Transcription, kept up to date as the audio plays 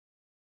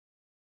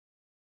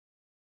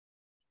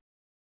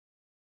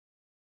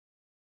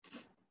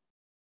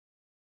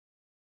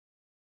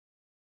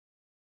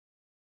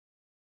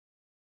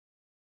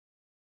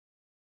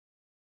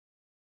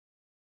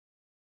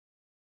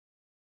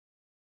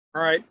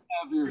All right.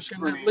 Have your You can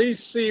screen. at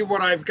least see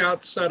what I've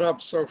got set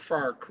up so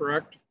far,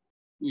 correct?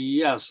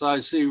 Yes, I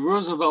see.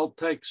 Roosevelt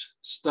takes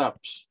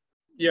steps.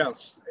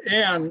 Yes.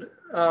 And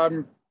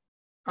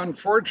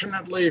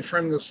unfortunately,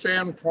 from the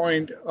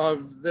standpoint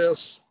of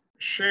this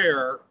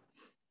share,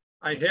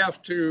 I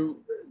have to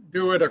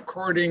do it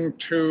according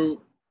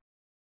to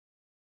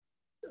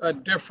a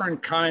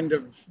different kind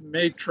of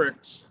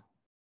matrix.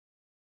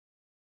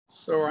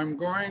 So I'm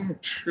going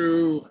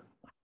to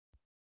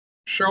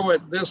show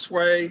it this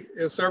way.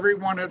 Is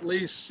everyone at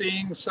least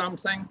seeing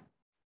something?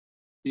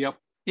 Yep.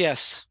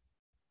 Yes.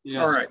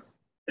 Yes. All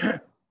right.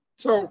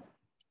 So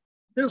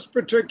this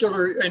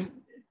particular, and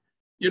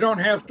you don't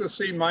have to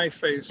see my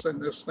face in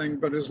this thing,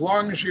 but as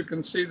long as you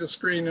can see the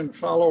screen and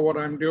follow what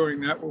I'm doing,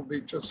 that will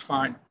be just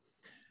fine.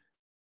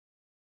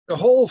 The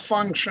whole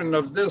function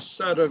of this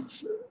set of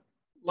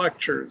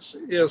lectures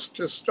is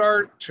to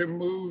start to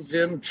move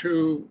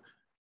into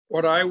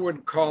what I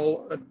would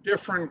call a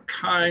different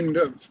kind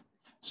of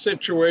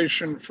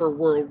situation for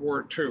World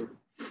War II.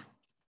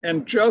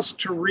 And just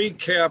to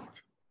recap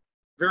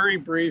very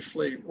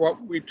briefly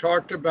what we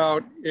talked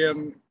about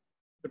in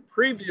the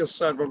previous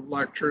set of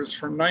lectures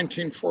from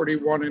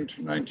 1941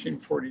 into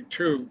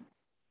 1942,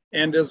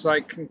 and as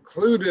I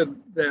concluded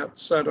that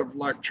set of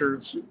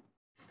lectures,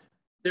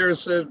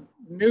 there's a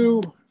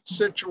new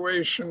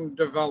situation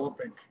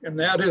developing, and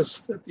that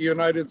is that the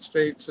United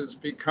States is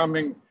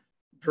becoming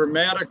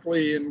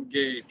dramatically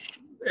engaged.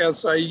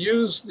 As I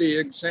used the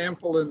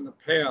example in the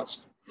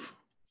past,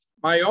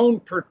 my own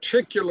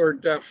particular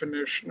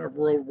definition of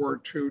World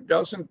War II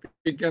doesn't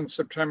begin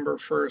September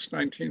 1st,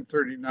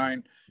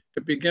 1939.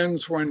 It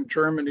begins when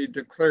Germany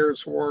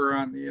declares war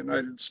on the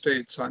United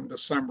States on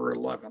December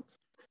 11th.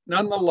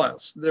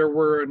 Nonetheless, there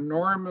were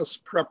enormous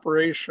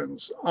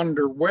preparations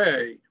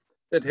underway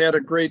that had a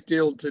great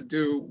deal to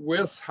do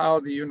with how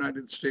the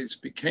United States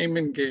became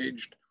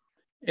engaged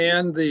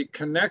and the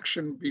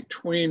connection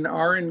between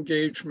our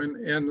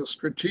engagement and the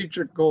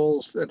strategic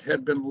goals that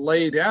had been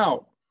laid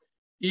out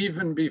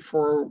even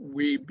before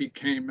we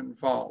became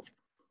involved.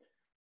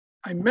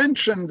 I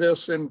mention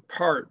this in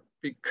part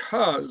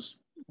because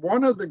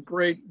one of the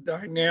great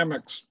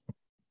dynamics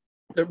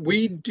that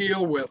we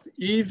deal with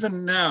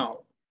even now,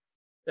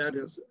 that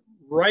is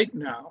right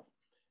now,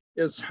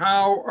 is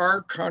how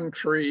our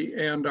country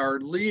and our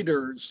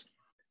leaders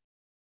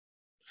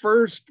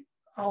first,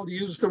 I'll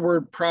use the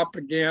word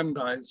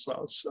propagandize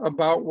us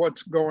about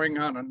what's going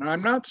on. And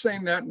I'm not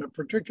saying that in a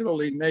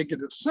particularly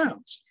negative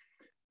sense.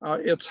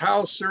 It's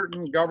how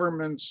certain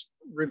governments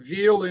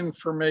reveal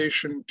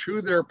information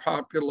to their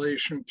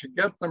population to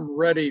get them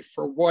ready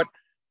for what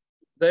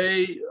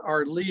they,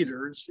 our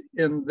leaders,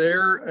 in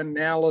their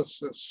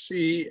analysis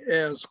see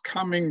as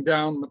coming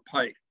down the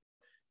pike,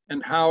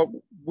 and how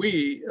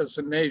we as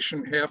a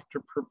nation have to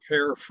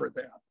prepare for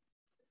that.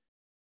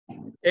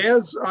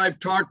 As I've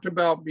talked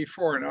about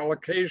before, and I'll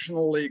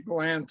occasionally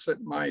glance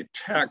at my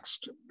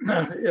text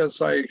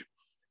as I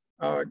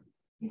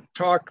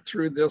talk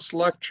through this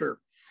lecture,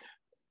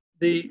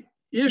 the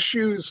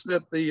issues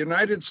that the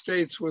United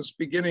States was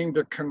beginning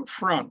to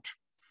confront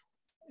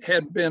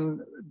had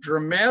been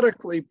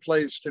dramatically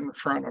placed in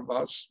front of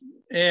us.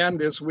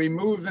 And as we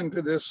move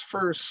into this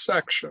first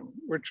section,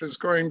 which is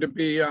going to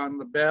be on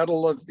the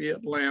Battle of the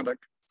Atlantic,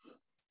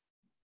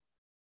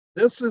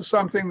 this is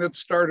something that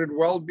started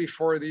well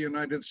before the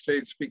United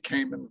States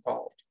became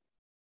involved.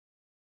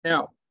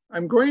 Now,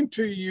 I'm going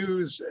to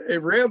use a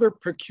rather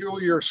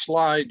peculiar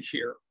slide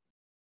here.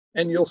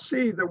 And you'll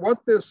see that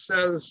what this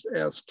says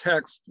as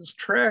text is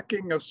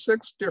tracking of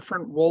 6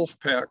 different wolf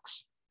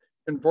packs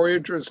in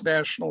Voyageurs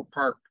National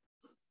Park.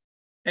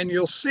 And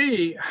you'll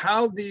see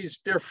how these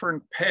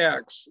different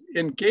packs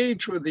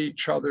engage with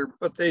each other,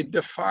 but they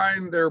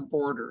define their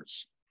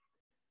borders.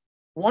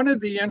 One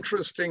of the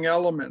interesting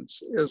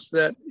elements is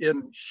that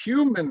in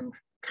human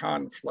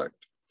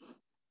conflict,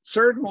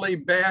 certainly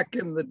back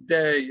in the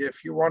day,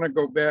 if you want to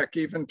go back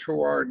even to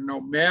our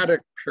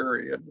nomadic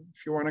period,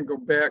 if you want to go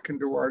back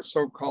into our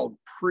so-called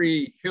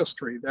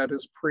pre-history, that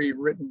is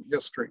pre-written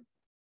history,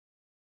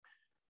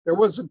 there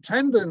was a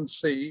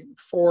tendency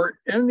for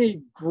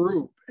any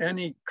group,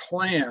 any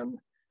clan,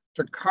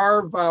 to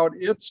carve out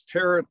its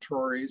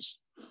territories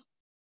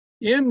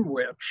in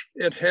which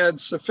it had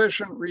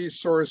sufficient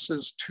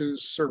resources to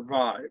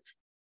survive.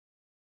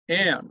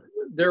 And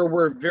there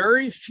were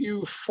very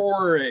few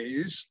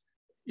forays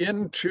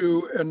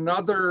into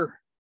another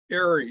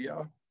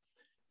area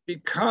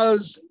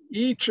because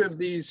each of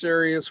these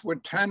areas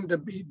would tend to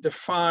be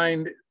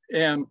defined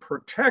and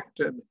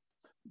protected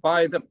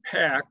by the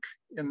pack,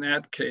 in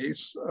that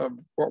case of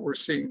what we're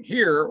seeing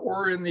here,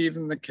 or in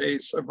even the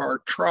case of our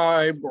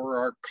tribe or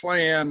our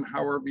clan,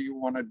 however you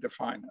want to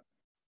define it.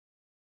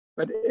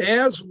 But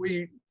as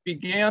we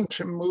began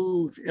to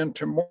move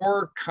into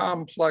more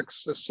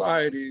complex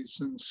societies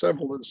and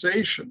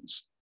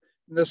civilizations,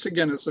 and this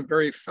again is a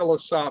very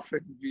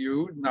philosophic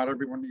view, not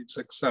everyone needs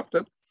to accept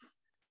it,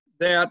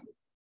 that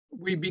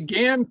we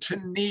began to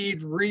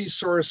need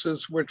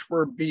resources which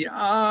were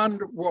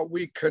beyond what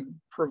we could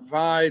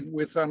provide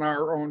within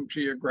our own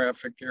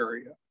geographic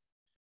area.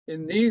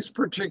 in these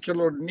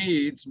particular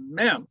needs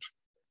meant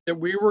that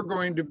we were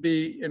going to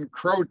be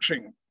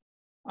encroaching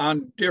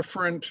on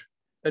different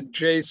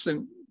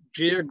adjacent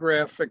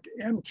geographic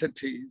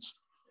entities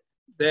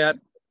that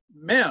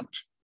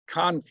meant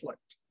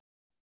conflict.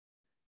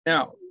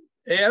 Now,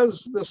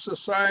 as the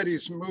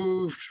societies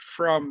moved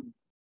from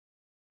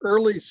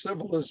early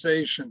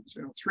civilizations,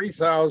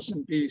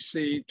 3000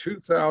 BC,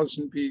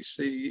 2000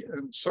 BC,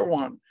 and so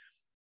on,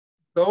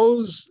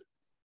 those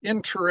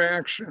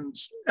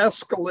interactions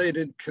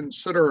escalated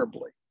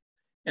considerably.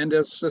 And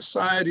as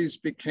societies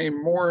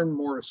became more and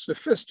more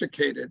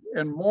sophisticated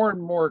and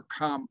more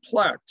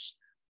complex,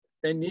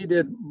 they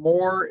needed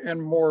more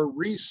and more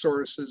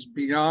resources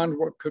beyond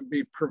what could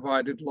be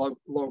provided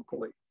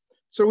locally.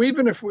 So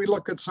even if we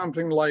look at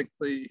something like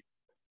the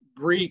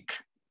Greek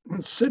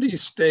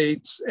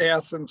city-states,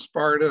 Athens,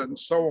 Sparta, and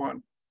so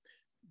on,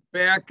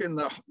 back in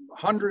the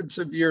hundreds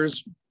of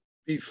years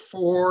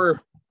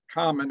before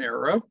Common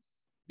Era,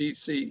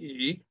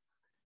 BCE,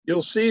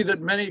 you'll see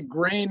that many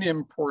grain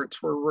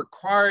imports were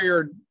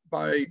required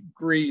by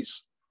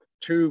Greece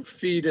to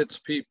feed its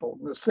people.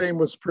 The same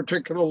was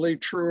particularly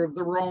true of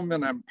the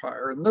Roman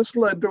Empire, and this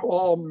led to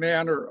all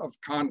manner of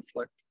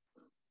conflict.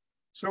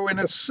 So in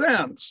a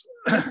sense,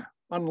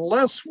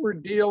 unless we're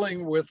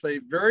dealing with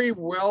a very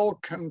well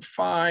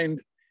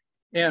confined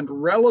and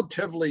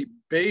relatively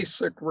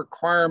basic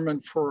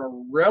requirement for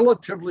a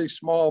relatively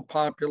small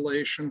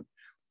population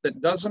that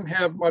doesn't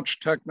have much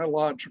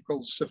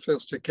technological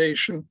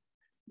sophistication,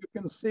 you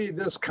can see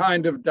this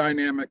kind of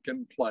dynamic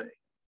in play.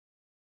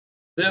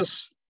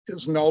 This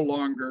is no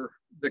longer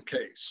the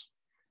case.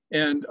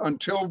 And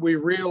until we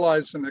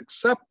realize and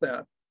accept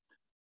that,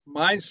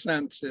 my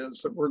sense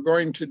is that we're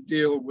going to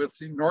deal with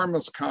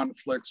enormous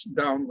conflicts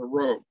down the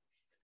road.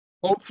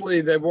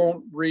 Hopefully they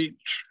won't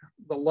reach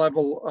the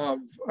level of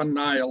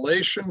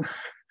annihilation,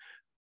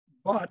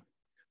 but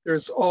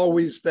there's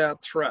always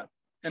that threat.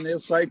 And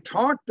as I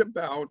talked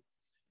about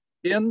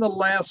in the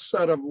last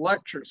set of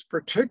lectures,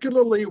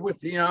 particularly with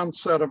the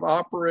onset of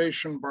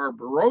Operation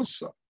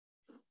Barbarossa,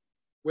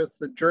 with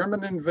the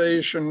German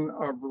invasion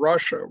of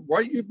Russia,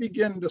 what you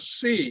begin to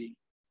see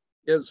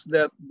is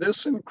that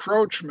this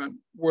encroachment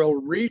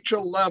will reach a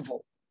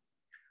level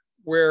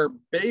where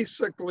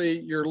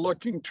basically you're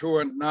looking to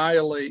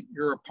annihilate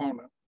your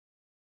opponent.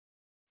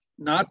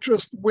 Not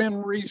just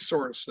win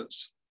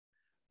resources,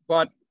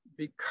 but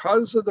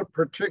because of the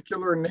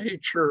particular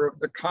nature of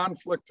the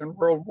conflict in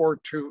World War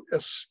II,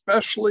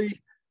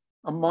 especially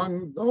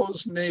among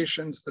those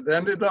nations that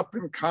ended up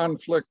in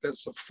conflict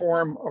as a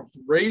form of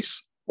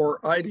race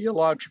or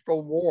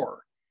ideological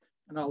war,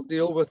 and I'll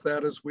deal with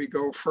that as we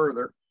go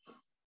further,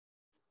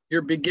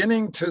 you're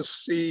beginning to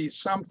see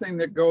something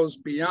that goes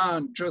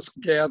beyond just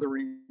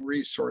gathering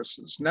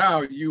resources.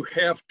 Now you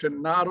have to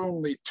not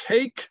only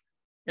take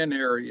an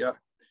area,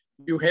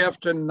 you have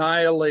to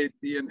annihilate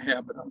the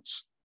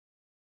inhabitants.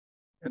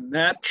 And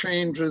that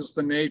changes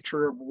the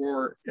nature of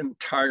war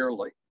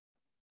entirely.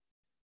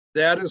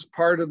 That is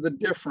part of the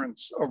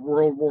difference of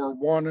World War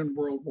I and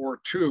World War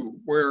II,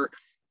 where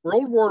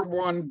World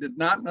War I did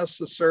not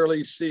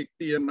necessarily seek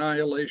the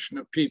annihilation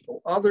of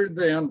people, other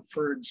than,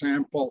 for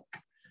example,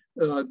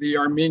 the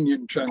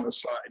Armenian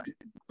genocide.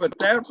 But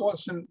that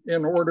wasn't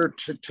in order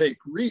to take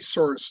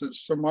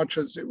resources so much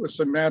as it was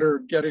a matter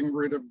of getting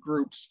rid of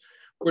groups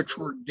which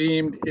were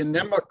deemed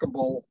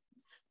inimical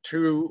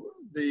to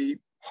the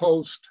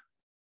host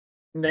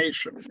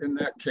nation, in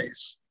that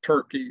case,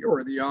 Turkey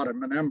or the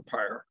Ottoman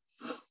Empire.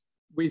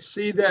 We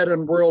see that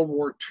in World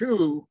War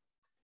II,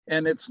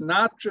 and it's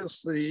not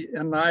just the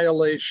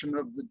annihilation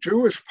of the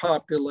Jewish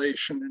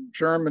population in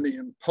Germany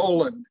and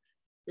Poland,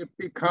 it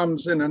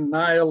becomes an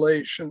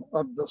annihilation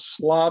of the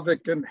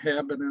Slavic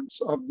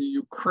inhabitants of the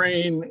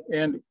Ukraine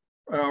and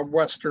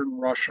Western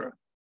Russia.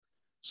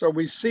 So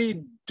we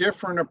see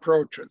different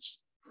approaches.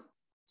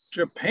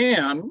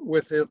 Japan,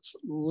 with its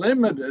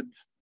limited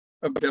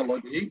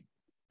ability,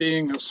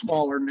 being a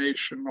smaller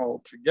nation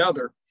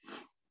altogether,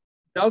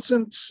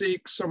 doesn't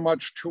seek so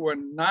much to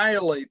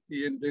annihilate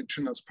the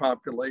indigenous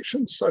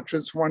population, such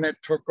as when it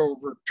took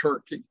over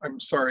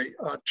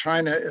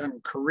China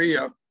and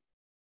Korea,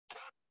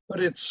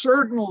 but it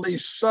certainly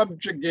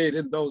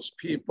subjugated those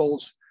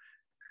peoples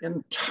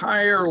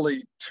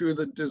entirely to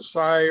the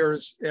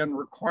desires and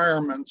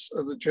requirements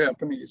of the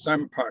Japanese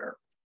Empire.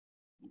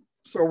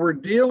 So we're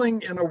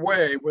dealing in a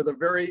way with a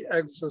very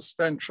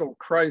existential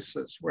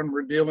crisis when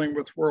we're dealing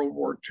with World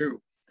War II.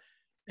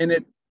 And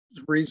as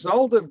a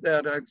result of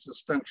that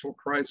existential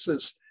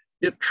crisis,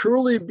 it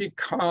truly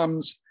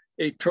becomes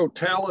a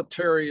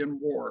totalitarian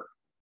war.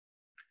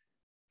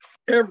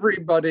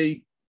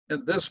 Everybody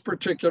at this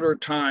particular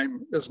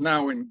time is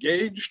now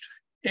engaged,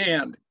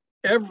 and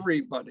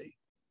everybody,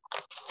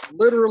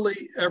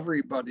 literally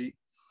everybody,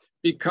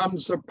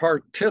 becomes a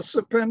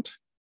participant,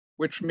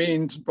 which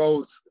means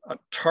both a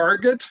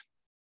target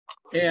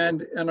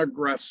and an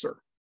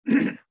aggressor.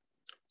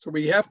 So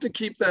we have to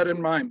keep that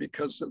in mind,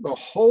 because the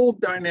whole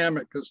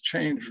dynamic has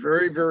changed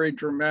very, very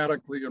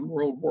dramatically in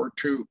World War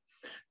II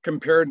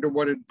compared to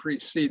what had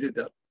preceded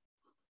it.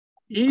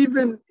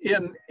 even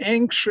in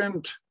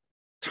ancient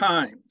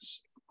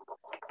times,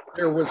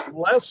 there was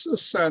less a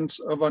sense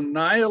of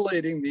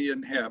annihilating the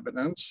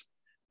inhabitants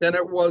than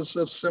it was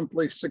of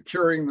simply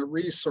securing the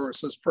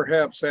resources,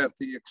 perhaps at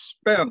the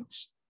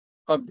expense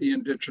of the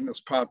indigenous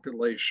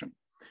population.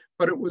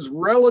 But it was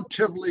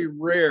relatively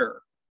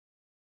rare,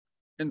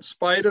 in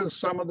spite of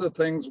some of the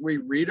things we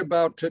read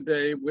about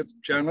today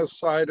with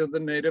genocide of the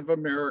Native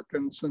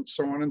Americans and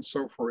so on and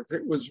so forth.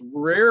 It was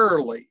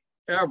rarely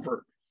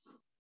ever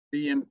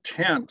the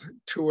intent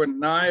to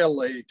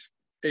annihilate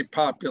a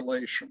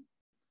population.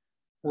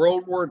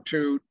 World War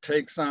II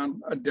takes on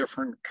a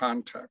different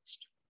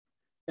context.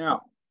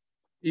 Now,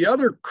 the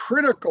other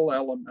critical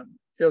element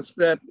is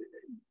that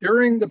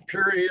during the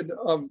period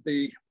of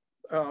the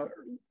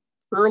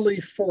early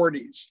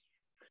 40s,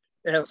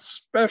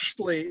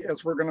 especially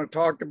as we're going to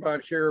talk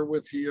about here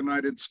with the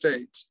United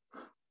States,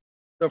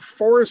 the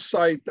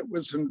foresight that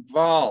was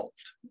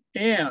involved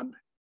and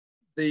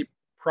the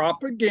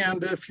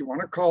propaganda, if you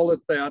want to call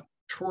it that,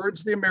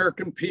 towards the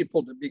American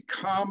people to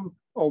become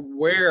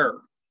aware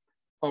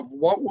of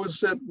what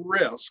was at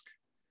risk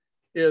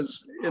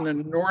is an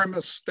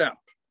enormous step.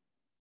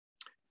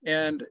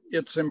 And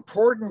it's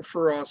important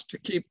for us to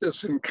keep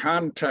this in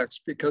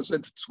context because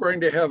it's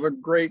going to have a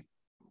great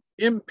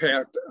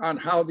impact on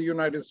how the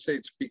United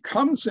States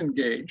becomes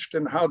engaged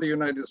and how the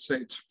United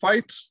States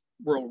fights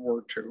World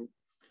War II,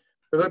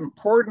 but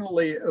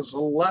importantly as a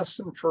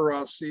lesson for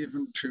us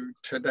even to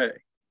today.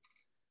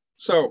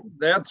 So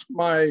that's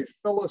my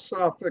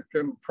philosophic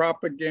and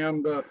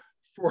propaganda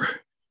for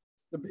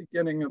the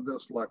beginning of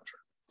this lecture.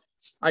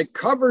 I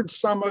covered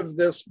some of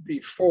this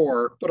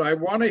before, but I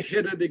want to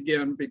hit it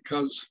again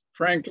because,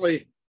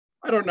 frankly,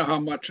 I don't know how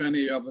much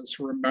any of us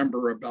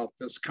remember about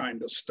this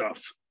kind of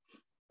stuff.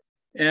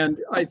 And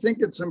I think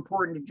it's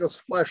important to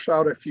just flesh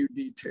out a few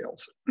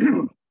details.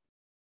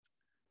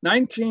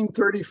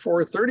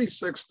 1934,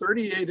 36,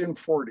 38, and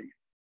 40.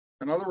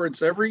 In other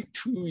words, every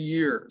 2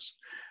 years,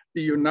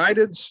 the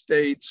United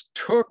States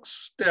took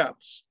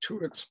steps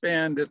to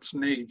expand its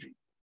Navy.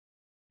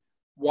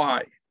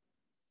 Why?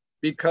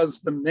 Because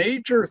the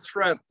major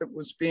threat that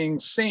was being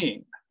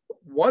seen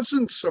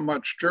wasn't so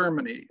much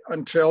Germany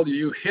until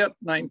you hit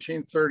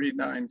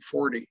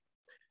 1939-40,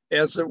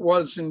 as it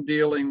was in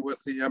dealing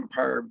with the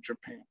Empire of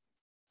Japan.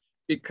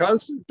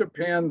 Because of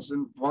Japan's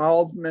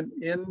involvement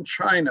in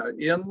China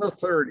in the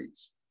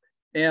 30s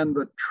and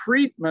the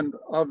treatment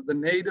of the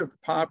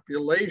native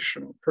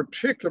population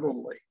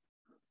particularly,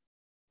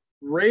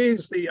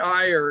 raised the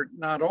ire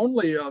not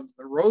only of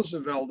the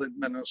Roosevelt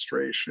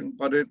administration,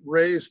 but it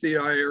raised the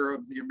ire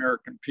of the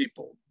American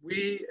people.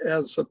 We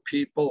as a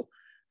people,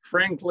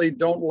 frankly,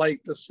 don't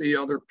like to see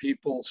other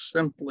people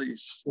simply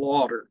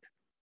slaughtered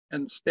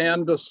and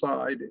stand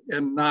aside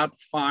and not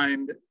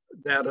find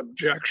that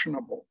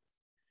objectionable.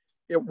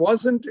 It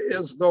wasn't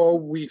as though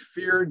we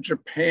feared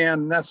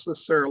Japan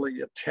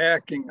necessarily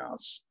attacking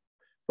us,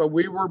 but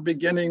we were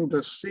beginning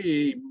to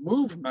see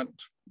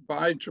movement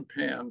by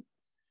Japan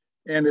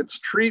and its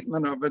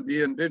treatment of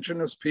the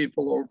indigenous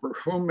people over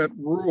whom it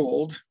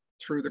ruled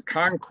through the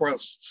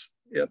conquests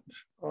it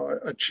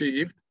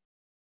achieved,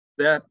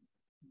 that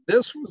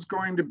this was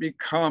going to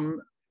become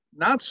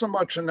not so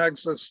much an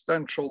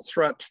existential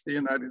threat to the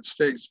United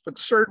States, but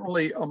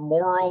certainly a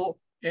moral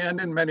and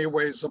in many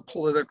ways a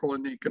political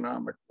and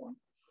economic one.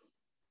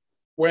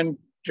 When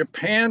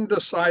Japan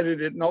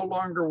decided it no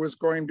longer was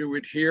going to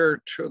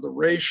adhere to the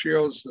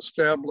ratios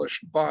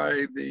established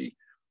by the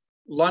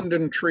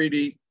London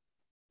Treaty,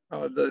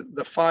 the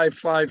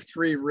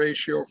 5-5-3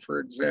 ratio, for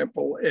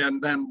example,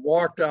 and then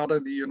walked out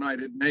of the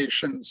United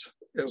Nations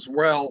as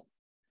well,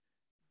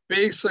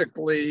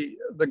 basically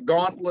the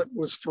gauntlet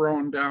was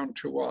thrown down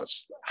to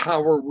us.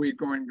 How are we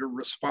going to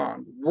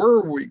respond?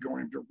 Were we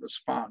going to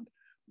respond?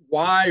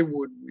 Why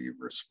would we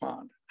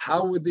respond?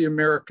 How would the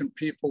American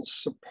people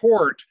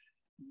support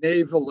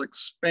naval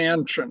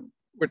expansion,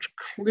 which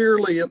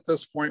clearly at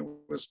this point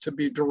was to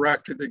be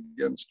directed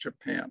against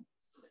Japan?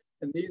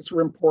 And these were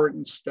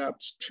important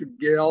steps to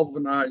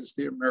galvanize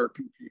the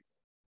American people.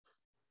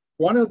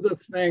 One of the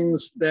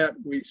things that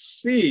we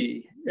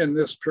see in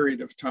this period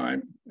of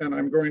time, and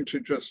I'm going to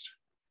just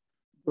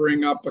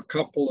bring up a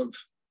couple of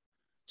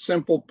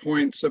simple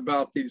points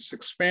about these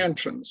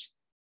expansions,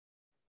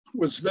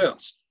 was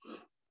this.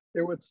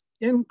 It was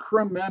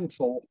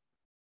incremental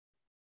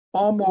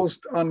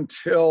almost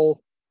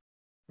until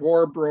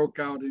war broke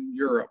out in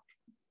Europe.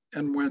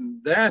 And when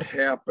that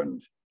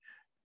happened,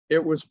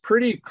 it was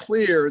pretty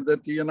clear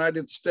that the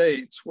United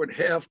States would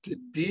have to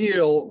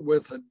deal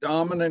with a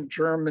dominant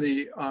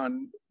Germany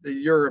on the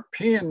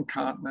European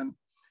continent,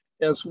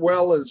 as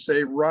well as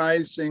a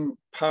rising,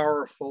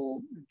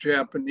 powerful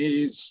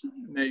Japanese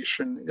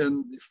nation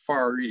in the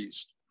Far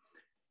East.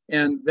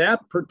 And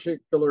that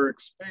particular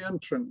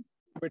expansion,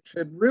 which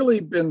had really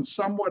been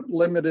somewhat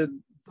limited,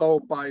 though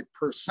by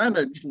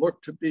percentage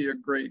looked to be a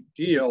great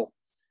deal,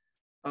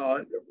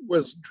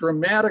 was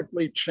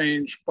dramatically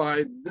changed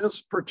by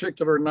this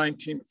particular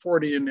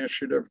 1940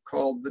 initiative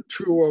called the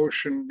Two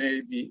Ocean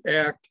Navy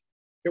Act.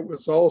 It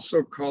was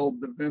also called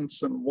the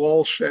Vinson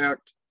Walsh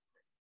Act.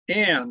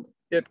 And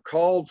it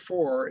called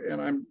for,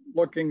 and I'm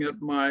looking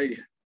at my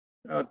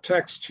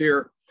text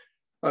here,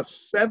 a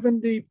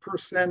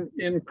 70%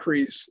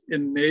 increase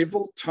in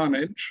naval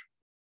tonnage,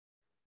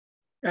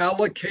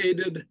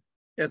 allocated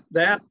at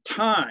that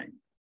time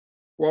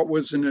what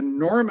was an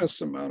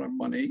enormous amount of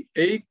money,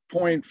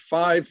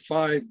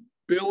 $8.55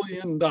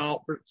 billion.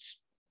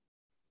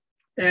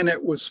 And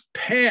it was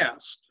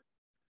passed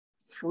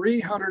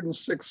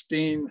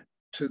 316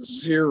 to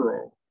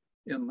 0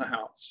 in the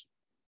House.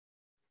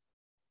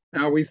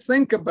 Now we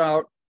think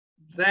about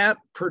that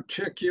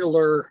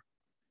particular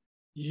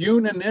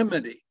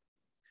unanimity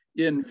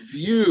in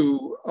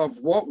view of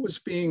what was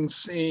being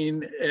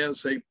seen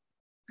as an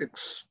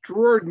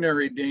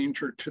extraordinary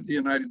danger to the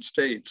United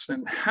States,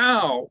 and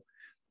how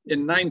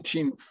in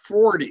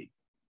 1940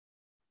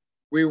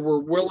 we were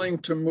willing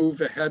to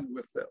move ahead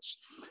with this.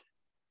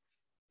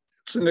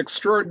 It's an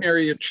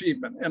extraordinary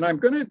achievement. And I'm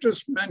going to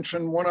just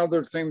mention one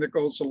other thing that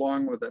goes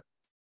along with it.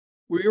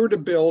 We were to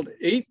build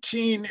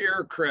 18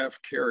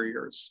 aircraft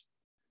carriers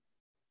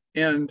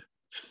and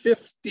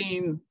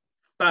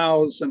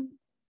 15,000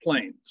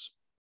 planes.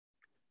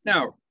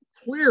 Now,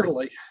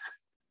 clearly,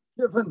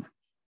 given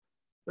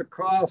the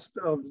cost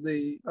of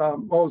the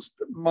most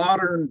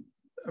modern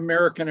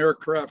American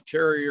aircraft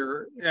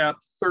carrier at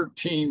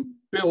 $13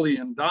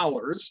 billion,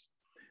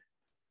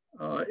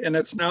 and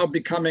it's now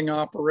becoming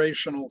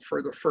operational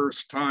for the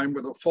first time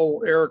with a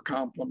full air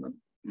complement.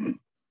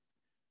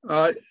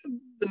 The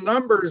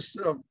numbers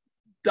of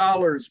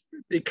dollars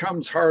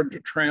becomes hard to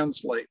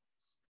translate.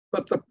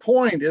 But the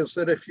point is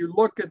that if you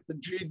look at the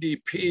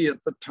GDP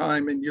at the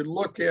time and you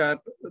look at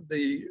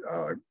the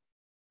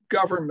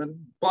government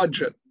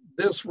budget,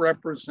 this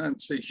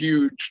represents a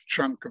huge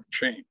chunk of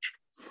change.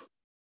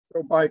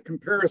 So by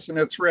comparison,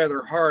 it's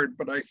rather hard,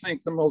 but I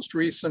think the most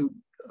recent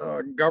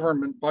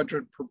government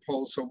budget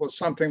proposal was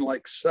something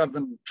like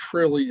 $7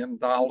 trillion,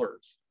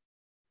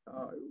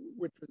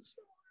 which is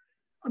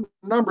a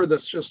number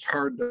that's just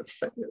hard to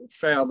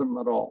fathom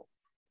at all.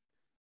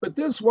 But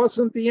this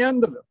wasn't the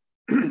end of it,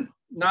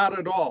 not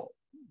at all.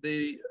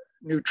 The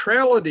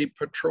Neutrality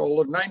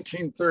Patrol of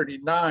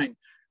 1939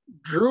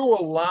 drew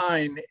a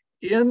line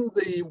in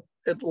the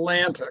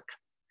Atlantic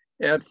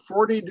at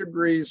 40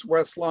 degrees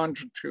west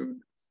longitude,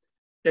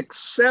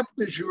 except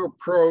as you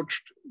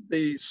approached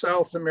the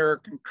South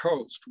American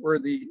coast, where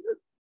the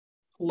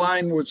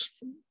line was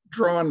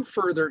drawn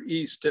further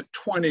east at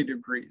 20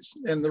 degrees.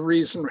 And the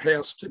reason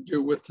has to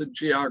do with the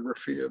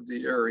geography of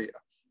the area.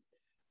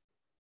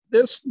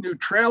 This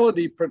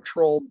Neutrality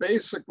Patrol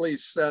basically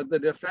said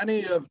that if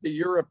any of the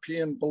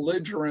European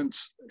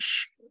belligerents'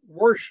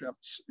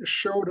 warships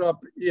showed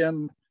up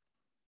in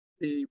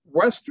the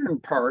western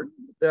part,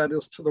 that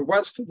is to the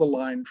west of the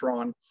line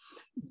drawn,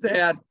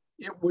 that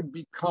it would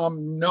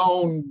become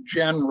known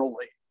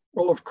generally.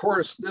 Well, of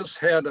course, this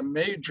had a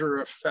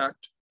major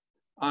effect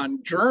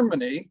on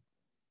Germany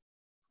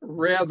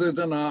rather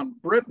than on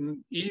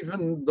Britain,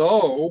 even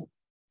though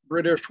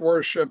British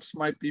warships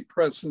might be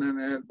present in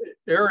an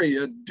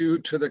area due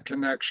to the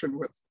connection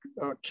with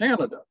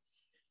Canada.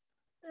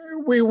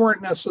 We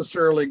weren't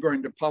necessarily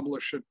going to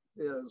publish it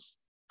as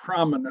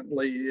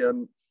prominently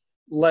and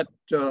let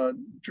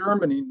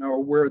Germany know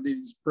where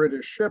these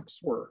British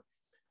ships were.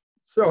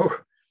 So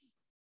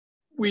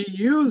we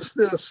use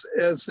this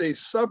as a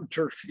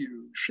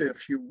subterfuge,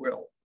 if you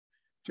will,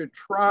 to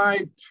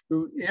try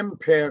to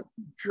impact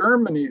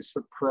Germany's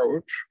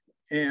approach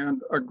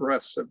and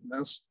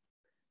aggressiveness,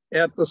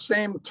 at the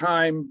same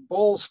time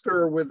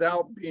bolster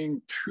without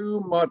being too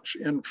much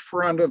in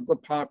front of the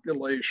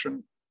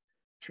population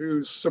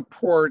to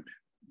support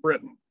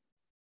Britain.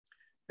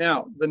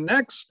 Now, the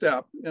next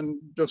step in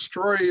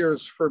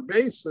destroyers for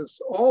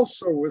bases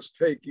also was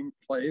taking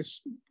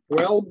place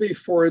well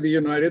before the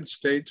United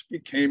States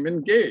became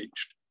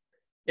engaged.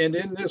 And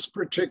in this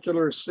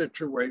particular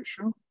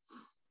situation,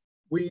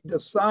 we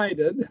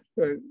decided,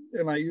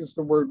 and I use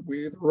the word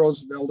we, the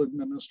Roosevelt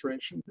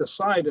administration,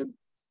 decided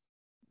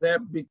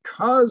that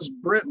because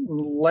Britain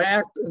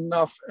lacked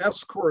enough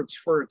escorts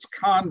for its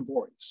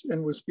convoys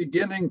and was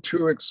beginning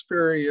to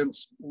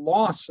experience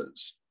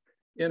losses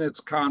in its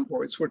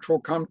convoys, which we'll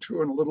come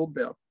to in a little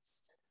bit,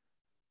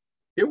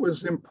 it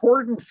was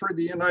important for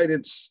the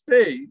United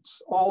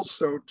States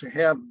also to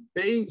have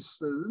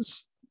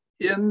bases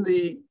in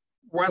the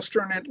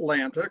Western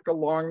Atlantic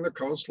along the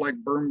coast like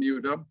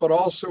Bermuda, but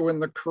also in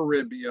the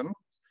Caribbean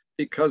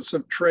because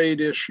of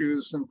trade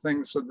issues and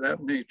things of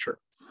that nature,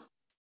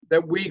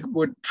 that we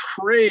would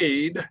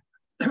trade,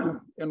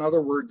 in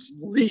other words,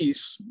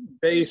 lease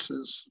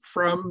bases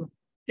from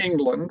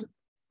England,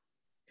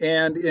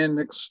 and in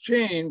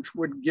exchange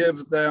would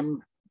give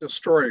them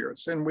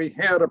destroyers. And we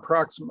had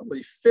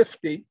approximately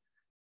 50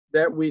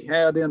 that we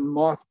had in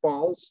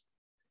mothballs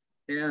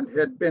and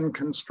had been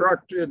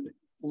constructed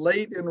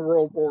late in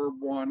World War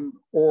I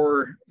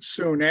or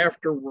soon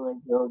after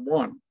World War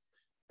I.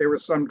 They were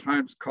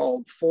sometimes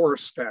called four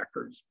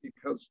stackers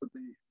because of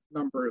the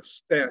number of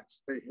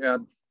stacks they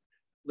had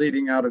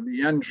leading out of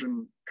the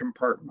engine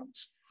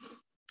compartments.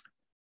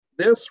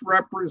 This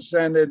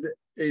represented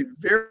a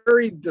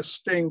very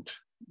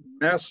distinct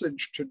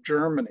message to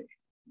Germany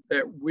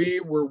that we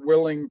were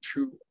willing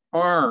to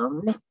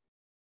arm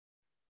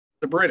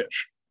the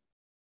British.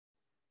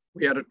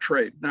 We had a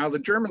trade. Now, the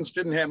Germans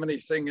didn't have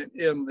anything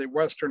in the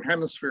Western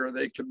Hemisphere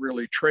they could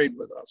really trade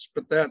with us,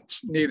 but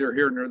that's neither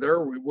here nor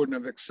there. We wouldn't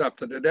have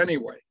accepted it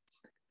anyway.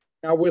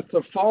 Now, with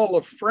the fall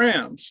of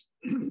France,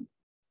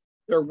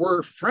 there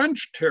were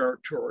French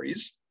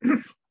territories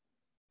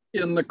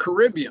in the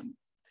Caribbean.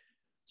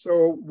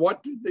 So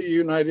what did the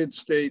United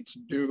States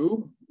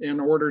do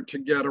in order to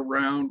get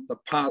around the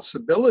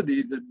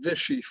possibility that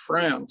Vichy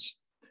France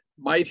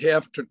might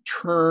have to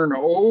turn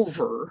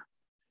over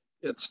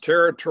its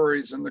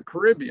territories in the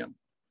Caribbean?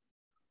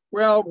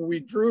 Well, we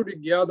drew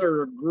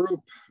together a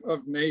group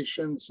of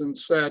nations and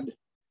said,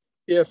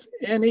 if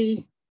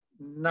any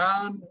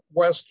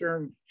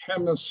non-Western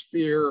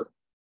Hemisphere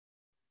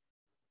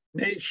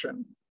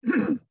nation,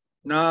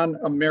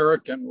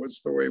 non-American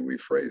was the way we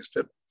phrased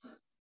it,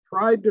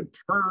 tried to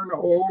turn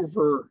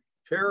over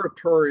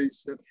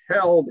territories it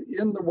held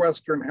in the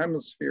Western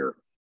Hemisphere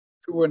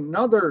to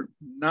another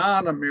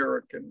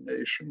non-American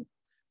nation,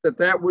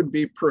 that would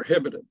be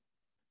prohibited.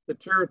 The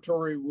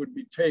territory would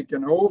be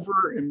taken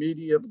over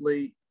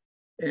immediately,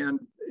 and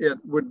it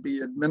would be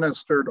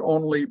administered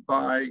only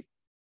by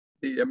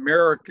the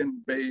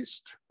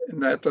American-based,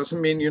 and that doesn't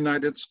mean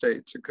United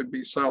States. It could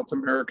be South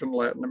American,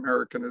 Latin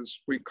American,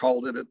 as we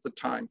called it at the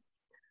time.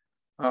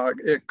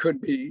 It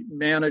could be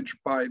managed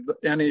by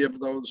any of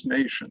those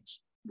nations.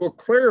 Well,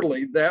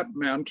 clearly that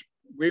meant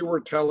we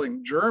were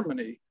telling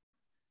Germany,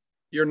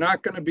 you're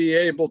not going to be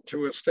able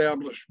to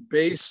establish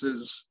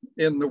bases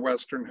in the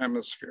Western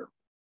Hemisphere.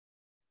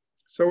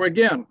 So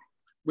again,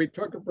 we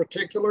took a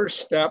particular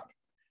step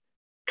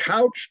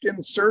couched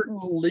in certain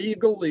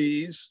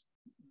legalese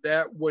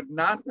that would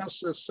not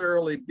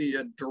necessarily be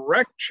a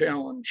direct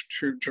challenge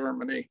to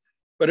Germany,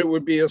 but it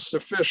would be a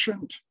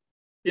sufficient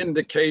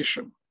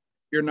indication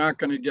you're not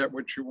going to get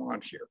what you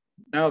want here.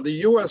 Now, the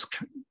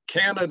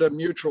US-Canada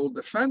Mutual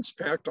Defense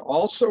Pact,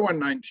 also in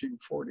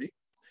 1940,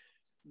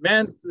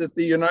 meant that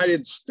the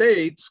United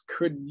States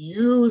could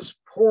use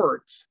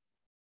ports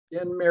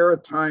in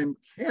maritime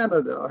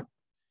Canada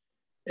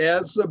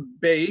as a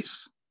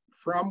base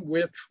from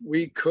which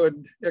we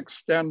could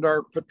extend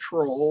our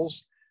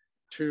patrols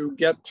to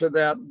get to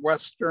that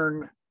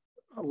western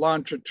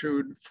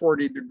longitude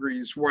 40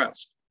 degrees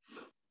west.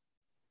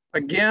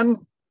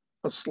 Again,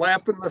 a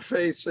slap in the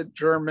face at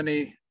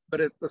Germany, but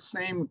at the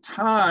same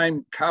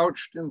time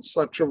couched in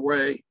such a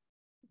way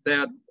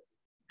that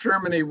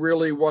Germany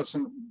really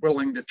wasn't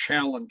willing to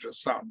challenge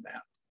us on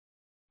that.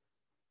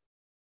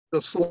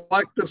 The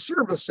Selective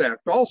Service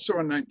Act, also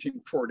in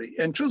 1940.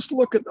 And just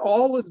look at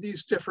all of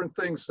these different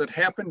things that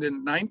happened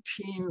in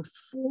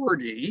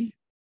 1940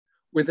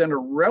 within a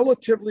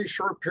relatively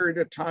short period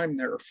of time,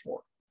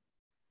 therefore.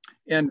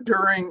 And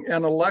during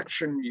an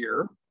election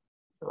year,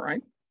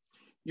 right,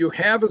 you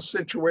have a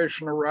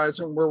situation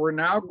arising where we're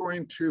now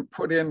going to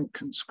put in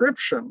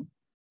conscription,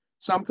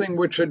 something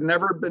which had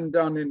never been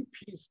done in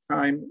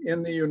peacetime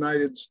in the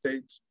United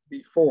States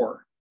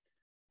before.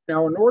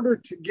 Now, in order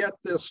to get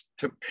this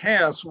to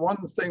pass,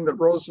 one thing that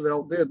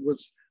Roosevelt did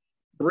was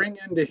bring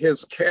into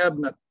his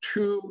cabinet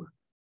two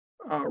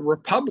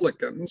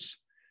Republicans,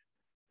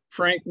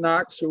 Frank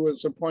Knox, who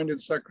was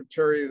appointed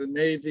Secretary of the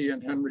Navy,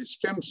 and Henry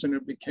Stimson, who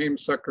became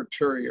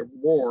Secretary of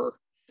War.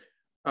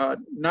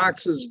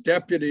 Knox's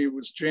deputy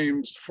was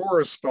James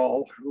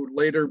Forrestal, who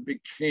later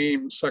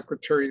became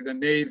Secretary of the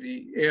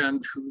Navy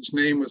and whose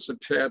name was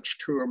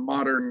attached to a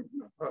modern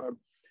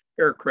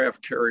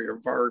aircraft carrier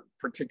of our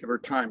particular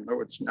time,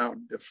 though it's now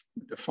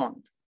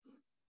defunct.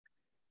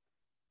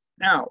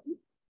 Now,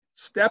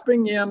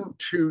 stepping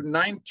into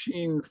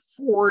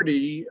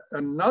 1940,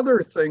 another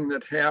thing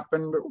that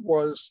happened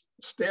was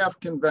staff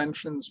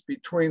conventions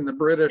between the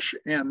British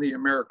and the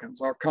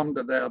Americans. I'll come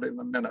to that in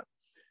a minute.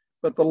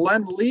 But the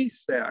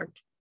Lend-Lease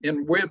Act,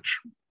 in which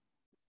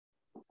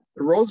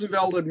the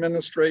Roosevelt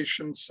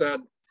administration said,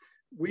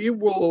 we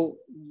will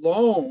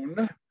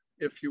loan,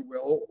 if you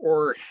will,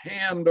 or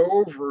hand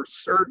over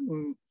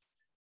certain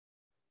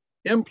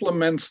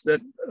implements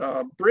that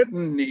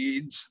Britain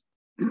needs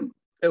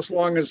as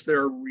long as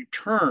they're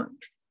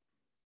returned.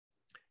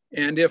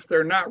 And if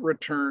they're not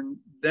returned,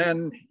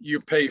 then you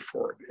pay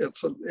for it.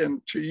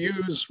 And to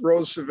use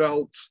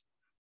Roosevelt's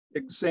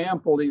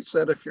example, he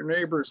said, if your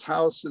neighbor's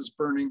house is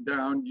burning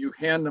down, you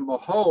hand them a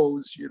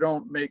hose, you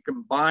don't make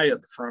them buy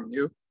it from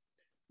you.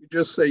 You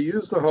just say,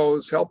 use the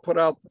hose, help put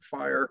out the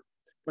fire.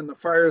 When the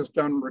fire is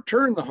done,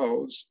 return the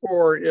hose,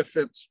 or if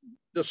it's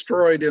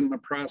destroyed in the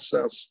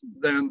process,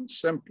 then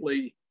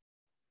simply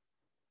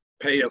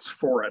pay us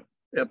for it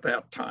at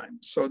that time.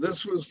 So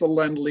this was the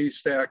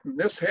Lend-Lease Act, and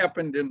this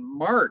happened in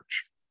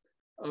March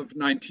of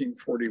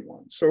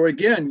 1941. So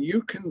again,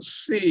 you can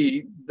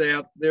see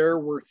that there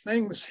were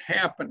things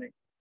happening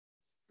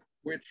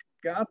which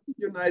got the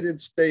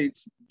United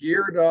States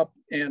geared up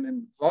and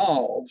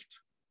involved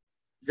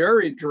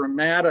very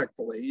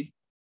dramatically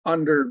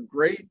under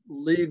great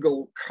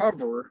legal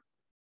cover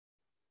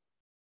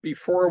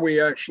before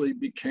we actually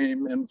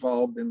became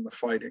involved in the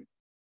fighting.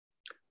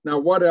 Now,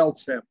 what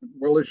else happened?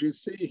 Well, as you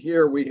see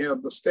here, we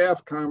have the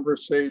staff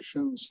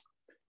conversations,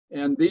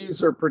 and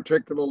these are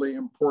particularly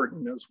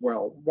important as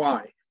well.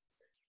 Why?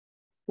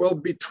 Well,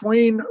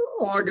 between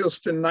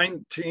August in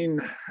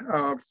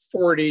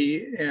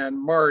 1940 and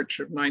March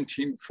of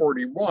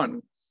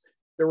 1941,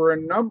 there were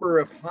a number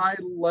of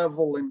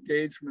high-level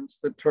engagements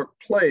that took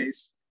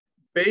place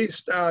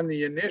based on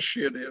the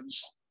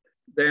initiatives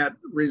that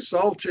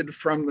resulted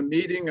from the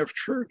meeting of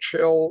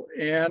Churchill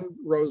and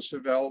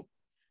Roosevelt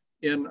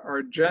in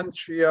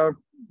Argentia,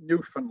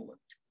 Newfoundland,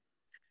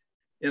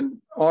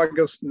 in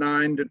August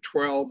 9 to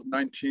 12,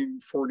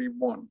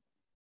 1941.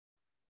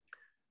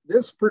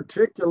 This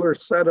particular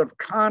set of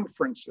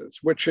conferences,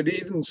 which had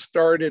even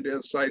started,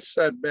 as I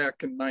said,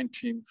 back in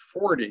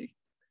 1940,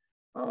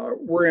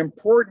 were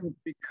important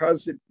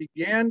because it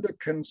began to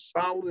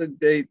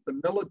consolidate the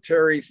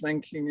military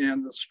thinking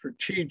and the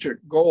strategic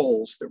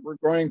goals that were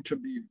going to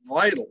be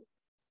vital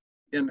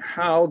in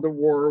how the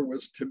war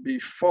was to be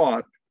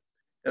fought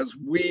as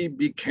we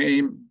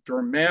became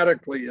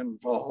dramatically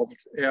involved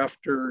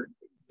after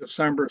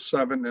December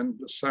 7 and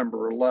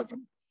December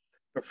 11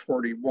 of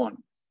 41.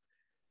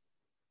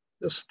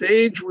 The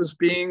stage was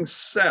being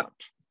set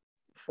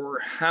for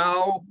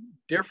how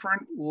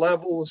different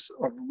levels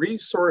of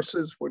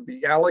resources would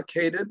be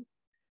allocated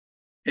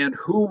and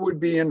who would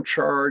be in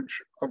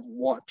charge of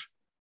what.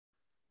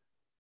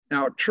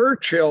 Now,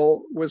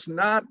 Churchill was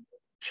not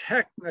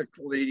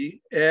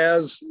technically,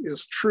 as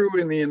is true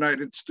in the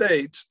United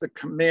States, the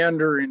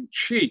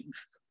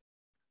commander-in-chief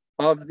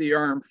of the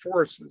armed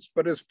forces,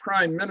 but as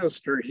prime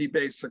minister, he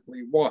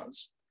basically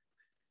was.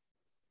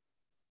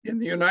 In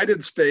the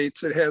United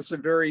States, it has a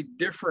very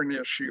different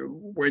issue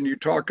when you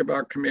talk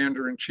about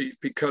commander-in-chief,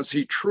 because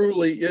he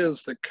truly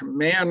is the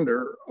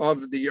commander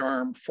of the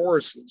armed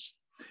forces,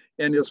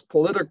 and his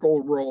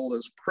political role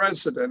as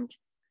president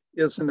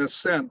is in a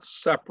sense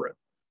separate.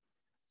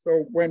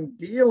 So when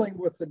dealing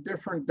with the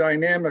different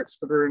dynamics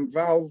that are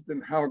involved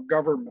in how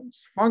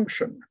governments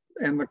function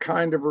and the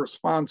kind of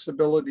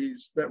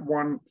responsibilities that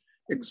one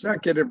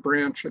executive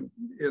branch in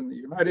the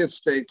United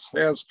States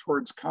has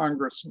towards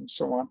Congress and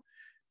so on,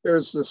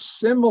 there's a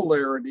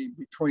similarity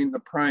between the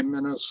prime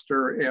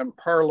minister and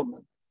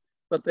parliament,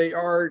 but they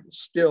are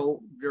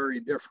still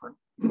very different.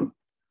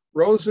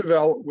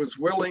 Roosevelt was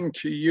willing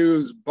to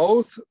use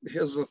both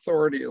his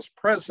authority as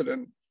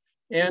president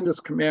and as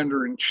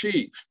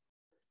commander-in-chief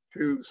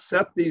to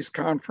set these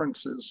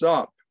conferences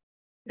up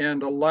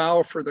and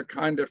allow for the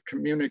kind of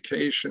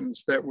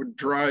communications that would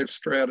drive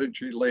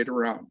strategy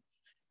later on.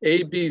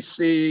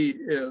 ABC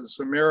is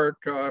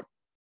America,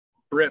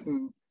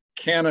 Britain,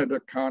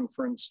 Canada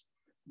conference.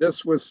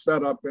 This was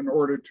set up in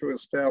order to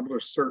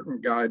establish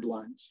certain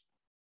guidelines.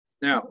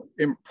 Now,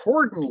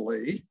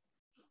 importantly,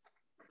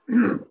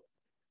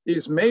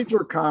 these major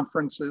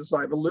conferences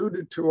I've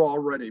alluded to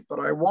already, but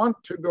I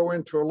want to go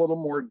into a little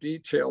more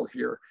detail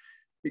here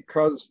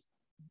because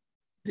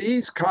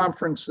these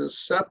conferences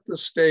set the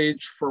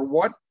stage for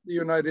what the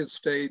United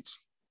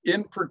States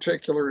in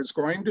particular is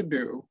going to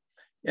do.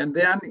 And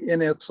then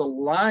in its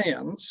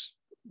alliance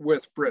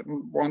with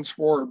Britain, once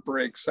war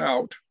breaks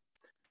out,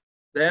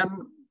 then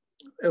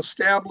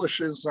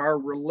establishes our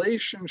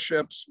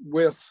relationships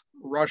with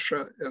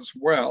Russia as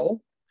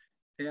well,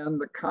 and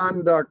the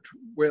conduct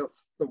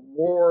with the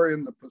war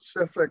in the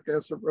Pacific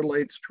as it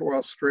relates to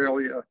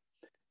Australia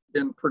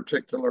in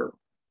particular,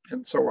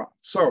 and so on.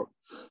 So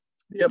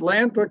the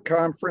Atlantic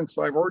Conference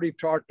I've already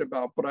talked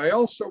about, but I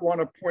also want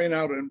to point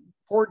out an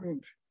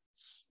important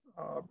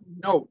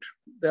note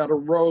that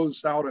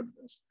arose out of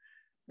this.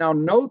 Now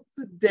note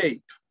the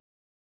date.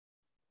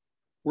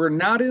 We're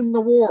not in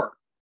the war,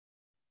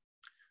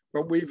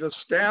 but we've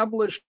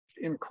established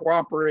in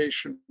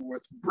cooperation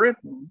with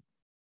Britain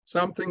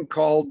something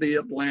called the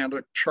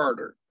Atlantic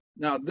Charter.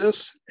 Now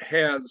this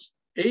has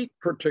 8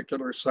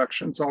 particular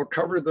sections. I'll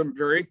cover them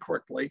very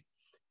quickly,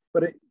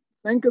 but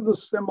think of the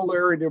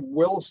similarity of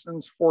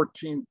Wilson's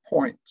 14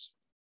 points.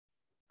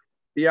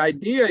 The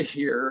idea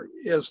here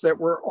is that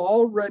we're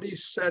already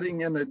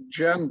setting an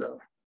agenda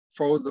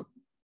for the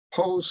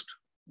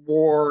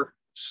post-war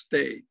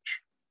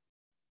stage.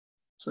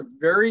 It's a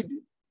very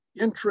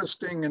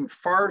interesting and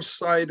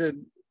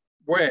far-sighted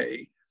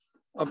way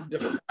of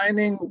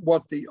defining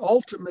what the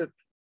ultimate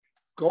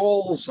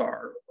goals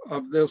are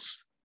of this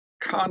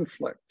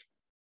conflict,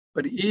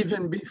 but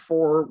even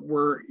before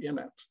we're in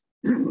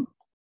it.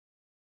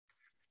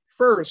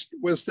 First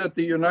was that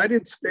the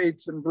United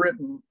States and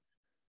Britain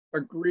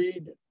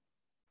agreed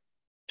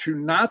to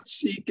not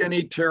seek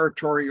any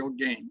territorial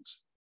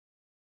gains.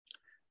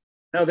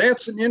 Now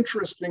that's an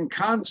interesting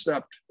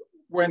concept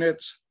when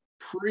it's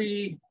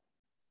pre-war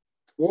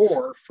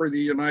for the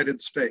United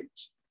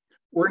States.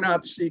 We're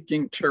not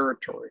seeking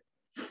territory.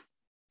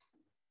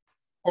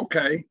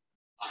 Okay,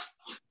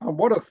 on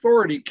what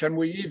authority can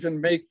we even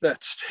make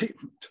that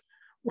statement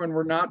when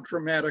we're not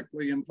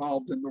dramatically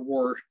involved in the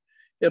war?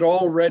 It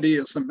already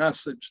is a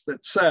message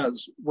that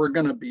says we're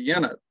going to be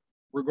in it.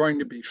 We're going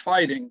to be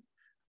fighting.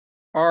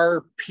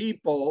 Our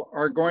people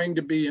are going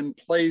to be in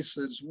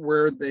places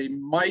where they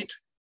might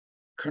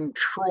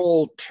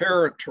control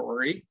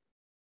territory,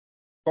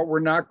 but we're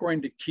not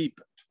going to keep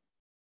it.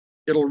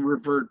 It'll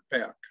revert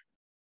back.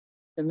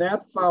 And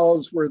that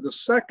follows where the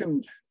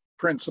second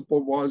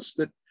principle was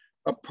that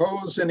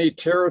oppose any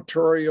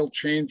territorial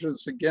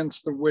changes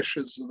against the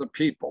wishes of the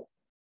people.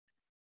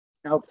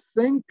 Now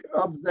think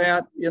of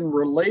that in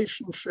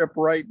relationship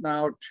right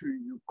now to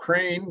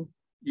Ukraine.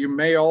 You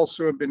may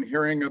also have been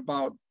hearing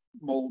about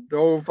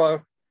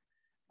Moldova,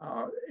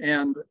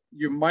 and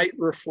you might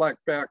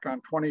reflect back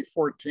on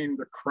 2014,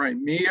 the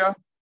Crimea,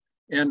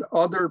 and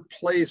other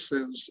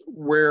places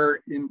where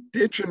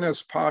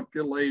indigenous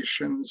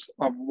populations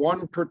of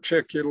one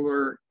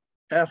particular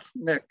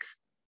ethnic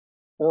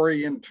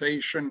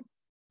orientation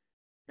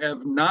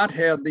have not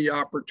had the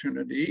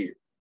opportunity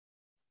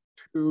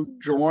to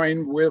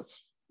join with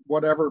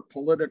whatever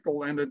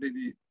political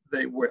entity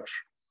they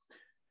wish.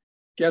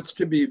 Gets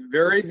to be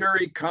very,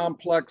 very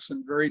complex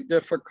and very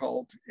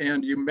difficult.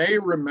 And you may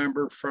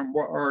remember from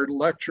our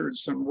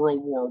lectures in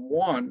World War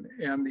I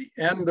and the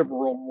end of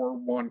World War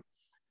I,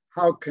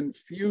 how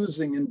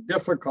confusing and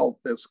difficult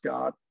this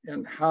got,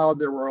 and how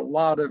there were a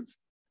lot of,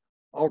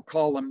 I'll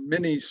call them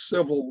mini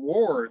civil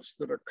wars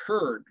that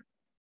occurred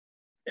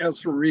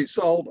as a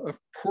result of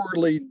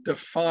poorly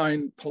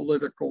defined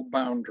political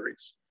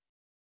boundaries.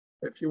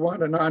 If you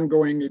want an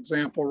ongoing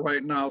example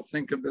right now,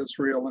 think of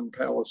Israel and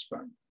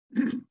Palestine.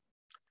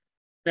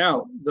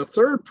 Now, the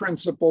third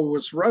principle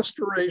was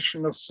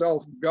restoration of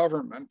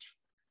self-government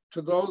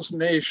to those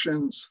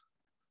nations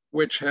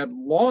which had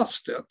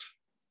lost it,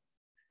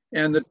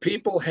 and that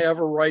people have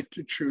a right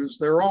to choose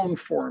their own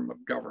form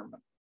of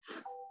government.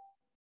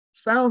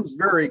 Sounds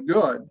very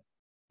good,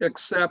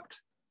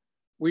 except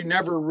we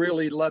never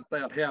really let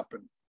that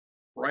happen,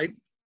 right?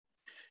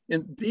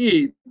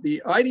 Indeed,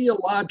 the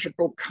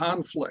ideological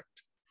conflict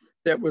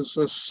that was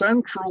a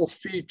central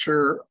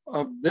feature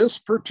of this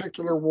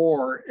particular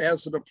war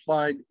as it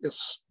applied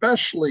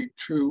especially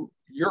to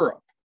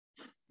Europe,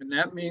 and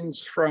that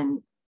means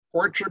from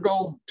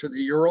Portugal to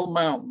the Ural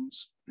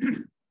Mountains,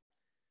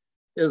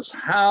 is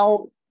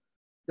how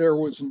there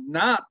was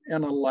not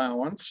an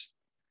allowance.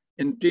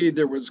 Indeed,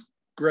 there was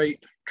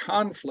great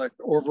conflict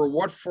over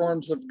what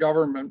forms of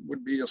government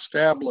would be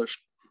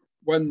established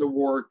when the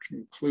war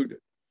concluded.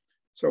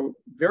 So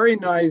very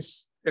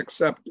nice,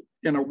 except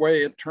in a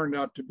way it turned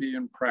out to be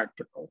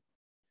impractical.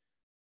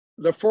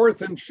 The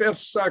fourth and fifth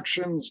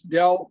sections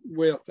dealt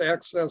with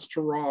access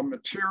to raw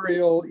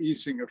material,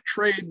 easing of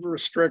trade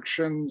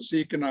restrictions,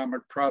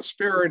 economic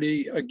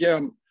prosperity.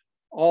 Again,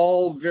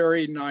 all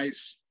very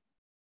nice,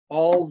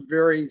 all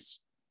very,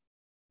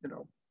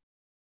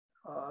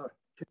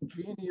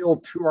 congenial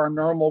to our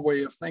normal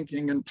way of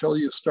thinking until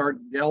you start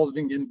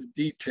delving into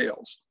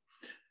details.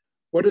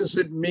 What does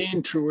it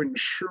mean to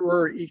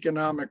ensure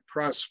economic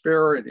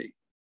prosperity?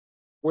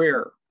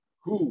 Where?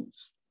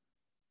 Whose?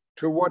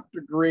 To what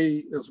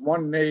degree is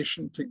one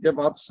nation to give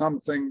up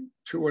something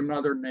to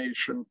another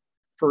nation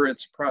for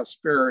its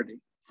prosperity?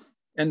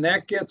 And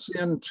that gets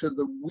into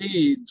the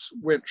weeds,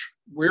 which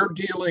we're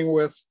dealing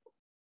with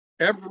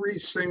every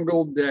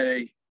single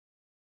day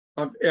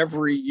of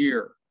every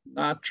year,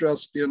 not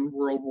just in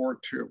World War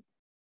II.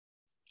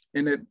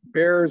 And it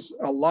bears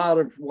a lot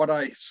of what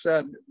I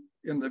said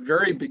in the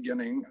very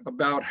beginning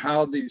about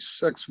how these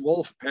 6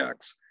 wolf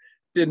packs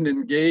didn't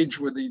engage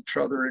with each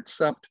other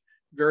except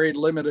very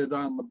limited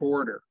on the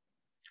border.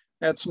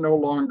 That's no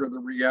longer the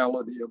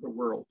reality of the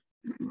world.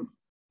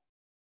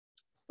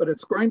 But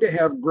it's going to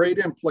have great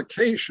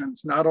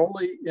implications, not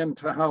only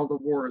into how the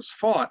war is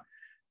fought,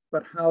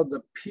 but how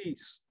the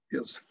peace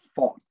is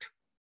fought.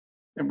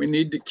 And we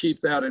need to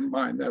keep that in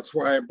mind. That's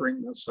why I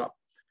bring this up.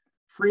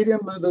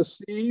 Freedom of the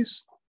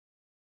seas.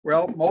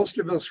 Well, most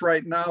of us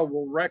right now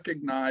will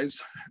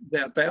recognize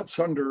that that's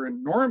under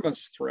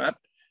enormous threat,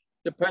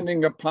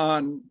 depending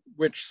upon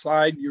which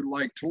side you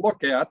like to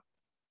look at.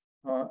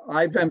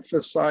 I've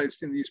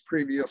emphasized in these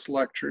previous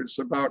lectures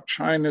about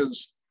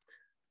China's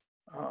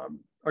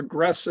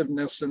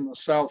aggressiveness in the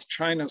South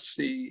China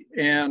Sea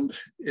and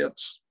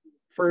its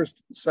first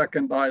and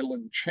second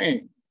island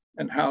chain,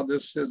 and how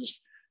this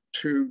is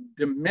to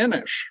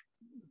diminish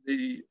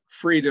the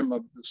freedom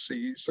of the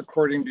seas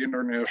according to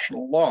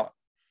international law.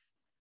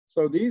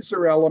 So these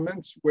are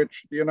elements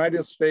which the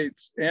United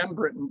States and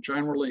Britain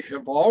generally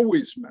have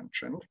always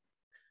mentioned,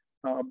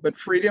 but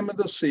freedom of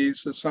the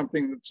seas is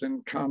something that's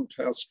in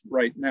contest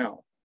right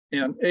now.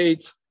 And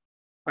 8,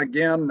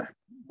 again,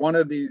 one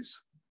of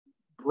these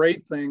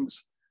great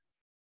things,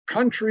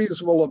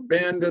 countries will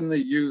abandon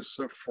the use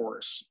of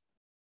force.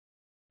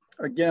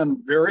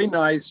 Again, very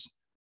nice,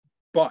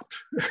 but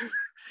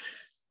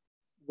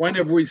when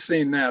have we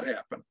seen that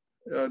happen?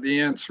 The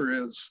answer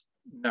is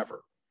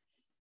never.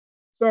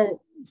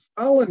 So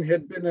Stalin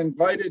had been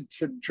invited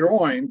to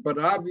join, but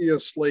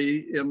obviously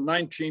in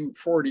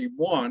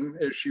 1941,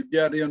 as you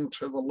get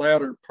into the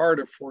latter part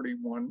of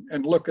 41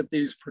 and look at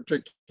these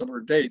particular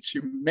dates,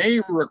 you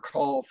may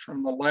recall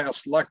from the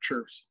last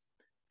lectures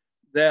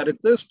that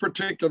at this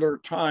particular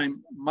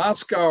time,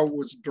 Moscow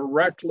was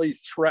directly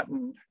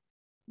threatened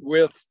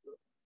with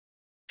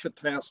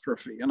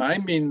catastrophe. And I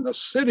mean the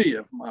city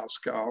of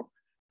Moscow,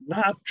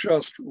 not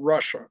just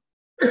Russia.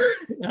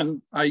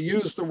 And I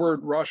use the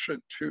word Russia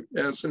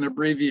as an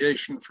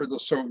abbreviation for the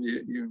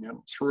Soviet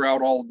Union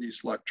throughout all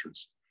these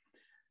lectures.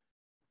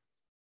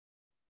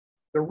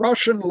 The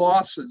Russian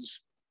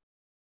losses,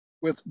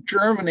 with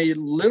Germany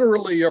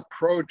literally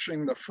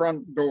approaching the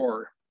front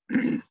door,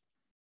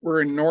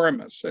 were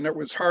enormous, and it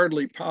was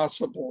hardly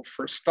possible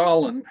for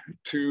Stalin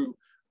to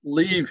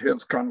leave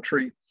his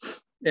country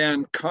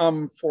and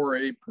come for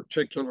a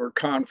particular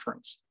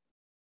conference.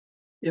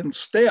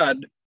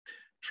 Instead,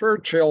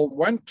 Churchill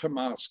went to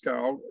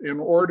Moscow in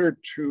order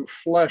to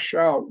flesh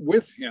out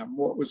with him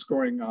what was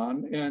going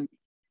on, and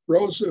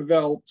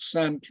Roosevelt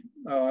sent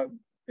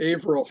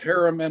Averell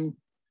Harriman.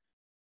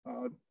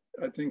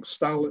 I think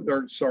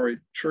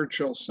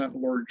Churchill sent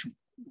Lord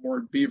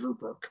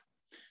Beaverbrook.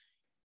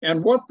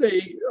 And what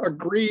they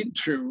agreed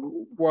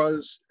to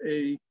was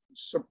a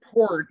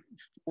support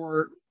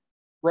for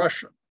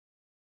Russian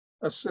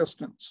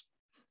assistance,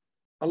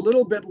 a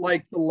little bit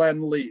like the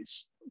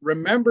Lend-Lease.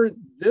 Remember,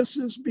 this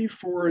is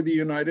before the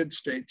United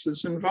States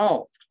is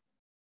involved.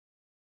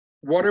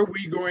 What are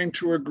we going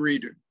to agree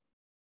to?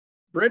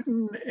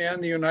 Britain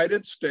and the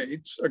United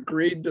States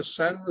agreed to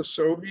send the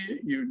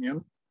Soviet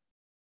Union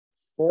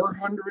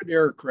 400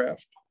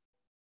 aircraft,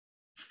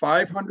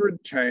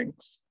 500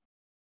 tanks,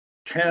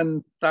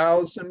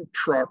 10,000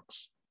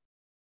 trucks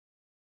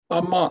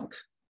a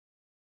month,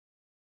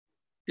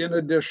 in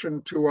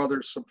addition to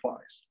other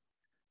supplies.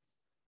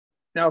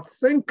 Now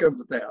think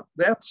of that.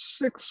 That's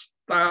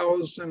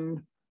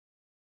 6,000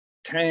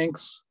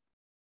 tanks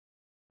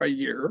a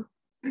year.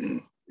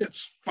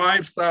 It's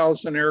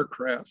 5,000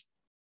 aircraft.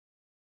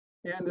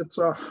 And it's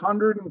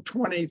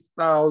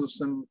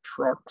 120,000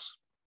 trucks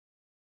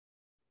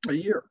a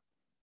year.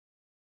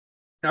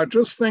 Now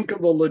just think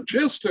of the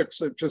logistics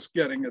of just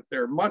getting it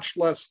there, much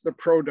less the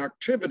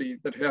productivity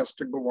that has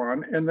to go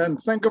on. And then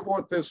think of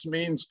what this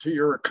means to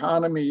your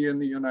economy in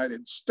the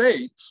United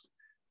States,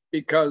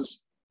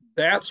 because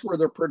that's where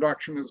the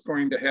production is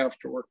going to have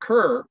to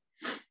occur.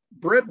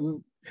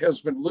 Britain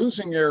has been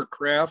losing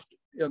aircraft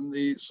in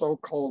the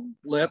so-called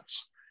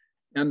Blitz,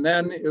 and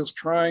then is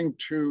trying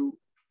to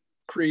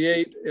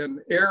create an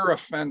air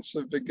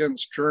offensive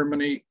against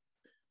Germany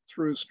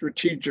through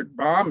strategic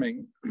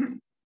bombing.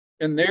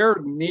 And their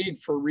need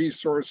for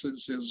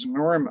resources is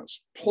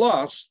enormous.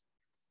 Plus,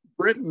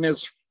 Britain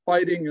is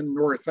fighting in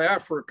North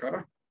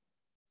Africa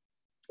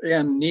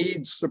and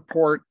needs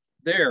support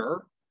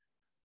there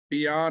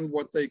beyond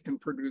what they can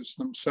produce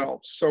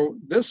themselves. So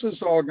this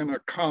is all going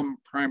to come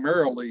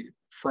primarily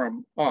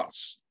from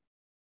us.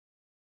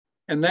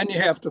 And then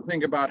you have to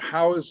think about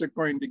how is it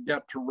going to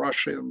get to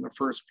Russia in the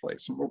first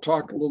place? And we'll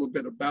talk a little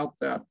bit about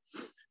that,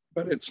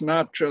 but it's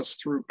not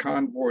just through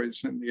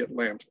convoys in the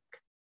Atlantic.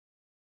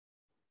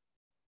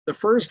 The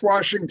first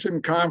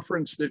Washington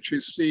conference that you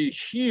see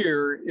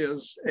here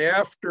is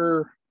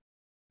after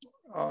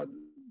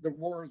the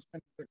war has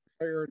been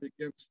declared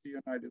against the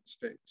United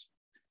States.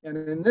 And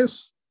in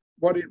this,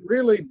 what it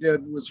really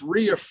did was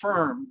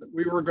reaffirm that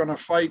we were going to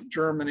fight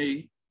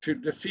Germany to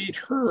defeat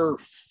her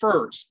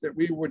first, that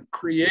we would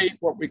create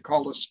what we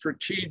call a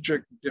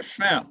strategic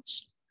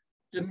defense.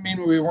 Didn't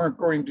mean we weren't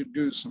going to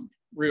do some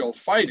real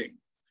fighting,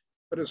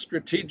 but a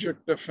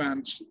strategic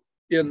defense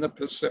in the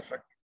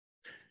Pacific.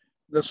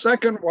 The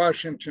second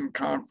Washington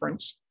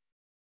Conference,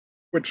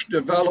 which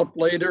developed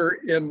later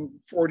in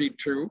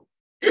 42,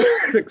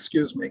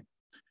 excuse me,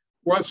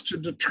 was to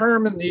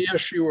determine the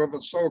issue of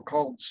a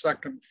so-called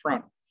second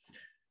front.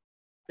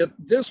 At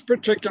this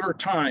particular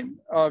time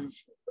of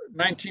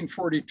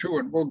 1942,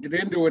 and we'll get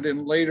into it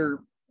in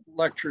later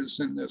lectures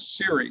in this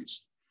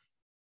series,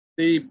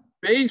 the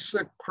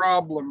basic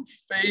problem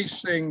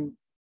facing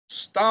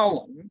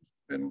Stalin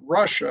and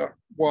Russia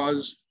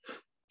was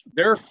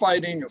they're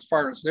fighting, as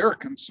far as they're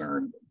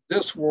concerned,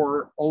 this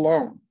war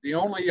alone. The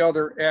only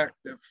other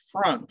active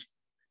front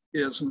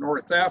is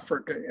North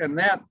Africa, and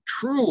that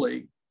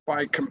truly,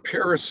 by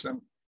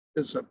comparison,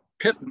 is a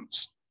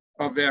pittance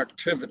of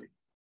activity.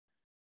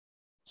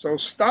 So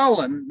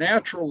Stalin,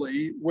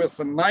 naturally, with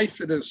a knife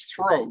at his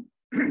throat,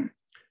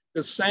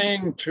 is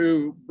saying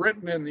to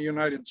Britain and the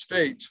United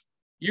States,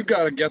 you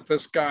got to get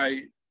this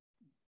guy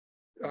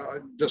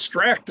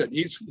distracted.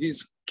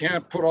 He's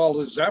can't put all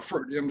his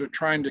effort into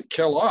trying to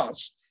kill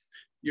us.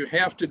 You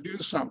have to do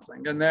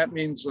something. And that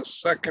means a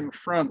second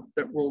front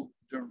that will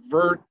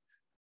divert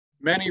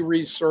many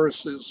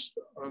resources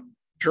of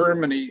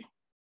Germany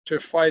to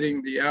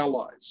fighting the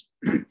Allies.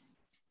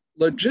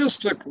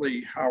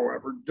 Logistically,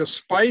 however,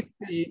 despite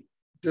the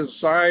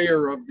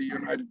desire of the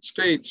United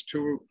States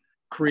to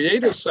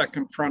create a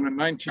second front in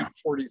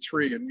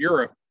 1943 in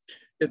Europe,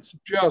 it's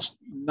just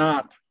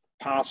not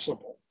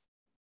possible.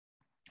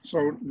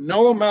 So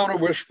no amount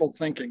of wishful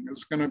thinking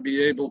is going to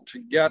be able to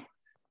get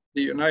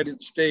the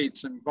United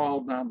States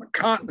involved on the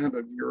continent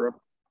of Europe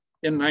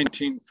in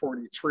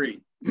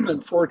 1943.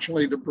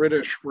 Unfortunately, the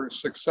British were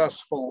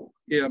successful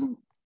in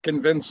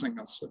convincing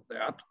us of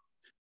that.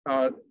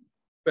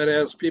 But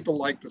as people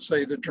like to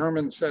say, the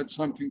Germans had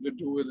something to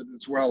do with it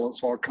as well, as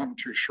I'll come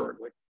to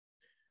shortly.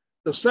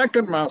 The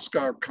second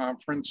Moscow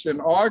conference in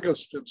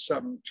August of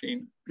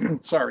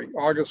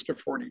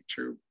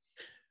 42,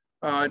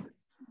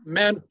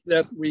 meant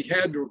that we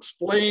had to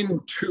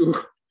explain to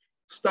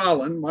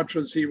Stalin, much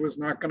as he was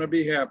not going to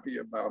be happy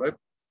about it,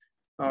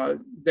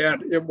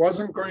 that it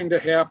wasn't going to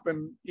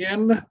happen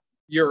in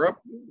Europe,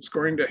 it was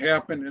going to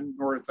happen in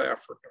North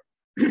Africa.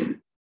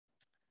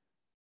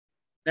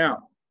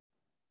 Now,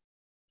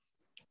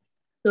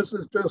 this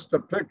is just a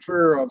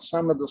picture of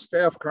some of the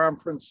staff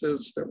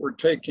conferences that were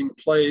taking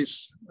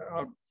place.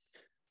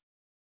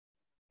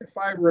 If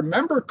I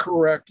remember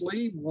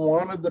correctly,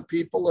 one of the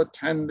people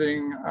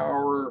attending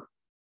our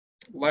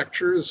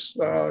lectures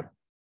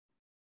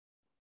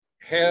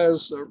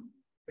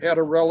had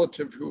a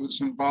relative who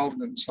was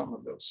involved in some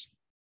of this.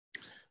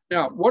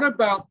 Now, what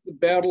about the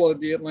Battle of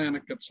the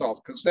Atlantic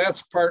itself? Because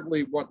that's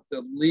partly what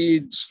the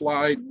lead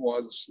slide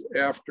was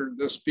after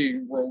this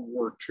being World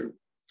War II.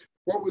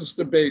 What was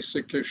the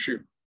basic issue?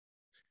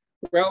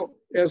 Well,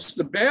 as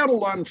the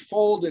battle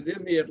unfolded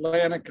in the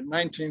Atlantic in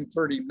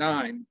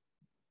 1939,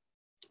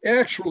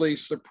 actually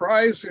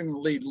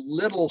surprisingly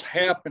little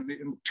happened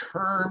in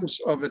terms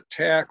of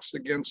attacks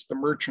against the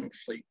merchant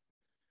fleet.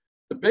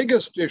 The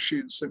biggest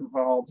issues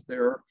involved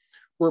there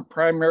were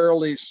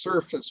primarily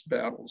surface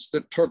battles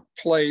that took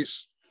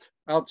place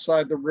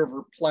outside the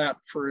River Platte,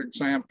 for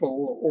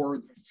example, or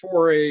the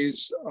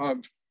forays of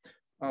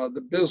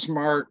the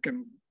Bismarck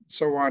and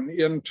so on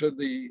into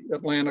the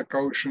Atlantic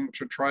Ocean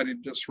to try to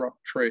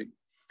disrupt trade.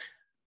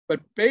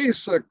 But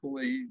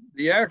basically,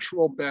 the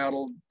actual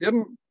battle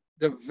didn't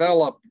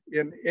develop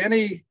in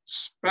any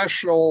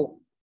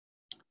special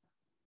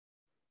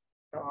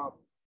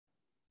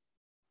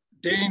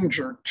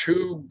danger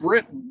to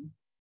Britain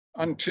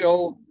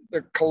until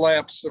the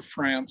collapse of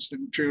France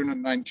in June of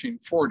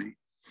 1940.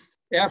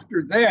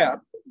 After that,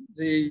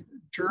 the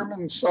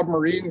German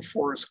submarine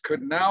force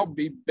could now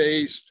be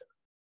based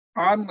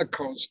on the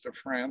coast of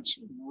France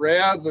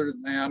rather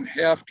than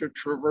have to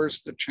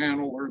traverse the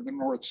Channel or the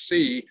North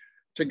Sea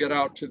to get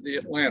out to the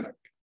Atlantic.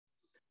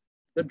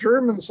 The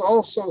Germans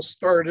also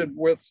started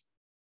with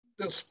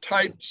this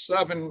Type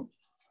 7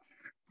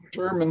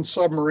 German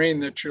submarine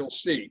that you'll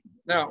see.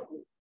 Now,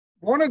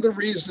 one of the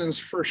reasons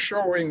for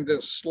showing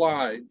this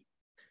slide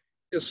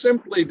is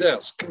simply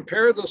this: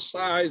 compare the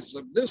size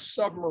of this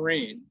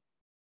submarine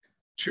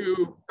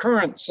to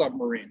current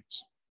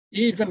submarines.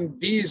 Even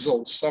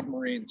diesel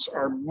submarines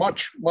are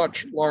much,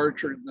 much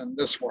larger than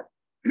this one.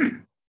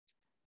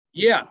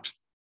 Yet,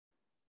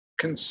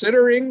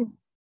 considering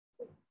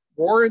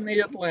war in the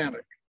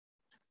Atlantic,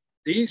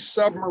 these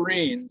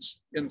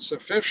submarines in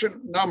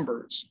sufficient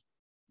numbers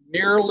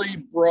nearly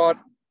brought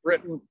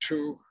Britain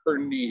to her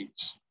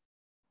knees.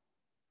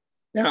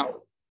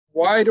 Now,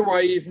 why do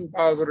I even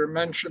bother to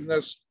mention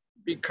this?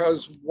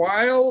 Because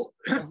while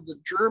the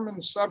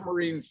German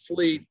submarine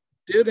fleet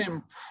did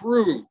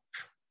improve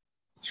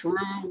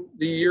through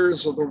the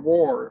years of the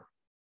war,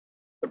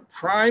 the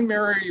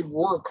primary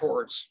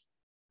workhorse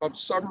of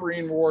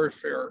submarine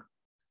warfare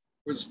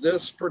was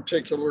this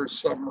particular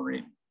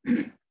submarine.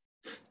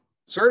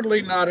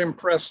 Certainly not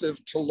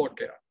impressive to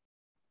look at,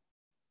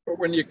 but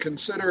when you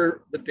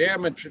consider the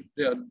damage it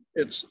did,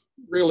 it's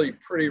really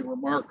pretty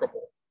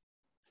remarkable.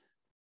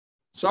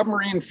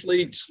 Submarine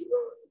fleets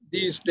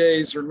these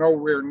days are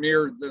nowhere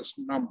near this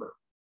number.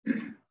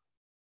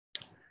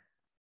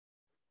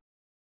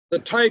 The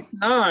Type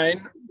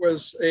 9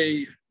 was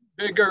a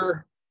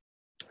bigger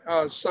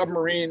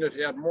submarine. It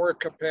had more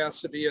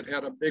capacity. It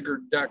had a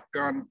bigger deck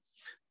gun.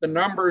 The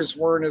numbers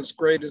weren't as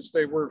great as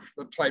they were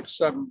for the Type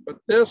 7, but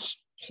this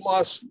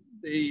plus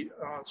the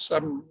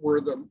 7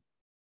 were the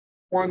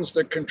ones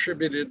that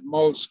contributed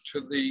most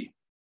to the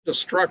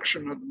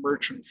destruction of the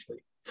merchant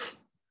fleet.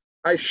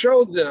 I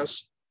showed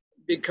this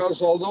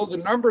because although the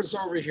numbers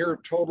over here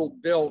total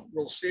built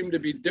will seem to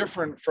be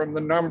different from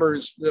the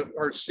numbers that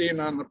are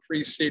seen on the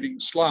preceding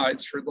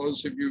slides, for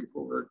those of you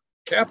who are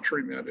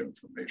capturing that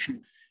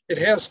information, it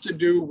has to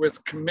do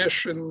with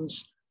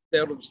commissions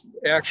that was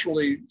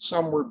actually,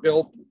 some were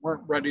built,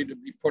 weren't ready to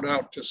be put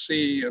out to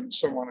sea, and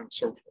so on and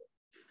so forth.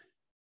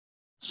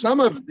 Some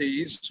of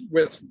these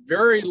with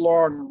very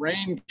long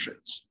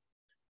ranges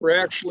were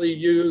actually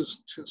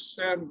used to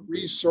send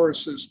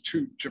resources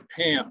to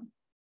Japan.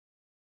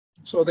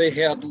 So they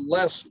had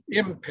less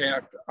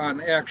impact on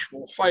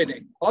actual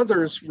fighting.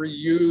 Others were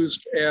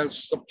used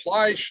as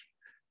supply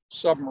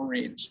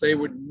submarines. They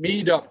would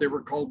meet up, they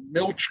were called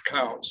milch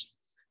cows.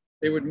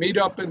 They would meet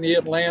up in the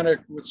Atlantic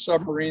with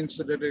submarines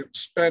that had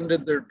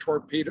expended their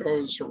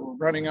torpedoes or were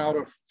running out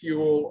of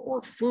fuel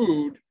or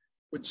food,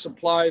 would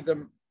supply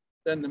them.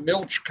 Then the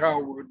milch cow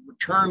would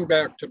return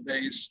back to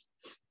base,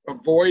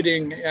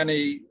 avoiding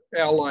any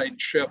Allied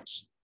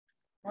ships,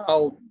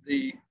 while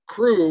the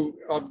crew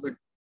of the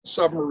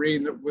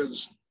submarine that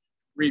was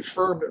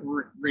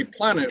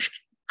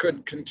replenished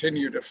could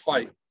continue to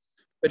fight.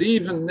 But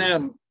even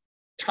then,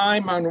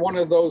 time on one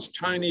of those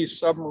tiny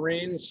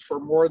submarines for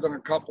more than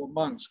a couple of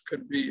months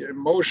could be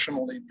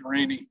emotionally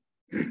draining.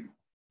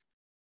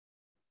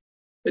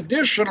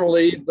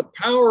 Additionally, the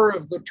power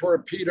of the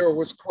torpedo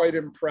was quite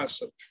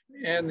impressive.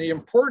 And the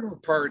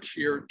important part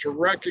here to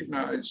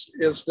recognize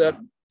is that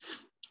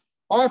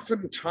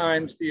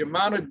oftentimes the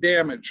amount of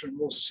damage, and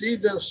we'll see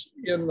this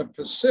in the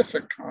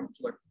Pacific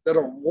conflict, that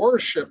a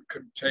warship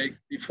could take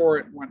before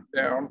it went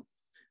down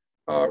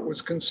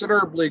was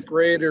considerably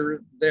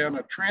greater than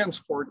a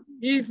transport.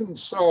 Even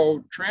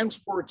so,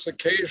 transports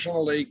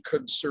occasionally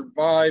could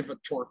survive a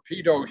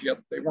torpedo hit.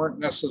 They weren't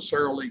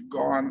necessarily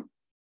gone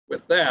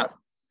with that.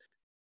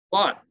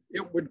 But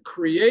it would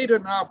create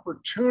an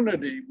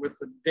opportunity with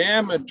a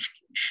damaged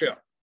ship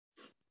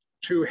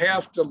to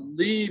have to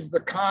leave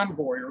the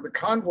convoy, or the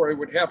convoy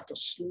would have to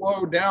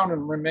slow down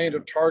and remain a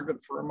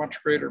target for a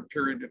much greater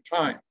period of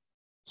time.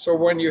 So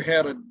when you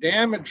had a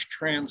damaged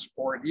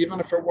transport, even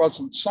if it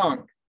wasn't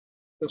sunk,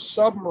 the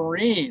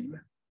submarine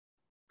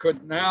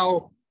could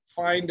now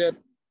find it,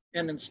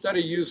 and instead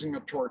of using a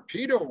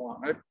torpedo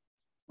on it,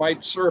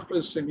 might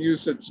surface and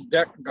use its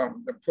deck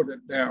gun to put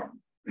it down.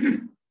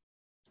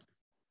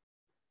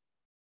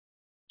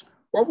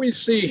 What we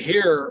see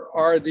here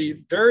are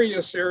the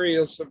various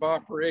areas of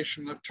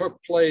operation that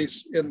took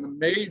place in the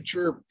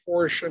major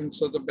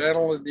portions of the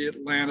Battle of the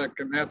Atlantic,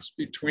 and that's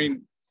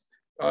between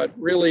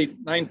really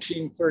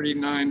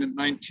 1939 and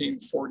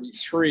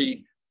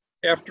 1943,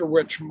 after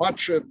which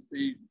much of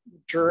the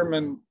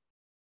German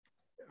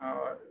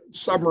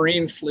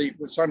submarine fleet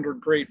was under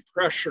great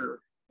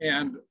pressure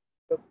and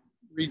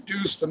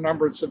reduced the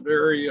numbers of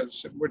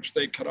areas in which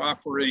they could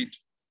operate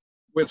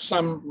with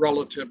some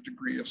relative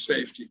degree of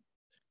safety.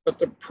 But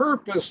the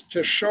purpose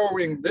to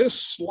showing this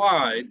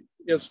slide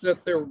is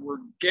that there were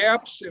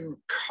gaps in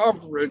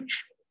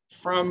coverage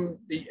from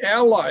the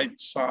Allied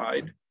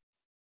side.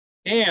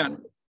 And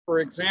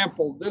for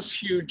example, this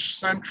huge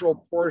central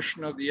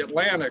portion of the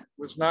Atlantic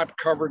was not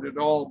covered at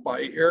all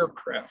by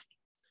aircraft.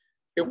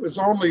 It was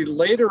only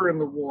later in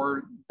the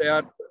war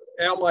that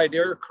Allied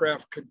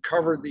aircraft could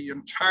cover the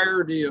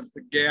entirety of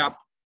the gap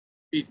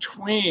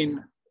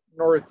between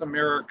North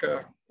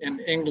America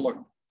and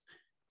England.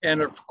 And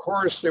of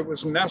course, it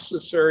was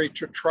necessary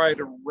to try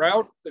to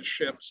route the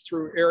ships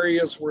through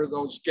areas where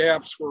those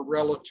gaps were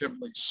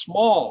relatively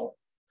small,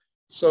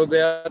 so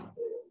that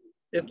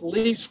at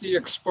least the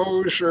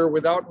exposure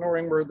without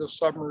knowing where the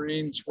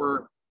submarines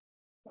were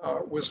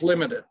was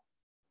limited.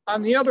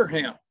 On the other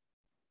hand,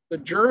 the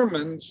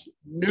Germans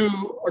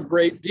knew a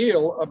great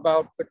deal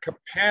about the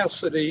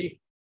capacity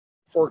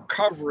for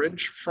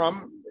coverage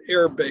from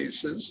air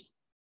bases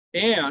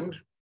and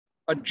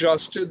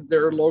adjusted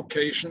their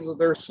locations of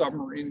their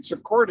submarines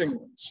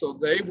accordingly. So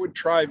they would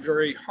try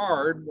very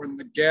hard when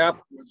the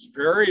gap was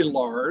very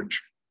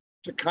large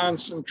to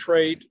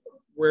concentrate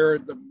where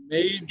the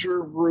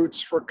major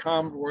routes for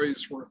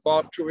convoys were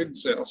thought to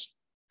exist.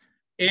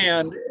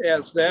 And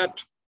as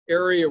that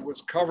area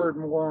was covered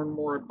more and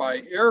more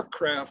by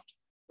aircraft,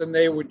 then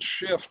they would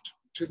shift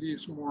to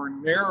these more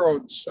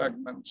narrowed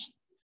segments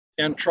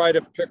and try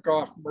to pick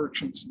off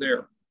merchants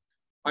there.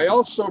 I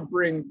also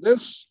bring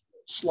this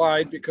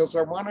slide because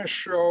I want to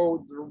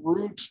show the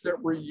routes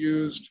that were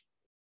used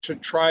to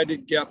try to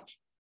get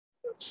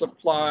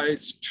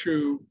supplies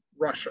to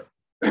Russia,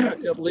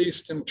 at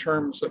least in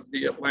terms of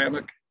the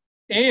Atlantic,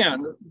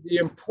 and the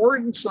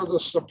importance of the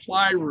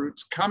supply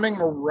routes coming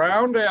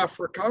around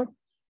Africa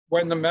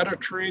when the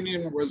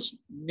Mediterranean was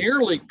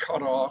nearly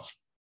cut off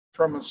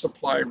from a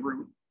supply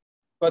route,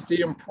 but the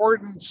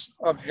importance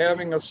of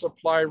having a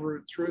supply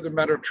route through the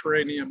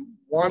Mediterranean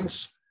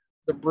once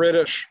the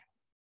British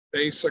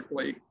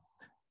basically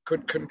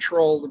could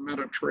control the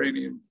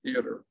Mediterranean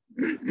theater.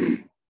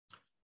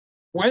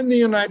 When the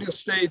United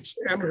States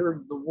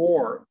entered the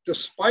war,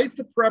 despite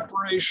the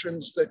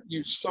preparations that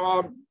you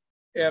saw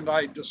and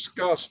I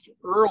discussed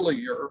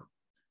earlier,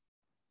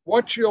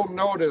 what you'll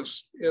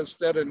notice is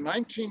that in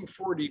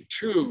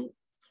 1942,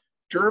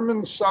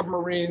 German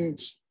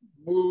submarines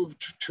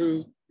moved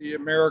to the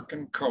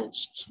American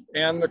coasts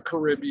and the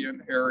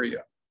Caribbean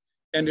area.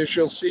 And as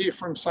you'll see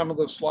from some of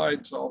the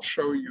slides I'll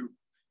show you,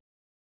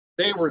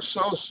 they were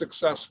so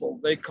successful,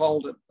 they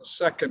called it the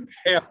second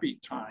happy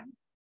time,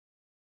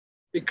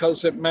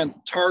 because it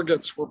meant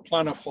targets were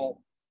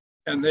plentiful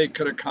and they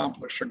could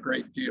accomplish a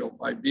great deal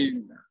by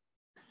being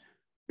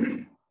there.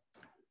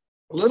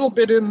 A little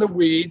bit in the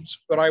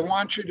weeds, but I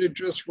want you to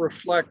just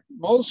reflect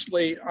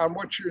mostly on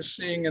what you're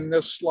seeing in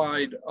this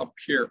slide up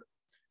here.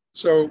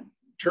 So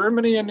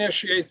Germany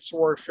initiates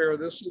warfare.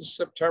 This is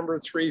September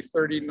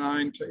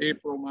 339 to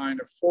April 9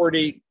 of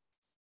 40.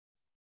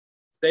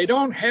 They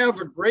don't have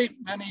a great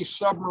many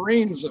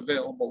submarines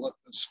available at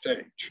this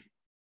stage,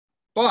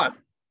 but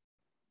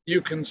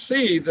you can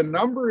see the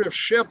number of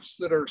ships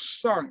that are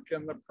sunk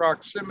in the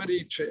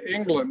proximity to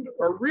England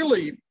are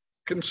really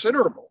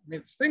considerable. I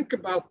mean, think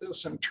about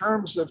this in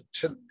terms of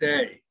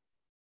today.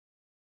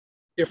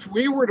 If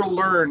we were to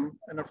learn,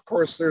 and of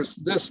course there's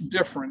this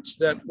difference,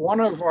 that one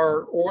of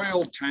our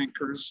oil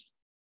tankers,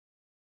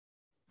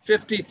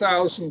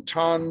 50,000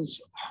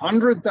 tons,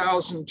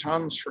 100,000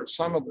 tons for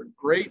some of the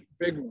great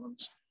big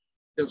ones,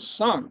 is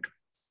sunk,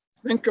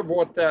 think of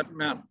what that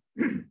meant.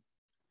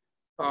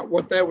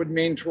 what that would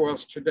mean to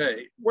us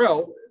today.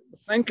 Well,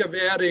 think of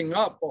adding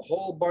up a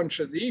whole bunch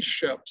of these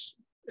ships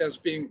as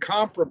being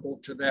comparable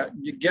to that.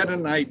 You get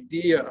an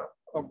idea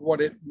of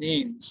what it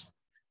means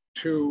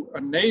to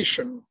a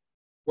nation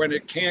when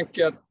it can't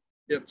get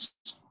its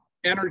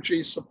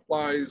energy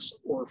supplies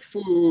or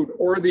food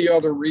or the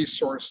other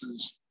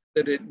resources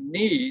that it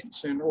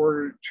needs in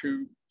order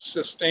to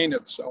sustain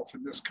itself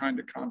in this kind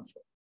of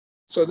conflict.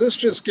 So this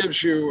just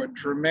gives you a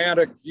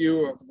dramatic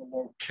view of the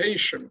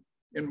location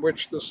in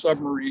which the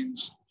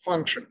submarines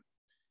function.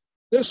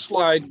 This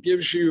slide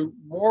gives you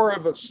more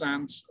of a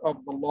sense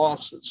of the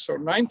losses. So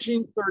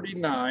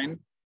 1939,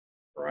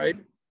 right,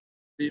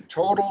 the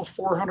total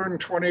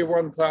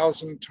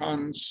 421,000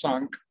 tons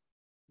sunk,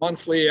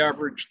 monthly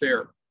average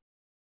there.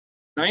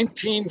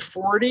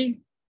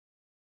 1940,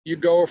 you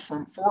go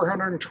from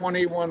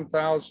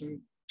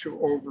 421,000 to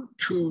over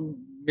 2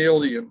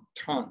 million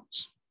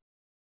tons.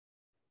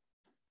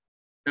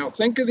 Now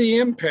think of the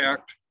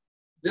impact.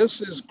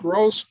 This is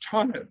gross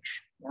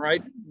tonnage, all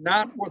right?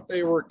 Not what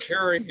they were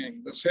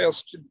carrying. This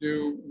has to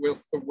do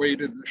with the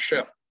weight of the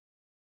ship.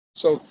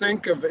 So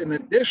think of, in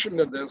addition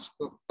to this,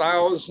 the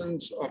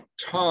thousands of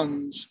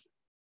tons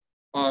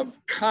of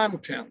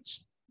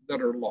contents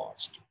that are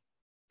lost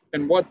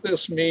and what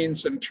this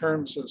means in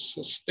terms of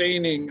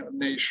sustaining a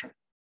nation.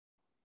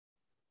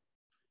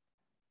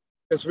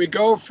 As we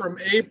go from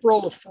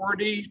April of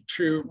 40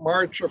 to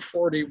March of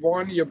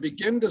 41, you'll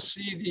begin to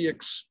see the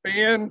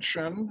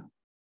expansion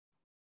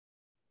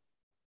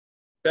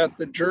that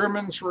the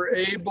Germans were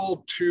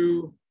able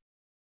to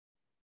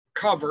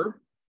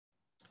cover.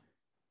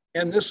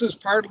 And this is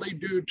partly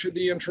due to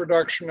the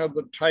introduction of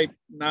the Type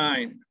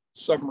 9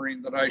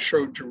 submarine that I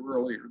showed you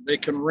earlier. They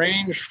can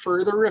range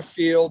further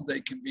afield, they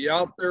can be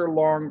out there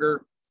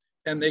longer,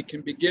 and they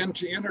can begin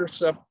to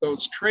intercept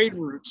those trade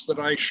routes that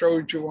I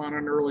showed you on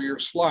an earlier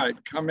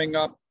slide, coming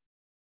up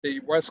the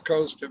west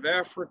coast of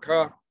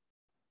Africa,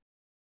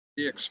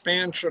 the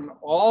expansion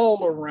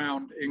all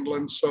around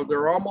England. So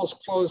they're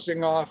almost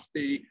closing off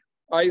the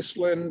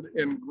Iceland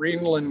and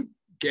Greenland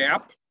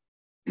gap.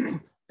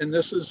 And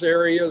this is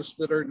areas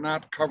that are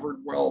not covered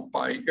well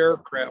by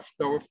aircraft,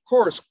 though of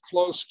course,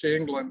 close to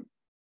England,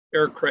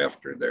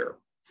 aircraft are there.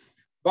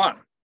 But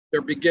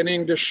they're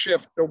beginning to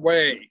shift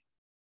away.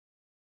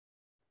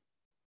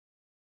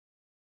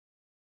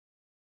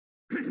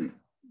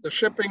 The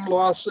shipping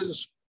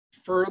losses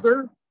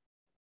further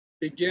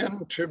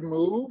begin to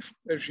move,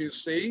 as you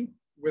see,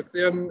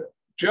 within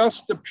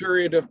just a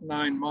period of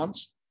 9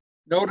 months.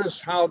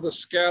 Notice how the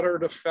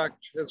scattered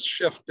effect has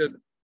shifted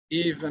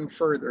even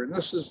further. And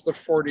this is the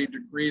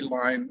 40-degree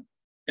line.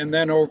 And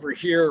then over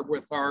here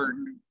with our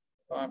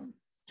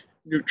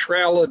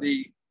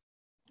neutrality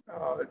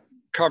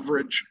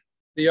coverage,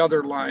 the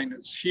other line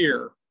is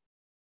here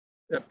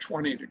at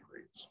 20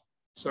 degrees.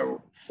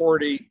 So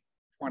 40,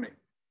 20.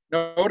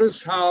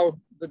 Notice how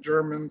the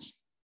Germans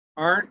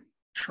aren't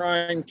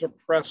trying to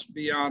press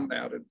beyond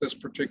that at this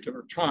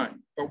particular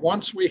time. But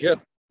once we hit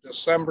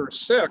December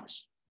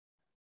 6th,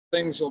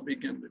 things will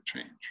begin to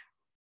change.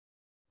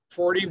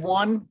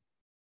 41,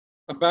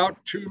 about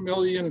 2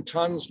 million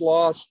tons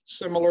lost,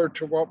 similar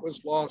to what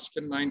was lost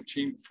in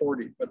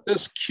 1940. But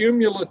this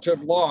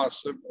cumulative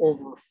loss of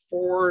over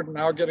 4,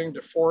 now getting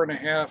to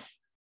 4.5,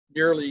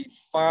 nearly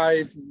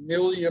 5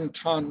 million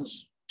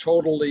tons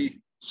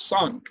totally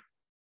sunk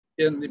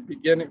in the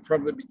beginning,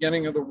 from the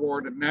beginning of the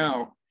war to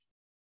now,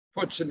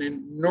 puts an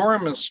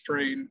enormous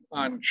strain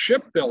on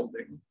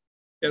shipbuilding,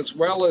 as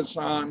well as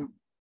on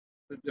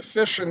the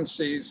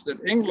deficiencies that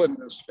England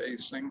is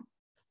facing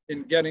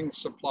in getting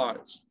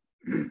supplies.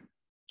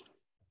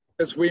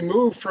 As we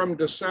move from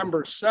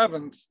December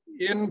 7th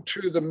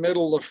into the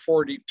middle of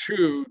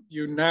 42,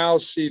 you now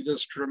see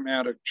this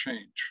dramatic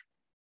change.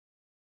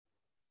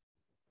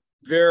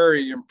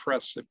 Very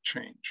impressive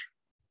change.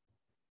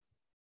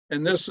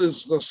 And this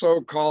is the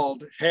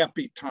so-called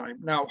happy time.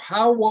 Now,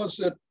 how was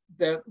it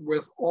that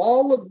with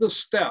all of the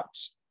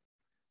steps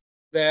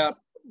that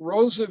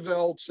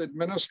Roosevelt's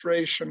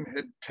administration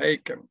had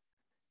taken,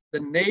 the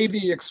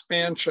Navy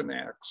Expansion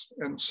Acts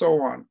and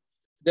so on,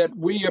 that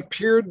we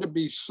appeared to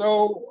be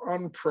so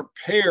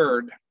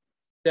unprepared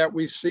that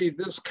we see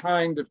this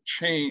kind of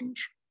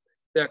change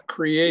that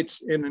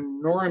creates an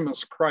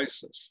enormous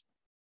crisis?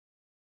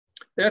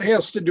 That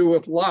has to do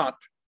a lot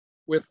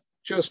with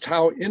just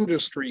how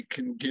industry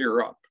can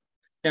gear up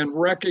and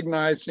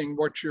recognizing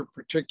what your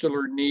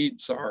particular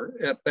needs are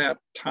at that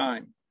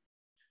time.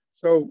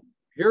 So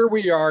here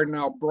we are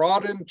now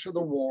brought into the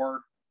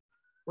war.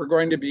 We're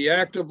going to be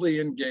actively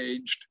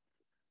engaged.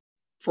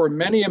 For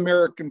many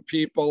American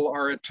people,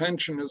 our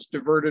attention is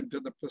diverted to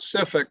the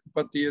Pacific,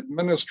 but the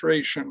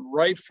administration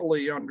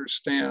rightfully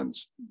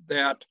understands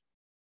that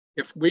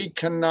if we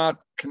cannot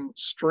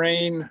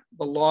constrain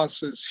the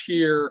losses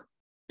here,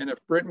 and if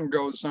Britain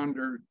goes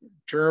under,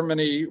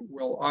 Germany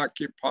will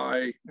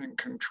occupy and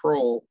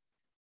control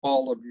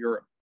all of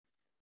Europe.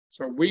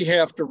 So we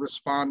have to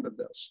respond to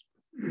this.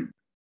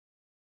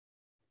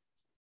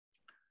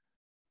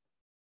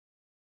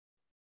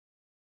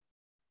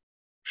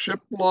 Ship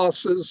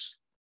losses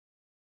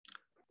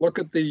Look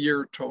at the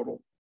year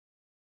total.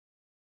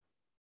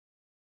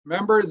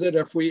 Remember that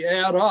if we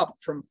add up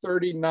from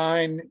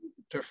 39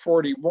 to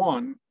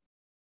 41,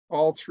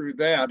 all through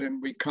that,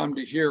 and we come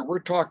to here, we're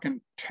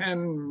talking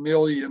 10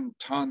 million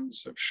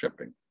tons of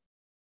shipping,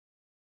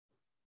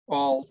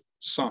 all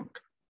sunk,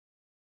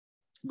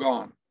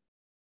 gone.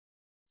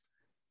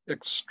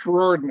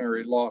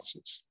 Extraordinary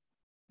losses.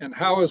 And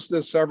how is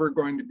this ever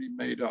going to be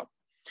made up?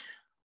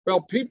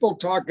 Well, people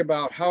talk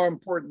about how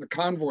important the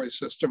convoy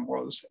system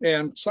was,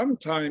 and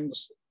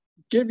sometimes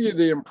give you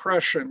the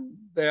impression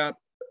that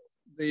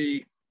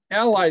the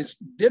Allies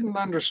didn't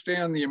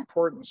understand the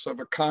importance of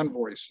a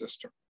convoy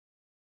system.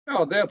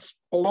 No, that's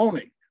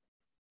baloney.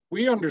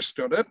 We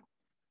understood it.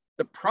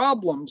 The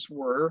problems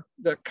were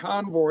that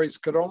convoys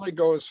could only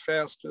go as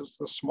fast as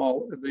the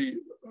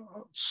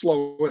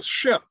slowest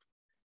ship.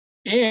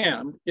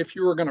 And if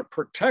you were going to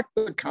protect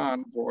the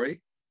convoy,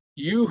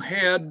 you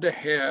had to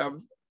have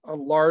a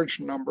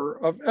large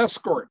number of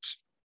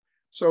escorts.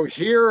 So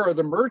here are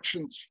the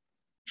merchant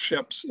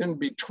ships in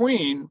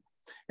between,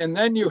 and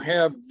then you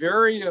have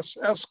various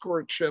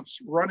escort ships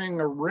running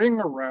a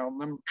ring around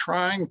them,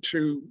 trying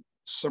to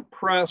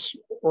suppress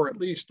or at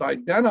least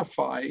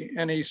identify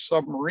any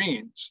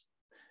submarines.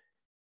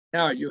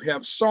 Now you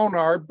have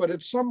sonar, but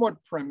it's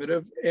somewhat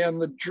primitive,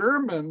 and the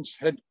Germans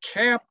had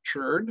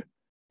captured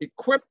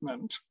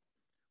equipment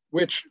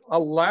which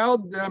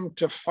allowed them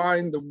to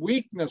find the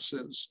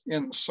weaknesses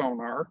in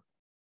sonar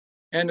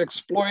and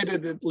exploit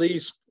it at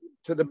least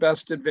to the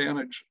best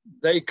advantage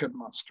they could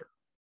muster.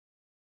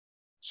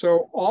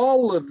 So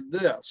all of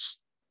this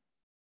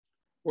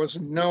was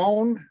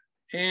known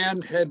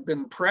and had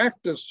been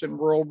practiced in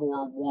World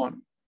War I.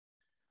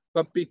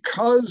 But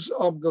because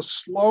of the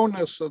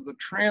slowness of the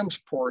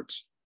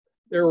transports,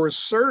 there were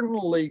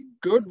certainly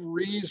good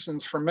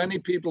reasons for many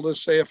people to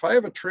say, if I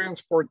have a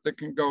transport that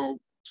can go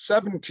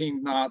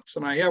 17 knots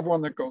and I have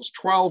one that goes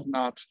 12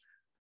 knots,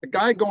 the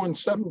guy going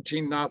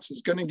 17 knots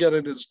is going to get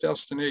at his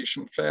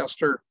destination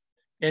faster,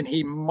 and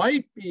he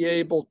might be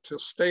able to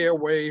stay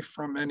away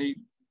from any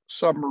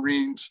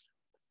submarines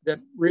that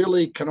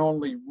really can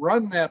only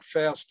run that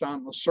fast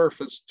on the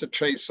surface to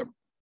chase them.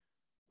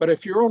 But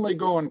if you're only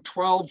going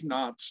 12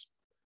 knots,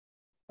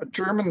 a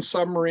German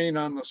submarine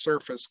on the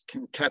surface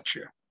can catch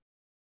you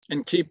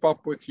and keep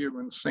up with you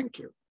and sink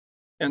you.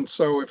 And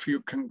so if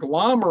you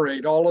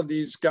conglomerate all of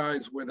these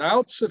guys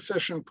without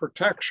sufficient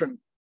protection,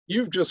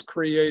 you've just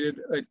created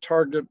a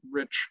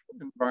target-rich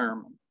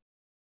environment.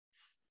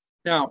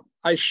 Now,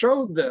 I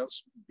showed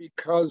this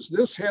because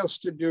this has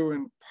to do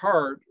in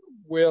part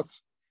with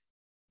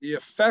the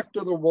effect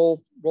of the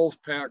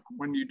wolf pack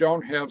when you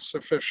don't have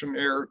sufficient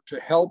air to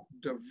help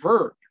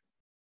divert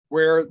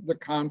where the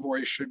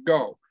convoy should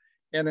go.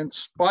 And in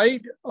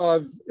spite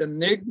of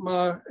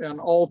Enigma and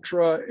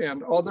Ultra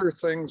and other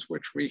things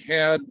which we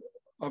had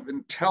of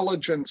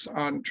intelligence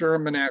on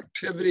German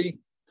activity,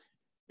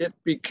 it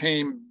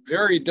became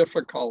very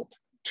difficult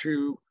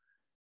to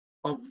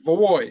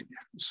avoid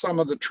some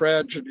of the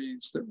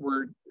tragedies that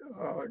were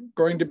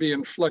going to be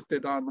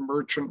inflicted on the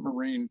merchant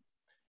marine.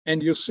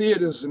 And you see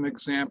it as an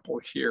example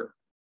here,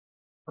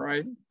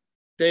 right?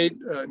 Date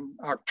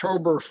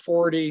October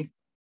 40,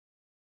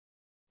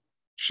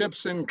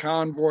 ships in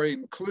convoy,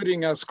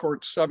 including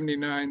escorts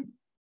 79,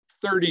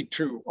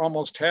 32,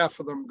 almost half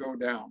of them go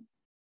down.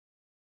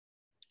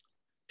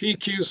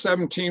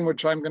 PQ-17,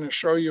 which I'm going to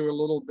show you a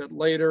little bit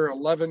later,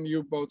 11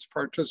 U-boats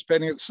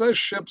participating. It says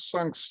ships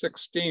sunk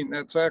 16.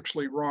 That's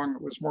actually wrong.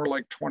 It was more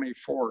like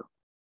 24.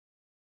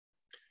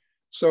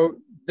 So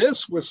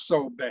this was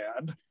so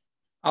bad.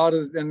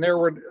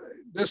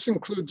 This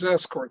includes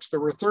escorts. There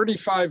were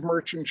 35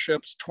 merchant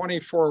ships,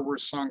 24 were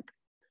sunk.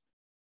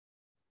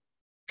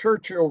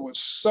 Churchill was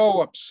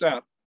so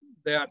upset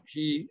that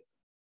he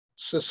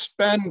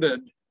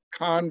suspended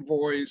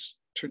convoys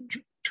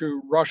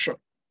to Russia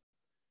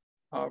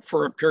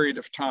for a period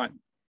of time.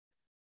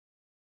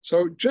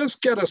 So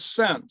just get a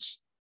sense,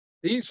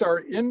 these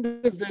are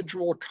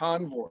individual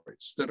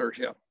convoys that are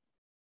hit,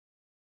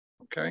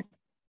 okay?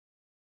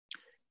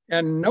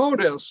 And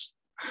notice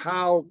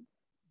how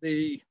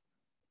the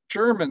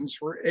Germans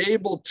were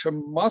able to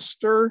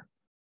muster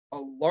a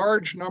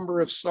large number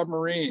of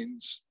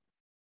submarines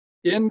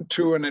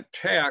into an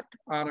attack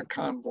on a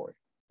convoy.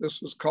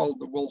 This was called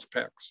the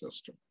Wolfpack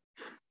system.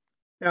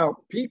 Now,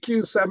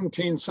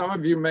 PQ-17, some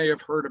of you may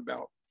have heard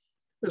about.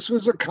 This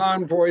was a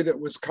convoy that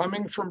was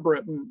coming from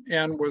Britain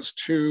and was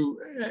to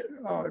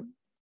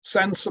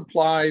send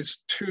supplies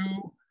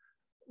to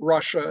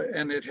Russia,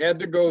 and it had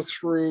to go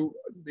through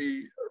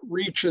the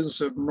reaches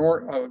of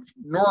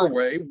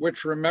Norway,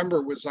 which,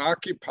 remember, was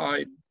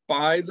occupied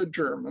by the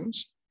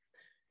Germans,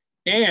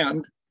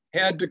 and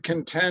had to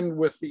contend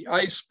with the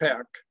ice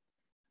pack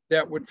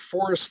that would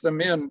force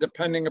them in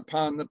depending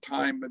upon the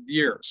time of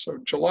year. So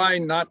July,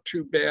 not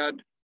too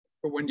bad,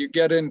 but when you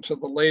get into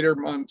the later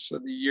months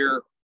of the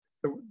year,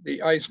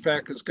 the ice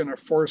pack is going to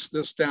force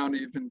this down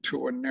even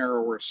to a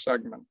narrower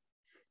segment.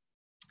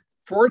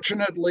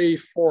 Fortunately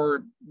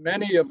for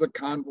many of the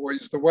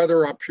convoys, the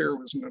weather up here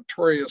was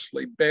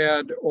notoriously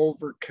bad,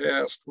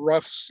 overcast,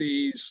 rough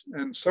seas,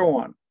 and so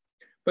on.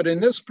 But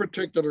in this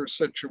particular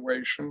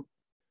situation,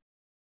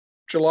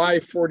 July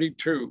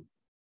 42,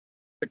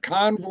 the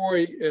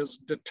convoy is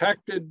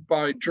detected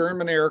by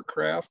German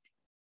aircraft.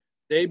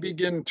 They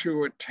begin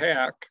to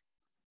attack.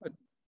 A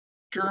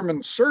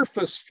German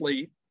surface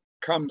fleet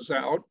comes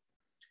out,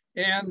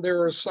 and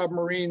there are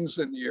submarines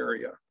in the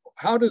area.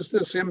 How does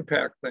this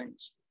impact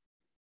things?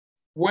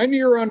 When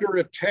you're under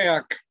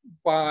attack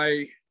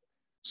by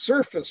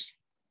surface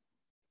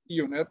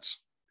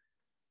units,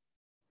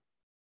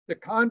 the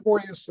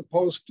convoy is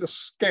supposed to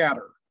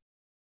scatter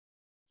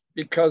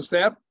because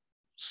that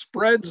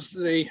spreads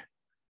the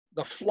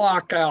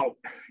flock out,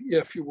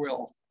 if you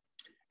will.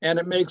 And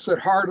it makes it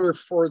harder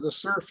for the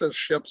surface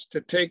ships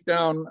to take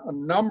down a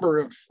number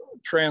of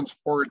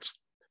transports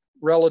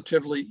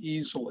relatively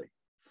easily.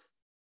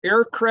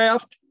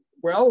 Aircraft,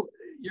 well,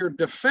 your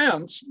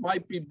defense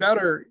might be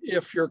better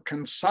if you're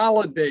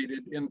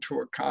consolidated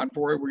into a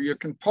convoy where you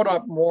can put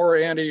up more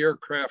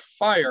anti-aircraft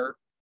fire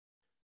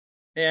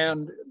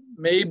and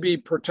maybe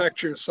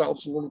protect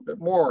yourselves a little bit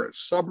more.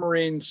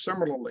 Submarines,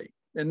 similarly.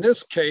 In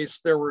this case,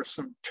 there were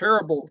some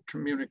terrible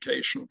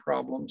communication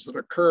problems that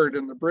occurred,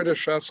 and the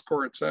British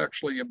escorts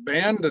actually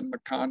abandoned the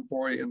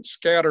convoy and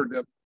scattered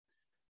it.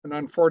 And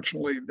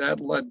unfortunately,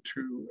 that led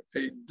to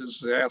a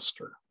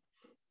disaster.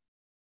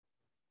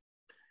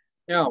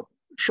 Now,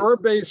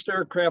 shore-based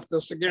aircraft,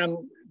 this again,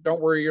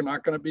 don't worry, you're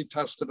not going to be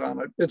tested on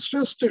it. It's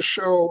just to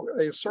show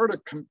a sort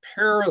of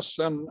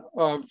comparison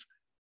of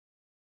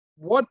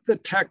what the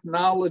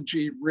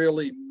technology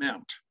really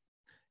meant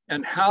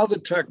and how the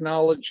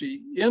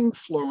technology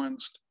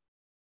influenced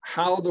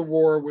how the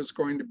war was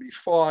going to be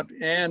fought,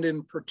 and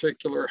in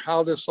particular,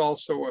 how this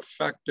also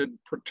affected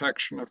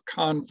protection of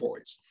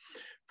convoys.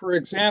 For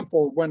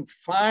example, when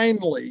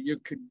finally you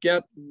could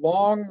get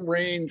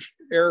long-range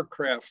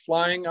aircraft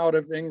flying out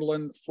of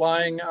England,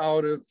 flying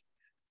out of,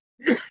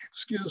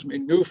 excuse me,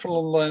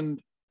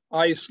 Newfoundland,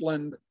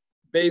 Iceland,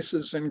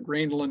 bases in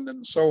Greenland,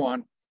 and so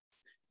on,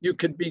 you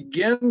could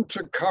begin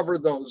to cover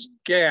those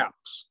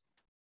gaps.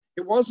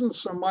 It wasn't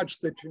so much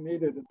that you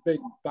needed a big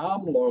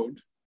bomb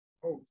load,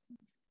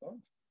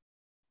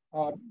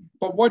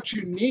 but what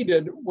you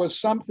needed was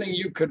something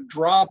you could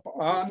drop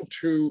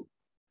onto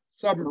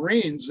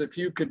submarines if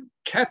you could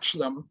catch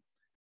them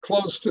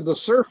close to the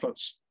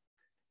surface.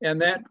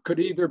 And that could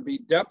either be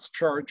depth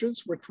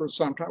charges, which were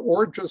sometimes,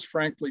 or just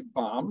frankly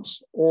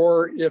bombs,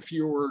 or if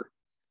you were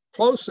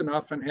close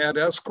enough and had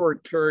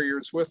escort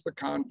carriers with the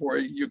convoy,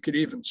 you could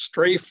even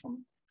strafe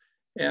them.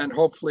 And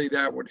hopefully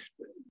that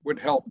would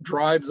help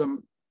drive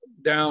them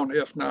down,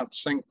 if not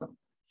sink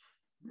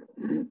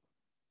them.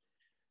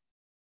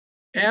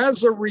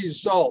 As a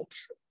result,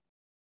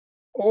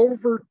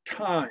 over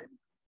time,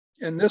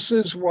 and this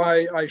is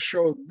why I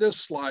showed this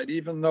slide,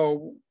 even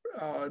though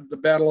the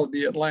Battle of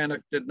the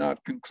Atlantic did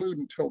not conclude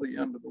until the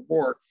end of the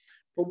war.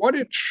 But what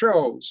it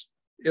shows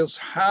is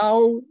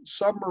how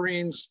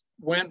submarines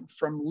went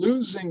from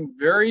losing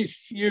very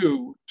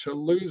few to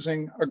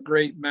losing a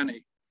great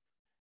many.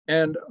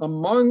 And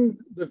among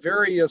the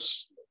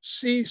various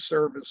sea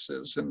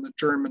services in the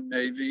German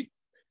Navy,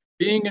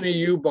 being in a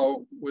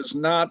U-boat was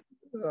not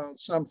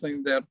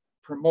something that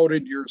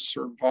promoted your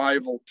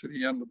survival to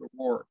the end of the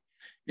war.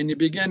 And you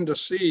begin to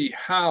see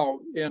how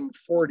in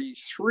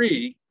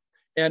 43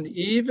 and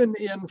even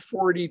in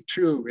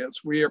 42,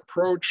 as we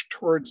approach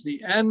towards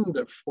the end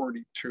of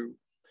 42,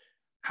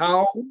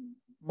 how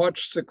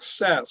much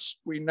success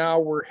we now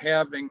were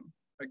having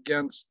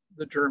against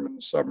the German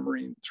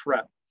submarine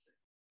threat.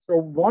 So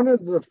one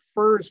of the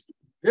first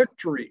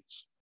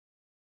victories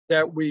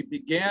that we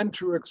began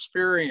to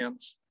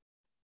experience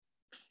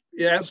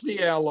as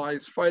the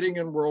Allies fighting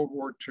in World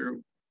War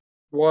II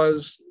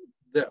was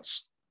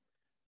this.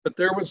 But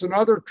there was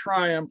another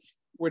triumph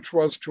which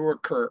was to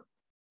occur.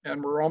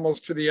 And we're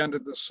almost to the end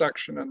of this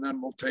section, and then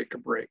we'll take a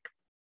break.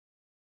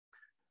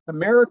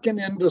 American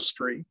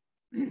industry,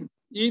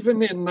 even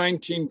in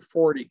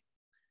 1940,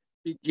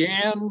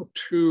 began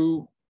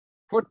to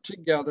put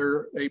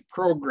together a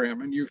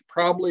program, and you've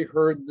probably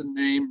heard the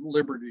name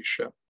Liberty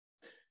Ship.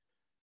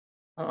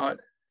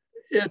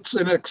 It's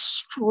an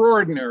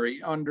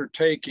extraordinary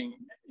undertaking.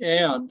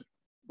 And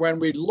when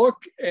we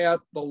look at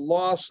the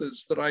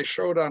losses that I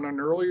showed on an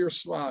earlier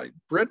slide,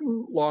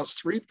 Britain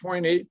lost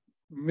 3.8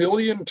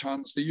 million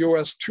tons, the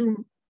US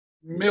 2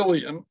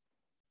 million,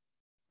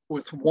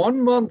 with 1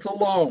 month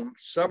alone,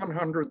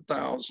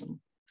 700,000.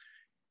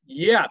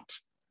 Yet,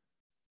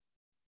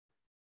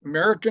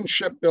 American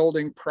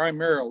shipbuilding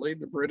primarily,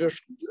 the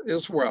British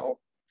as well,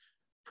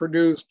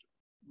 produced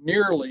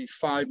nearly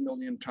 5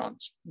 million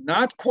tons.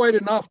 Not quite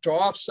enough to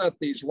offset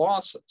these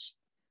losses.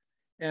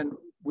 And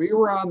we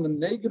were on the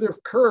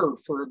negative curve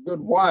for a good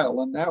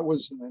while, and that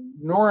was an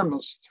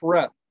enormous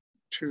threat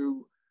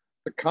to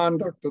the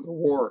conduct of the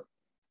war.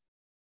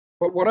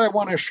 But what I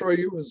want to show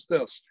you is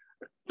this.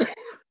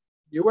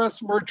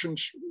 US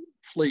merchant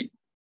fleet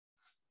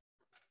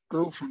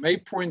grew from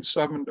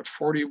 8.7 to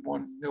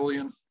 41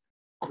 million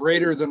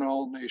greater than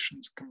all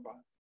nations combined.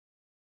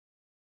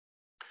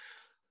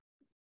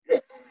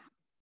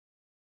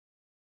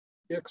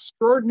 The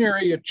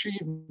extraordinary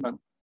achievement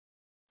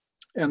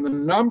and the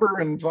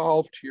number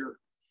involved here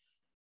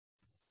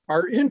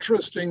are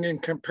interesting in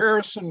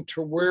comparison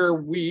to where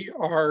we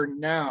are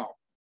now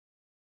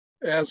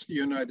as the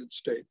United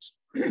States.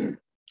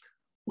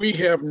 We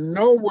have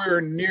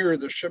nowhere near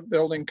the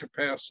shipbuilding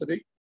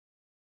capacity,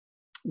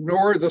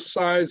 nor the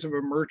size of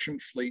a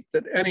merchant fleet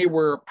that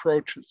anywhere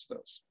approaches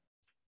this.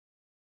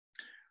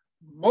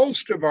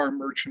 Most of our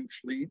merchant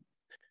fleet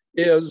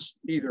is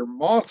either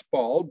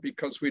mothballed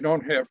because we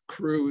don't have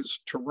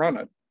crews to run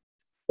it,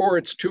 or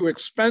it's too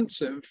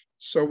expensive,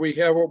 so we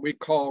have what we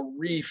call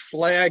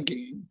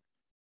reflagging,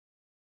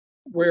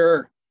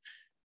 where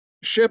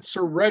ships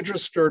are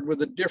registered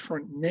with a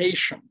different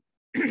nation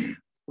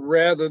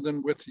rather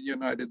than with the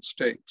United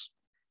States.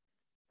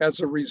 As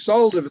a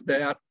result of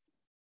that,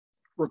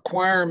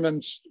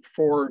 requirements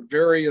for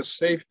various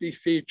safety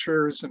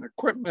features and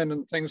equipment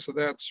and things of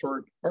that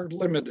sort are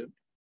limited.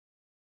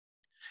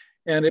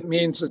 And it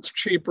means it's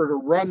cheaper to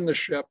run the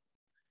ship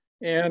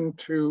and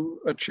to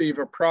achieve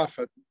a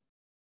profit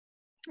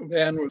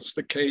than was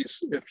the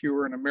case if you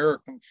were an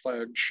American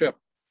flagged ship.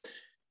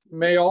 You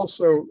may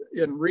also,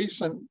 in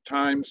recent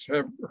times,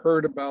 have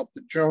heard about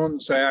the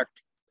Jones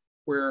Act,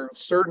 where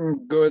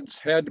certain goods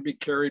had to be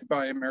carried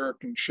by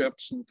American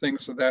ships and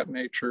things of that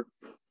nature.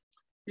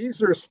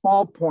 These are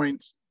small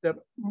points that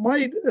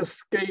might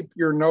escape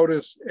your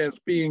notice as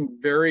being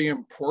very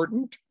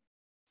important.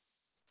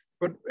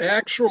 But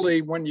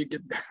actually, when you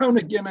get down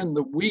again in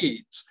the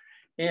weeds,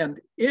 and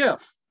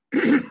if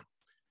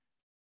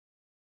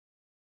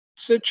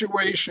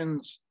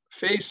situations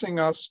facing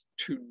us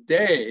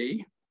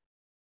today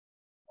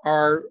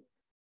are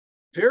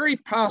very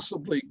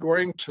possibly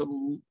going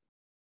to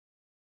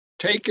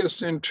take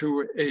us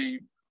into a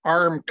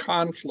armed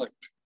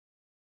conflict,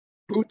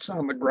 boots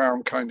on the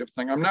ground kind of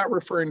thing. I'm not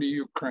referring to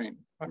Ukraine.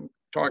 I'm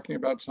talking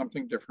about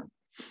something different.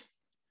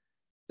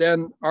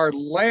 Then our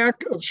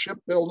lack of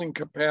shipbuilding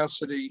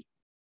capacity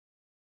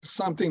is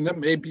something that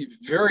may be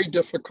very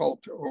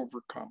difficult to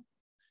overcome.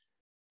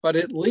 But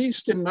at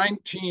least in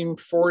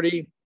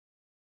 1940,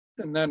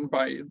 and then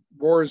by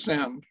war's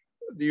end,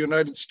 the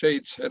United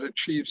States had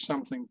achieved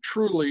something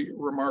truly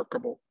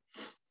remarkable.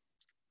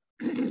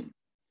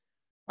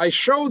 I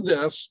show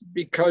this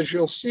because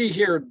you'll see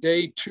here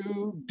day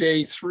 2,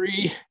 day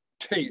 3,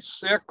 day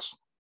 6,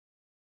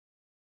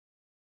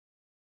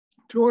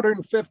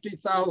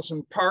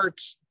 250,000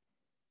 parts.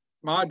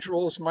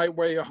 Modules might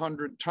weigh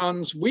 100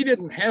 tons. We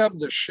didn't have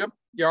the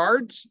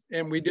shipyards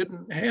and we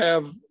didn't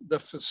have the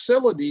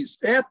facilities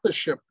at the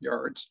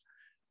shipyards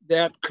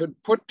that could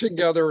put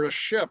together a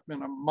ship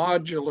in a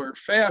modular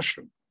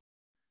fashion.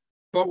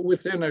 But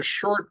within a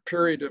short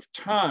period of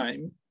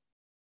time,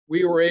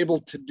 we were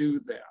able to do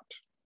that.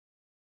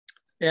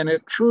 And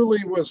it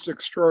truly was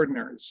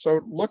extraordinary.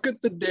 So look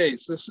at the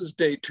days. This is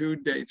day 2,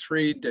 day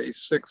 3, day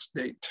 6,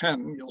 day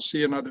 10. You'll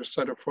see another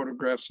set of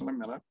photographs in a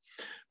minute.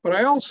 But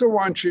I also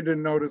want you to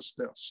notice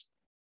this.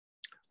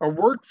 A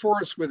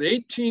workforce with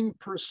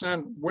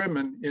 18%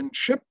 women in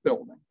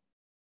shipbuilding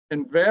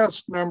and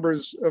vast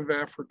numbers of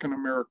African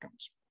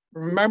Americans.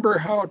 Remember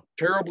how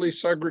terribly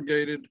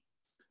segregated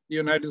the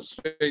United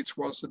States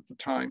was at the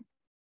time.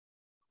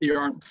 The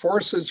armed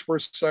forces were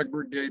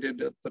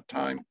segregated at the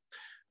time,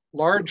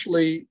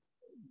 largely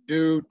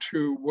due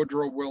to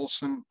Woodrow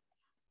Wilson,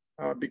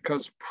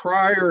 because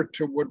prior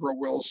to Woodrow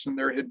Wilson,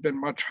 there had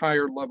been much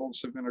higher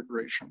levels of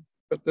integration.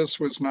 But this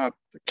was not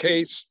the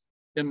case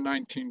in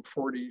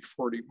 1940-41.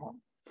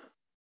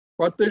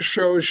 What this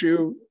shows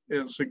you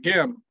is,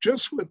 again,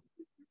 just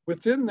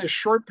within this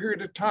short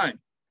period of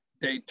time,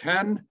 day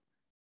 10,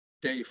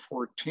 day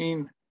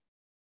 14,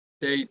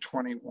 day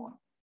 21.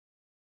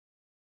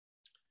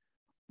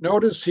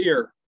 Notice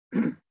here,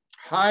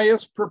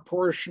 highest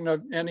proportion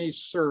of any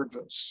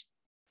service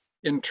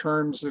in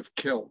terms of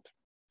killed.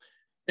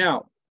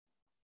 Now,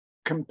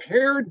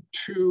 compared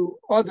to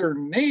other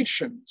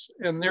nations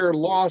and their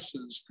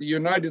losses, the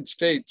United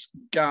States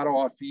got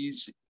off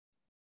easy.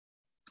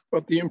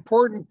 But the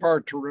important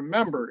part to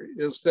remember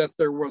is that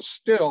there was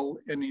still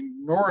an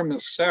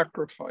enormous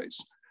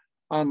sacrifice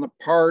on the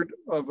part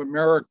of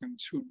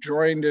Americans who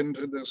joined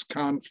into this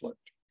conflict.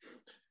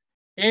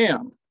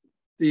 And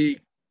the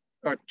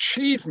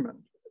achievement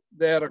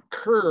that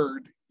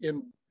occurred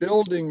in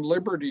building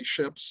Liberty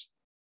ships,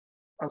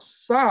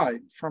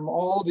 aside from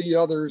all the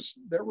others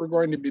that were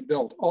going to be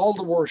built, all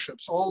the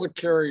warships, all the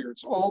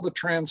carriers, all the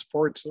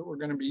transports that were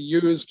going to be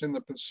used in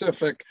the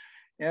Pacific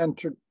and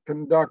to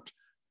conduct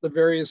the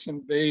various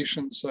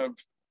invasions of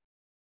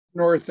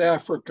North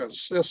Africa,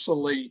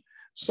 Sicily,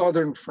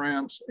 southern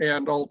France,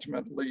 and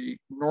ultimately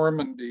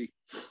Normandy,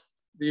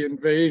 the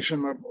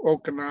invasion of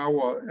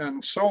Okinawa,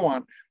 and so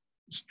on.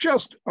 It's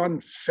just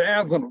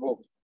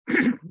unfathomable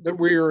that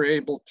we were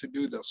able to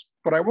do this.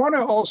 But I want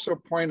to also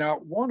point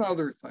out one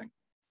other thing.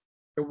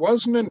 It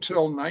wasn't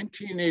until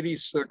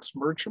 1986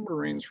 merchant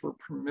Marines were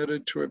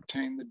permitted to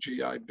obtain the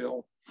GI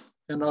Bill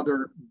and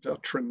other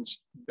veterans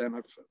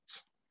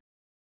benefits.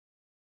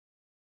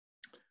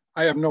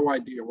 I have no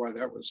idea why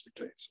that was the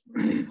case,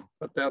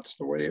 but that's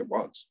the way it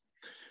was.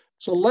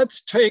 So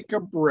let's take a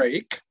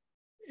break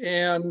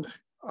and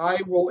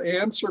I will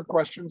answer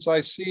questions. I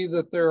see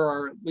that there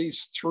are at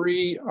least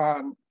 3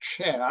 on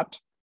chat.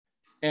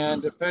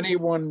 And if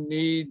anyone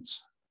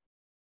needs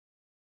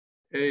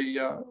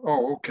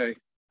oh, okay.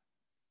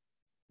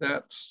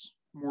 That's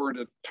more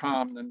to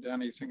Tom than to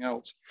anything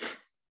else.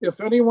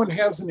 If anyone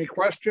has any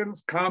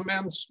questions,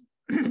 comments,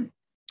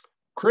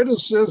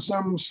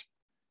 criticisms,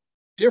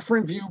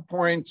 different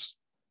viewpoints,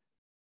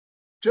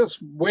 just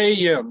weigh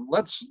in.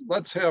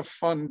 Let's have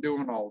fun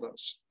doing all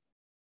this.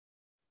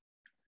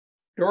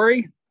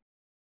 Dory,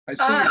 I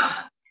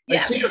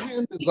see your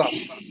hand is up.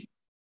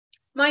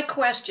 My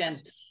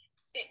question,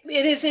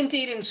 it is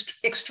indeed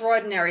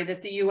extraordinary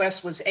that the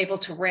US was able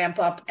to ramp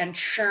up and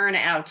churn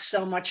out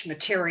so much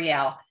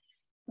material.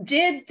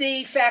 Did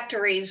the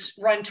factories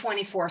run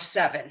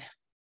 24/7?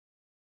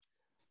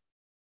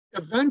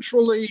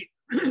 Eventually,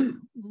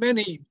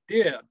 many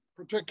did,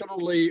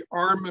 particularly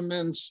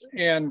armaments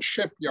and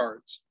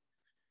shipyards.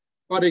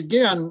 But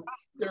again,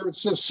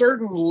 there's a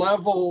certain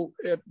level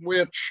at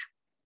which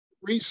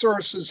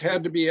resources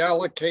had to be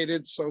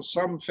allocated. So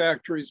some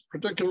factories,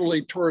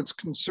 particularly towards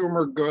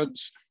consumer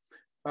goods,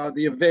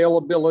 the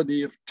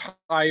availability of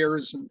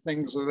tires and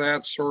things of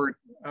that sort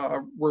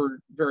were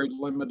very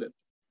limited.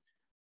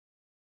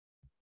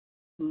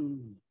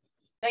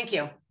 Thank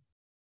you.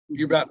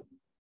 You bet.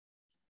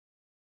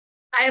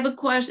 I have a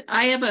question.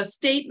 I have a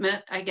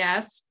statement, I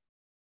guess.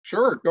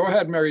 Sure, go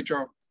ahead, Mary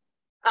Jo.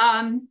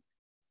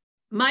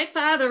 My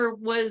father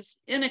was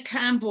in a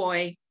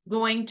convoy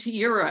going to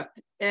Europe.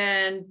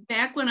 And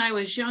back when I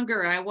was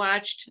younger, I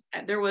watched,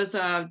 there was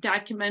a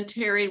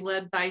documentary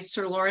led by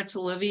Sir Laurence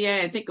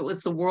Olivier. I think it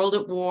was The World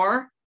at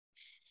War.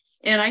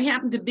 And I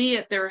happened to be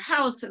at their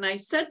house and I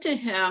said to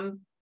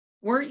him,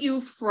 weren't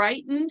you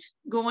frightened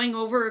going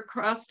over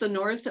across the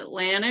North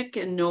Atlantic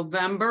in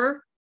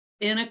November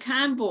in a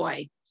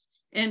convoy?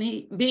 And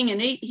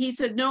he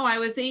said, no, I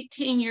was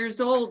 18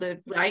 years old.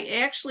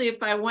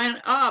 If I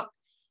went up,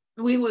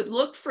 we would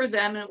look for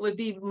them and it would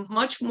be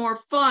much more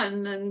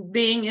fun than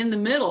being in the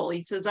middle.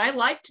 He says, I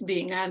liked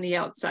being on the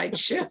outside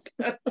ship.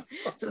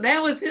 So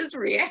that was his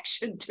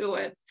reaction to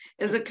it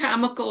as a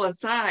comical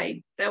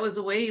aside. That was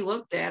the way he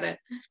looked at it.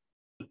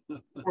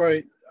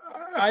 Right,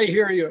 I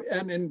hear you.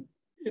 And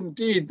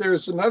indeed,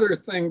 there's another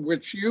thing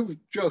which you've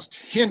just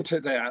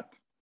hinted at,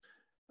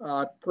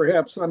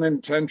 perhaps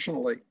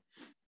unintentionally.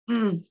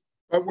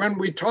 But when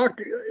we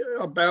talk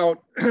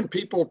about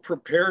people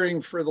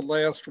preparing for the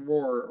last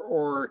war,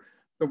 or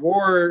the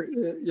war,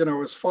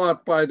 is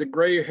fought by the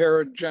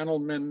gray-haired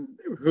gentlemen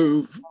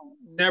who've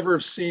never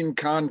seen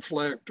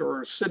conflict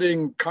or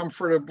sitting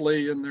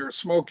comfortably in their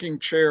smoking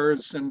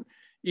chairs and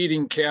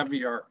eating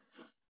caviar.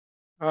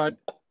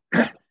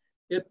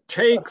 It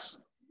takes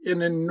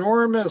an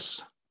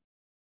enormous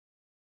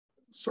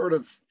sort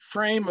of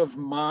frame of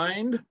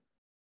mind,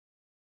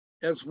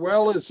 as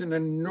well as an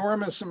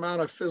enormous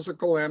amount of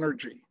physical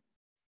energy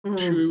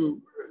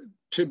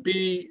to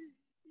be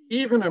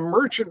even a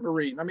merchant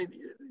marine. I mean,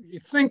 you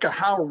think of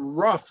how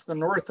rough the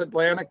North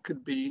Atlantic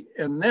could be,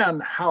 and then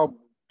how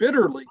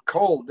bitterly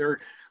cold. There are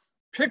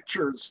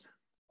pictures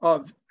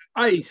of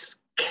ice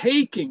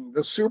caking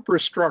the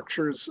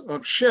superstructures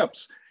of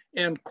ships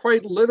and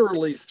quite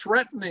literally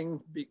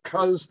threatening,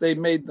 because they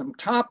made them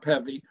top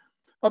heavy,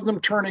 of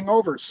them turning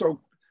over. So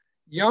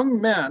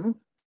young men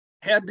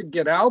had to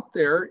get out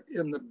there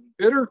in the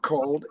bitter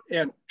cold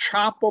and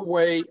chop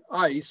away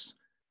ice,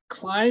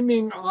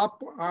 climbing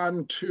up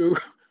onto,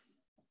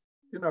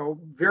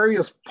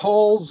 various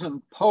poles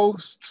and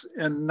posts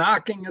and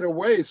knocking it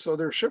away so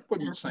their ship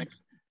wouldn't sink.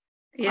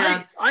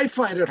 Yeah, I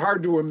find it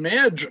hard to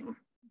imagine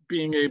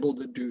being able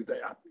to do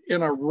that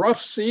in a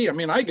rough sea. I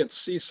mean, I get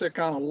seasick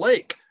on a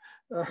lake.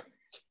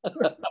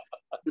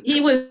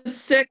 he was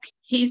sick.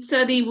 He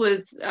said he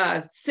was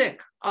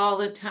sick all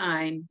the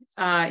time.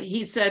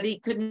 He said he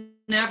could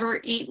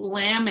never eat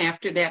lamb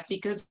after that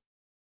because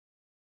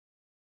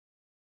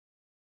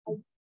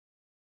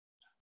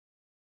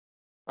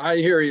I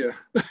hear you.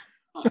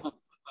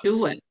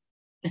 do it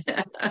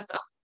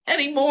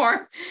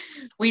anymore.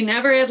 We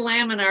never had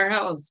lamb in our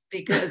house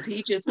because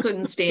he just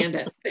couldn't stand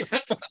it.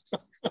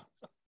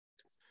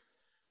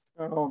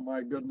 Oh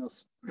my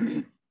goodness.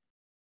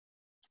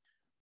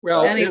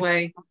 Well,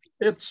 anyway,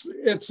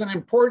 it's an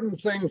important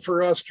thing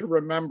for us to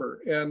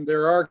remember, and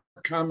there are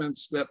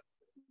comments that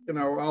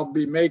I'll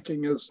be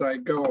making as I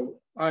go.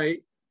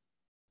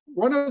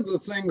 One of the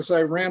things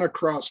I ran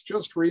across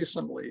just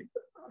recently,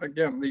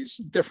 again, these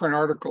different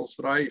articles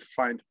that I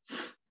find,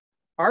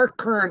 our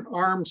current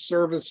armed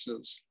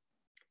services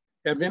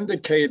have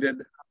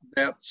indicated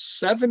that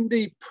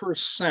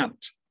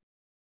 70%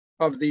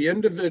 of the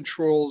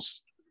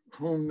individuals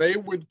whom they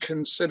would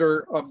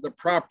consider of the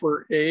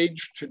proper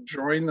age to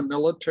join the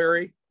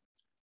military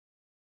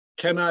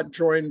cannot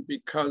join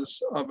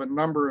because of a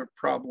number of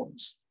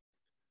problems: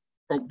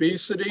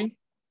 obesity,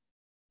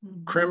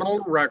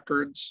 criminal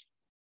records,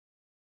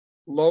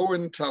 low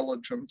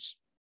intelligence,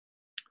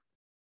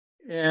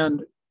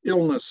 and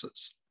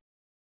illnesses.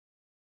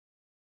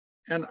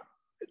 And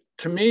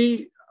to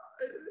me,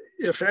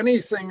 if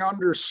anything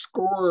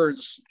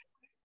underscores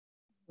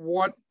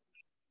what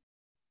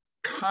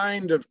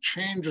kind of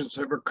changes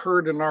have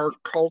occurred in our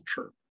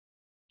culture,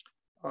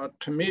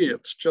 to me,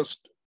 it's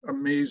just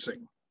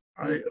amazing.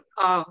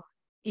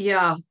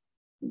 Yeah.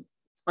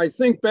 I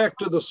think back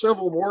to the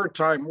Civil War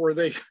time where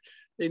they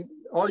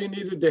all you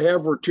needed to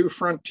have were 2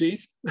 front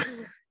teeth.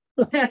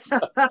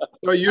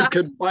 So you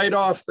could bite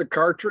off the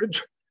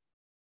cartridge,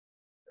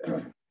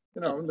 and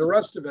the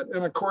rest of it.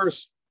 And of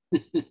course,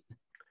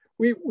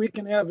 we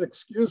can have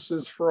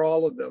excuses for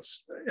all of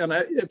this. And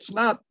it's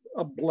not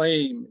a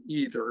blame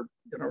either.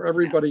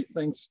 Everybody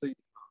thinks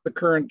the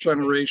current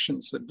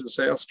generation's a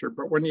disaster.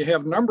 But when you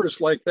have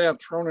numbers like that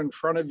thrown in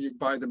front of you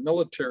by the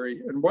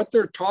military and what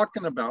they're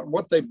talking about,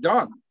 what they've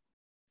done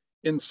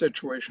in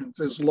situations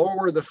is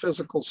lower the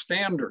physical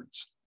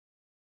standards,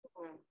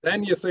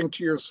 then you think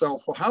to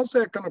yourself, well, how's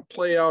that going to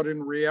play out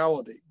in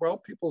reality? Well,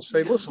 people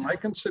say, listen, I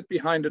can sit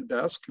behind a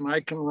desk and I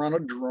can run a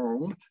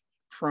drone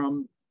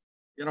from,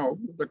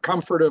 the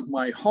comfort of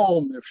my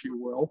home, if you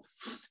will,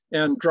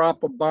 and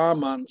drop a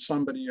bomb on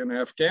somebody in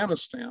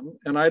Afghanistan.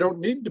 And I don't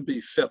need to be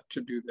fit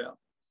to do that.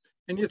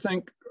 And you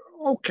think,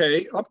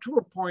 okay, up to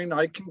a point,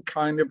 I can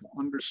kind of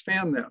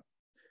understand that.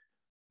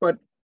 But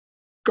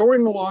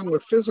going along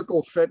with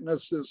physical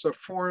fitness is a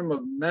form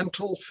of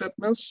mental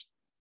fitness.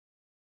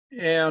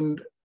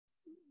 And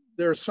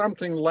there's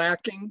something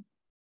lacking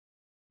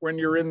when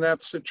you're in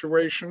that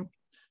situation.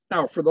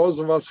 Now, for those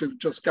of us who've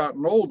just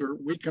gotten older,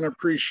 we can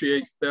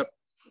appreciate that,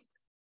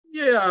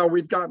 yeah,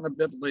 we've gotten a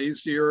bit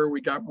lazier, we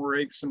got more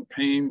aches and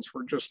pains,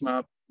 we're just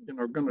not,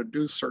 going to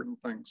do certain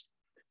things.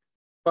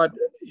 But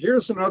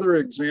here's another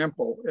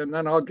example, and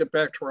then I'll get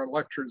back to our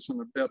lectures in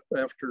a bit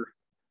after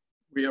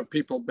we have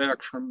people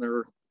back from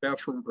their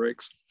bathroom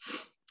breaks.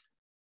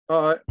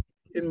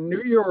 In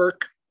New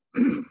York,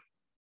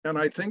 and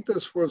I think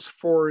this was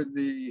for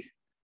the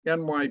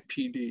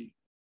NYPD,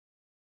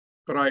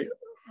 but I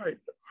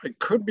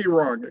could be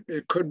wrong.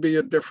 It could be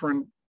a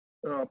different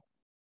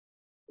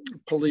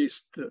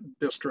police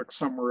district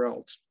somewhere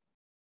else.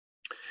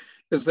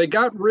 Is they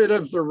got rid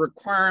of the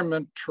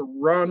requirement to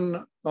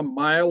run 1.5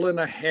 miles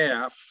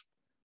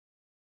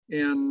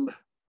in,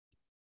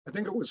 I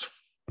think it was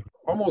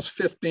almost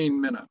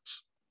 15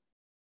 minutes.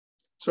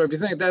 So if you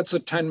think that's a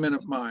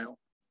 10-minute mile,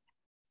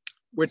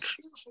 which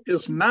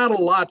is not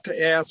a lot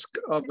to ask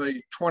of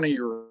a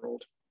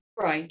 20-year-old.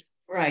 Right.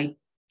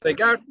 They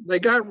got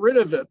rid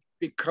of it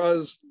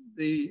because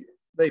they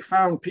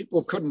found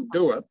people couldn't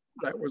do it.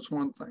 That was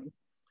one thing.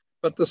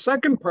 But the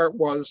second part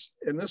was,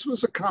 and this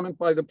was a comment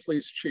by the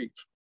police chief,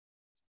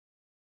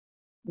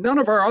 none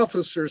of our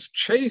officers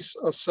chase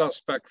a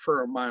suspect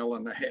for 1.5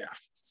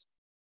 miles.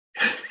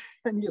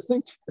 And you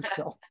think to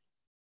yourself,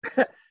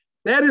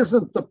 that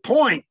isn't the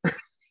point.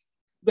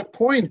 The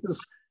point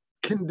is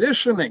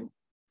conditioning.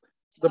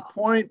 The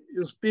point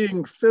is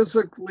being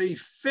physically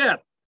fit.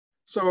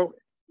 So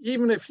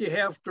even if you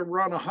have to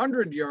run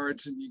 100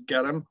 yards and you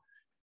get them,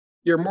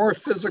 you're more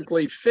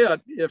physically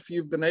fit if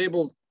you've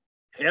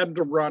had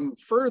to run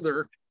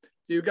further.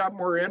 You got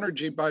more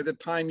energy by the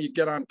time you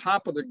get on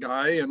top of the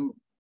guy and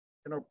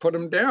put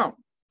him down.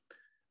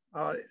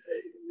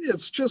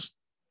 It's just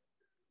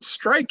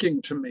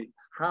striking to me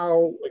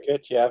how.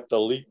 Forget you have to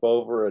leap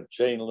over a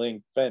chain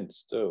link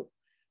fence too.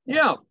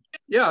 Yeah,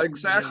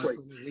 exactly.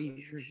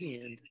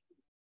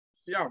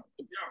 Yeah.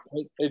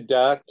 Hey,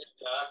 Doc.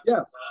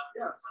 Yes.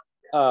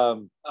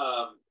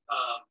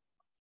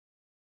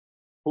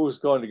 Who's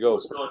going to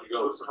go?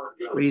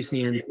 Raise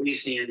hand.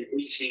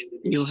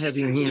 You'll have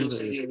your hand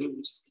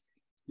raised.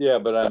 Yeah,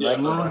 but I'm Well,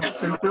 not.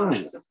 then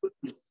don't.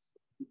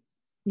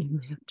 You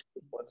have to.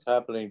 What's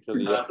happening to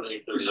the?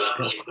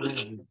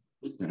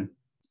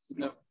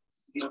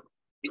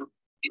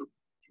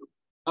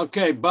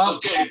 Okay,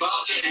 Bob.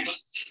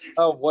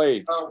 Oh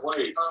wait.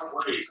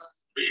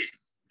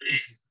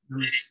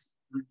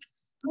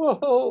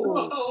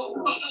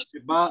 Whoa.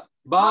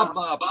 Bob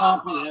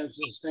Pompey has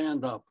his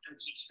hand up.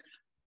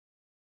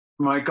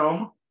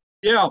 Michael?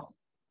 Yeah.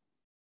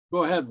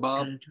 Go ahead,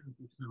 Bob.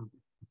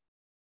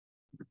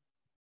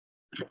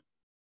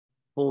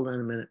 Hold on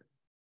a minute.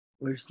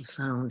 Where's the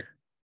sound?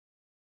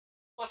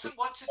 What's it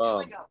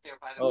doing out there,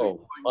 by the way?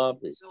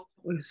 Pompey.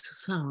 Where's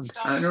the sound?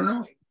 I don't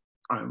know.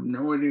 I have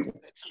no idea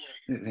what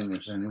anything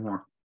is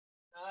anymore.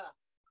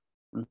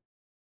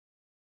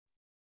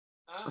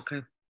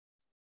 Okay.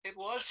 It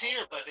was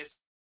here, but it's.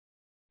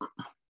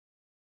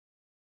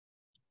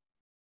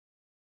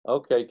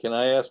 Okay, can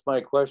I ask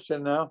my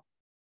question now?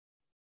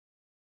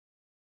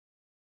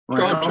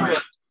 Go to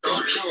it.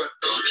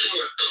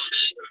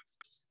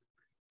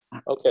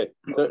 Okay,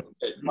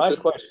 my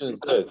question is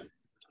this.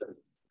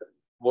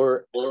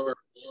 Were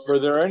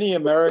there any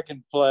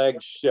American flag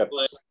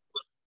ships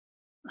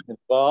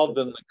involved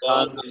in the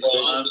conflict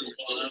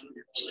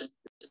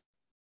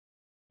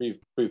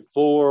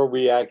before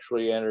we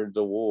actually entered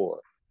the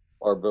war,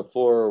 or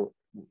before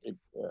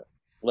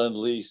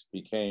Lend-Lease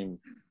became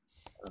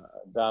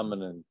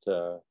dominant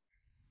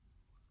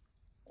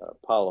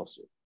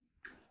policy?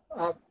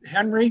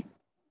 Henry,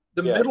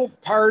 The Yeah. middle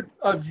part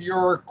of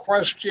your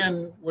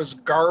question was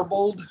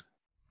garbled.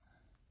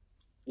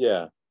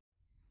 Yeah.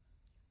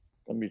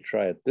 Let me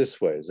try it this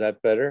way. Is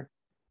that better?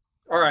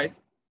 All right.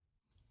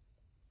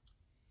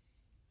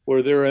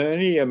 Were there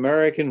any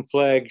American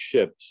flag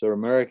ships or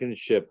American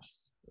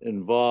ships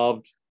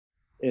involved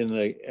in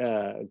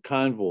the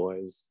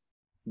convoys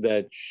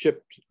that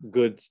shipped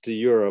goods to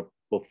Europe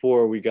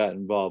before we got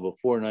involved,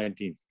 before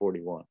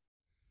 1941?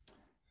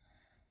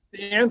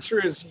 The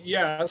answer is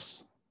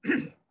yes,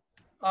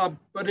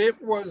 but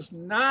it was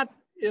not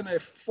in a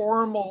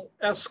formal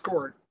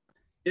escort.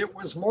 It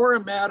was more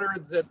a matter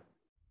that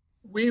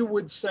we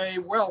would say,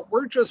 well,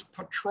 we're just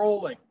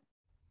patrolling,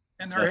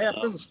 and there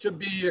happens to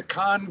be a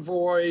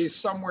convoy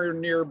somewhere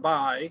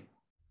nearby.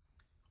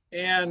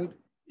 And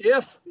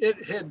if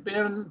it had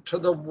been to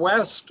the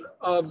west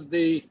of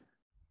the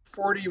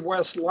 40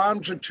 west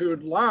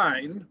longitude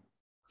line,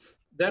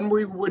 then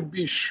we would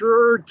be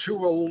sure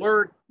to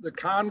alert the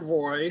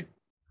convoy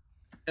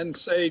and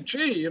say,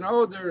 gee, you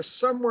know, there's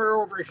somewhere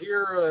over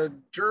here a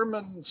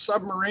German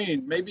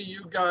submarine. Maybe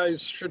you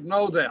guys should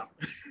know that.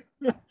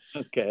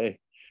 Okay.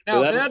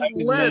 Now But that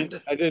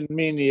led. I didn't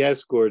mean the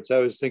escorts. I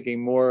was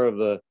thinking more of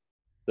the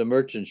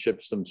merchant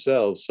ships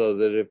themselves, so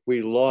that if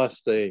we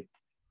lost a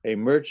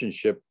merchant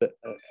ship that,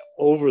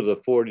 over the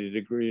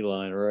 40-degree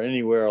line or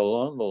anywhere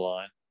along the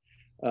line,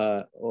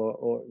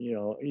 or you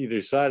know,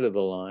 either side of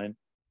the line,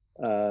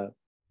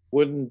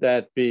 wouldn't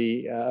that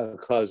be a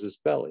casus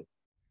belli?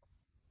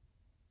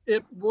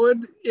 It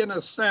would, in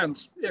a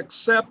sense,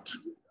 except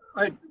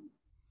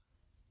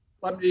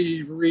let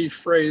me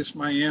rephrase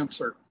my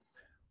answer.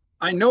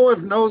 I know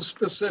of no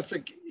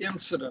specific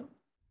incident.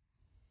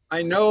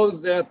 I know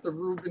that the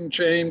Reuben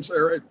James,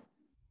 or I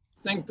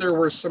think there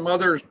were some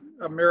other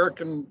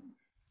American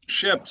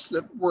ships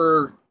that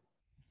were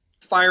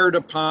fired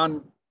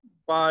upon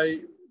by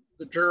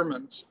the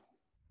Germans,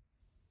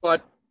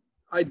 but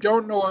I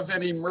don't know of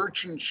any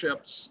merchant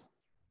ships,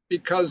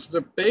 because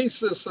the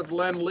basis of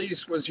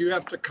Lend-Lease was you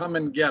have to come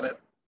and get it,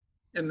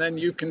 and then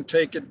you can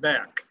take it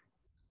back,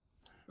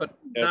 but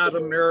not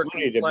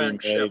American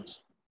flag ships.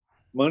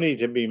 Money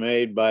to be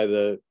made by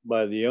the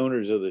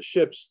owners of the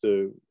ships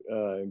to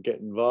get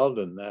involved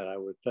in that, I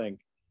would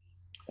think.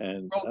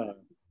 And well,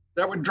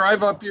 that would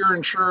drive up your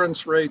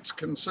insurance rates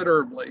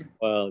considerably.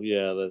 Well,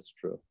 yeah, that's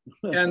true.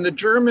 And the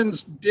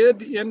Germans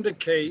did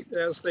indicate,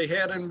 as they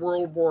had in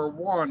World War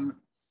I,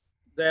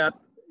 that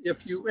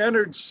if you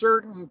entered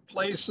certain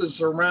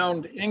places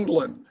around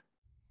England,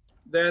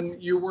 then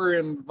you were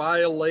in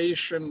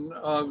violation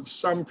of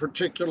some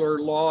particular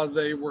law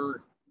they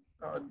were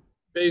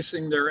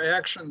basing their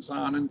actions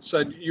on, and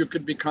said you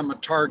could become a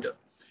target.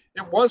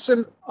 It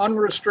wasn't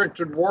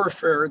unrestricted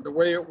warfare the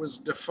way it was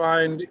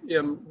defined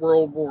in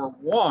World War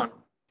I,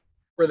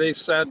 where they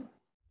said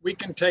we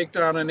can take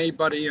down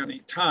anybody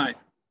anytime.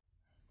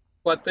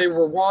 But they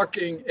were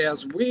walking,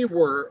 as we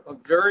were, a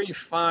very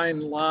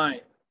fine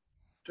line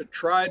to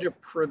try to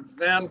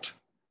prevent,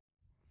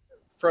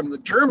 from the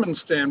German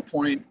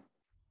standpoint,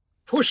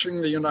 pushing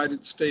the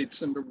United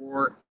States into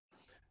war.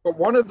 But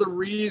one of the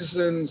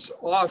reasons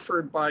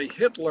offered by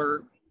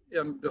Hitler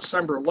in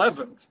December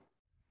 11th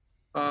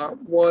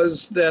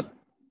was that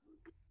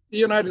the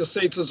United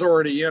States is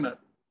already in it.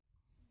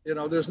 You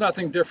know, there's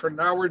nothing different.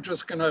 Now we're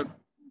just going to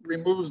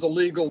remove the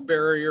legal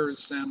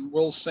barriers and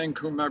we'll sink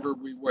whomever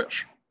we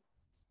wish.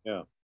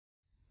 Yeah.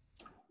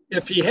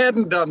 If he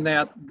hadn't done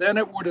that, then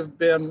it would have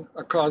been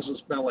a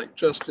casus belli,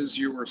 just as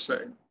you were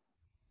saying.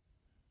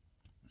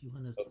 Do you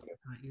want to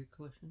start your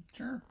question?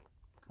 Sure.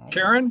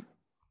 Karen,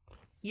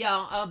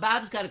 Yeah,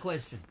 Bob's got a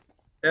question.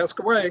 ask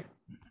away.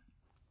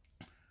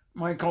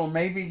 Michael,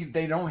 maybe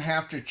they don't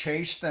have to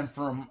chase them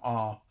from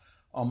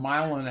a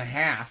mile and a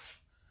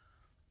half,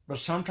 but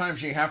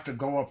sometimes you have to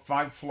go up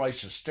 5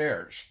 flights of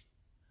stairs.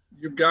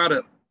 You got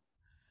it.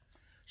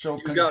 So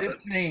You got it.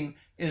 conditioning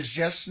is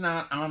just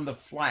not on the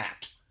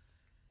flat.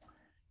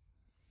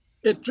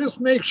 It just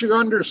makes you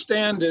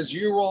understand, as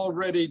you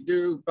already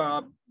do,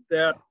 Bob,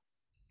 that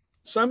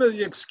some of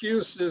the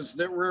excuses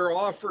that were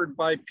offered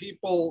by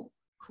people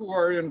who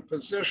are in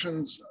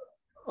positions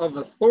of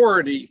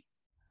authority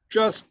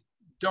just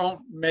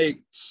don't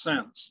make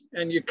sense.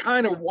 And you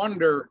kind of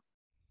wonder,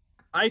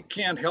 I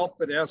can't help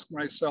but ask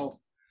myself,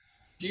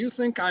 do you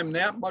think I'm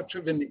that much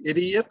of an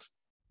idiot?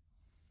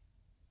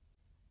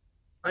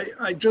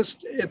 I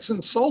just, it's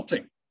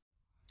insulting.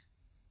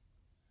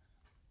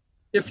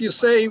 If you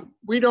say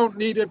we don't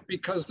need it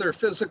because they're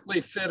physically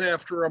fit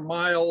after a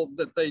mile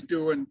that they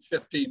do in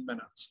 15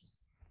 minutes.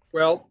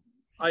 Well,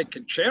 I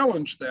could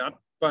challenge that,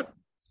 but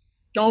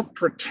don't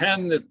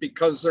pretend that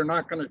because they're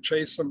not going to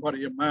chase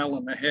somebody a mile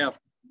and a half,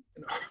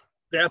 you know,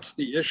 that's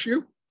the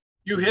issue.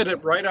 You hit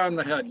it right on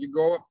the head. You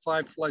go up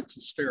 5 flights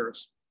of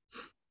stairs.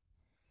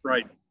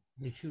 Right.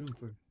 They shoot him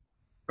first.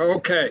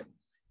 Okay.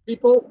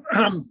 People,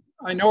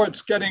 I know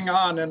it's getting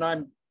on, and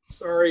I'm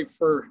sorry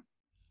for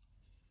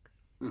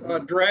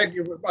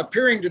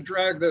appearing to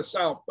drag this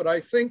out, but I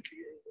think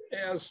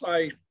as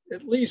I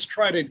at least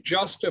try to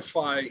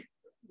justify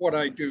what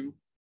I do,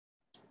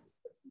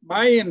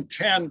 my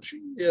intent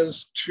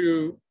is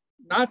to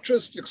not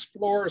just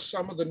explore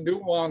some of the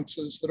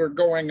nuances that are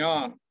going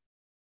on,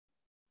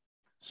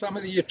 some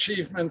of the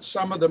achievements,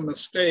 some of the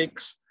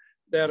mistakes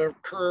that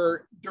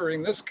occur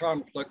during this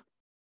conflict,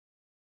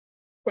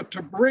 but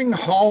to bring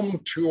home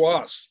to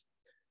us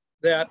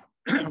that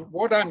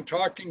what I'm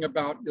talking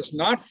about is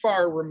not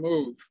far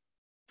removed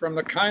from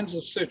the kinds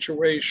of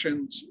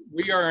situations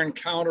we are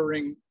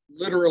encountering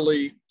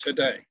literally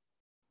today,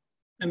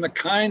 and the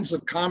kinds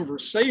of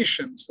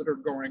conversations that are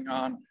going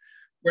on,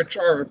 which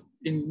are of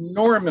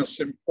enormous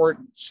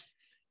importance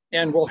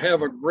and will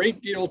have a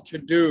great deal to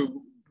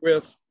do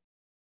with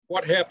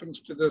what happens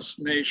to this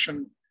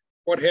nation,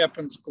 what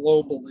happens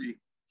globally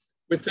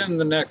within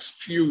the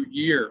next few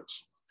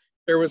years.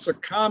 There was a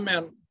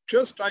comment,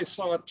 just I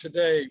saw it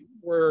today,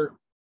 where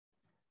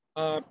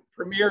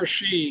Premier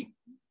Xi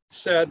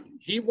said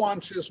he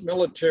wants his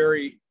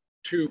military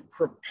to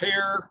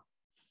prepare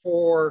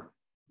for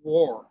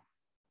war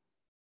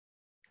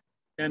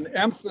and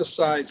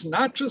emphasize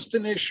not just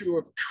an issue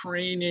of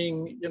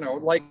training,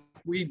 like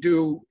we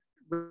do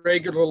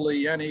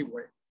regularly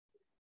anyway.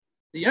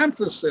 The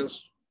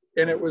emphasis,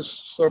 and it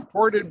was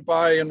supported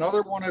by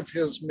another one of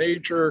his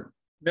major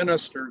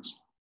ministers,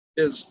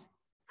 is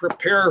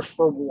prepare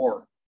for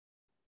war.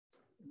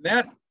 And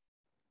that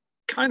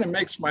kind of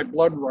makes my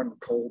blood run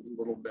cold a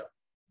little bit.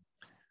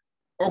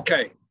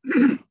 Okay,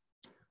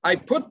 I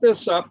put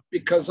this up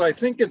because I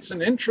think it's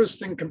an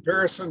interesting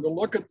comparison to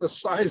look at the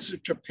size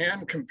of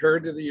Japan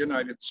compared to the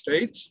United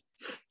States.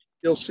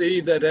 You'll see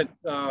that it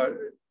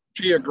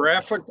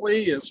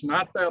geographically is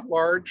not that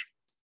large,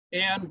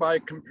 and by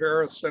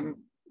comparison,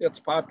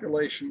 its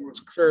population was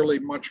clearly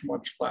much,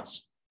 much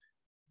less.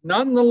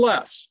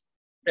 Nonetheless,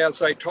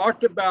 as I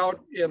talked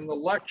about in the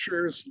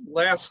lectures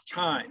last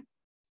time,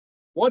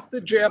 what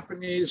the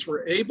Japanese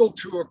were able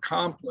to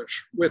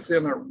accomplish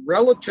within a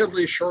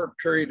relatively short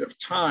period of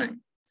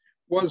time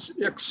was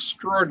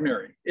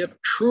extraordinary. It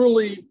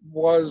truly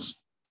was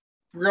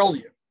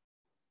brilliant.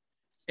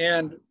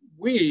 And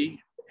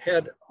we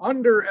had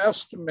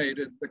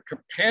underestimated the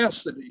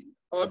capacity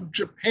of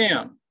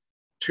Japan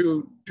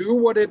to do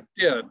what it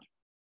did.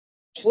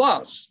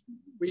 Plus,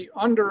 we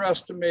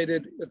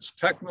underestimated its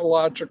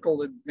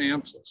technological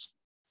advances.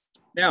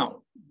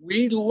 Now,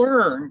 we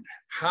learned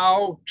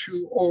how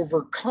to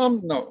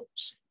overcome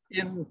those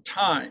in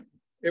time.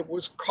 It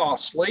was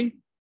costly,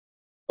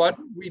 but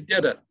we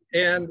did it.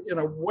 And in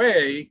a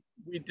way,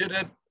 we did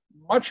it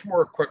much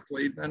more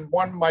quickly than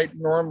one might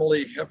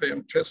normally have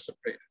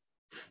anticipated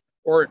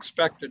or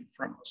expected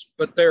from us.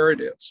 But there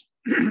it is.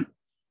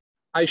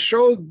 I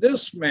showed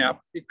this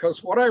map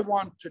because what I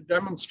want to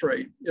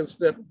demonstrate is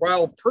that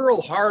while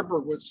Pearl Harbor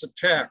was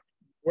attacked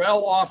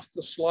well off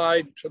the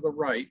slide to the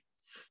right,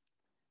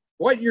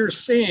 what you're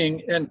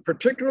seeing, and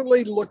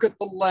particularly look at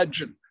the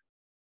legend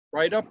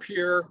right up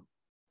here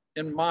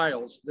in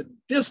miles, the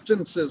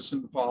distances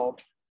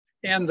involved,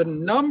 and the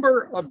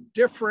number of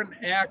different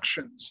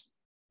actions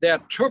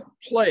that took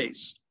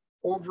place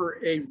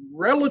over a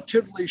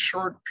relatively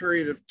short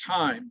period of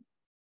time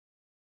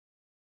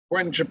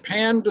when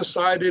Japan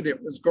decided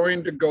it was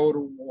going to go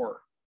to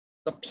war.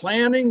 The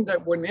planning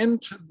that went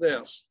into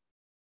this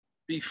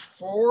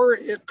before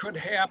it could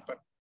happen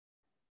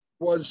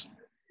was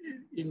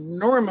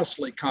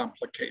enormously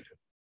complicated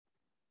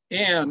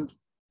and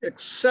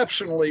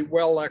exceptionally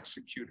well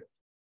executed.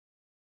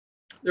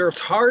 There's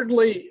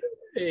hardly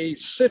a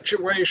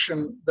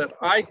situation that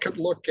I could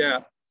look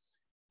at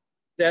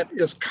that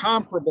is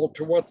comparable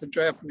to what the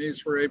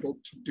Japanese were able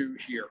to do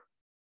here,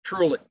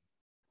 truly.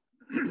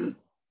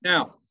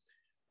 Now,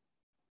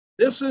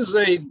 this is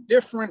a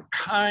different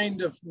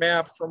kind of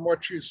map from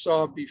what you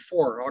saw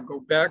before. I'll go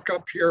back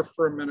up here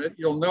for a minute.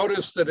 You'll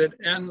notice that it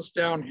ends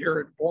down here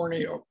at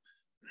Borneo.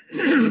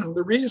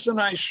 The reason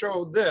I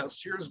show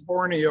this, here's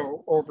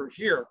Borneo over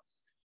here,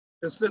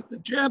 is that the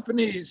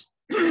Japanese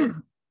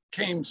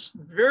came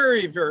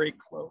very, very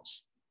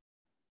close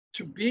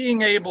to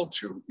being able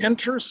to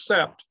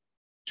intercept,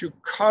 to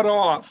cut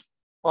off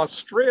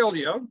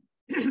Australia,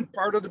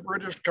 part of the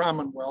British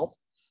Commonwealth,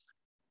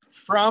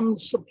 from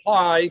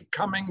supply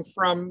coming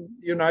from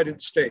the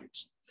United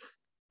States.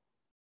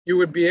 You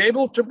would be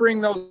able to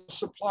bring those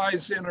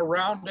supplies in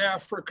around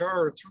Africa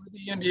or through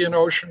the Indian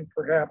Ocean,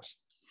 perhaps.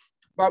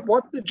 But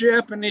what the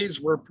Japanese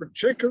were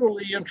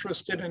particularly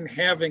interested in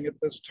having at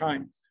this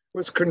time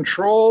was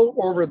control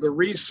over the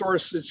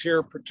resources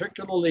here,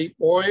 particularly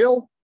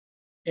oil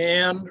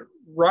and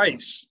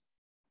rice.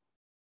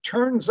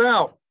 Turns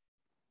out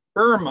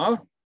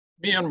Burma,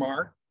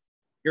 Myanmar,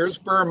 here's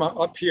Burma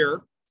up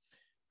here,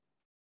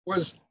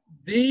 was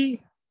the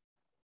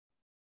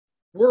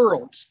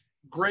world's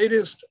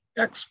greatest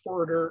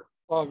exporter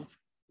of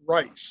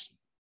rice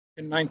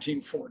in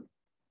 1940.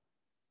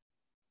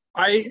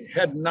 I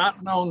had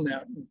not known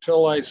that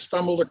until I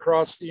stumbled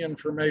across the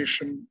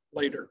information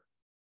later.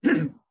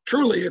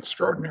 Truly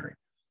extraordinary.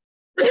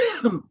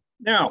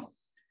 Now,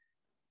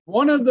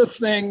 one of the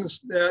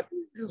things that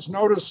is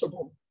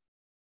noticeable,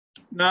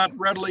 not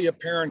readily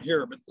apparent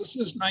here, but this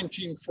is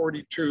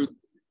 1942.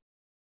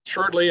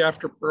 shortly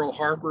after Pearl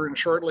Harbor and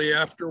shortly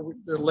after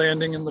the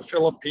landing in the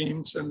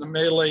Philippines and the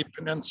Malay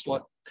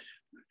Peninsula,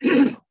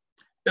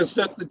 is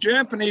that the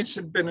Japanese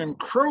had been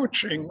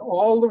encroaching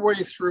all the way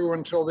through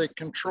until they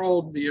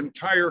controlled the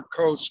entire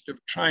coast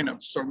of China.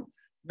 So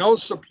no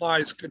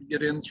supplies could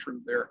get in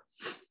through there.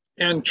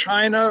 And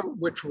China,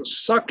 which was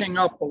sucking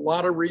up a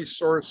lot of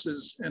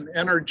resources and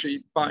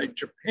energy by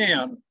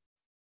Japan,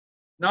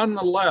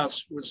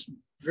 nonetheless was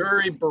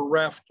very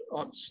bereft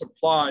of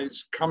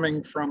supplies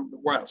coming from the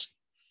West.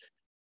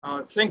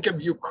 Think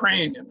of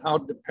Ukraine and how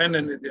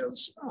dependent it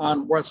is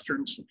on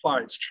Western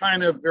supplies.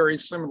 China, very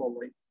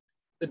similarly.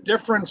 The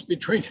difference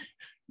between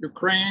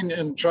Ukraine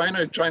and China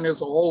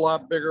is a whole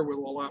lot bigger with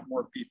a lot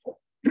more people.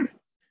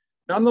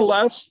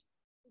 Nonetheless,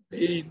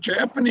 the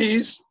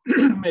Japanese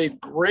made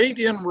great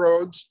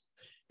inroads,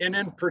 and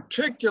in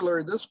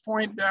particular, this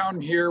point down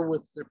here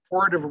with the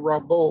port of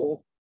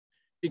Rabaul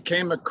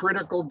became a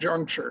critical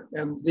juncture.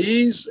 And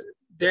these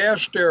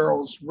dashed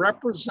arrows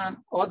represent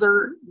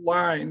other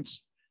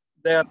lines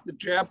that the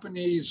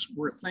Japanese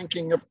were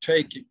thinking of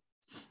taking.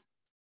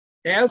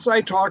 As I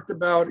talked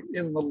about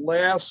in the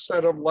last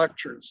set of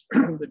lectures,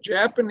 the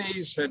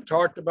Japanese had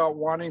talked about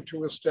wanting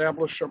to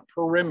establish a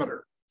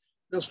perimeter.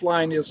 This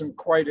line isn't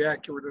quite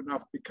accurate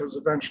enough because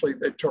eventually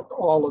they took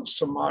all of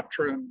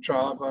Sumatra and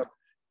Java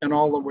and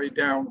all the way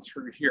down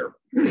through here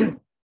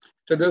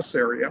to this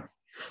area.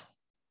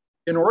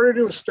 In order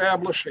to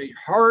establish a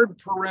hard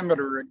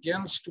perimeter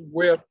against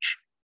which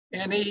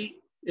any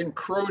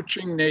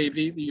encroaching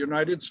navy, the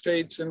United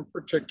States in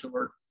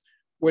particular,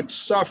 would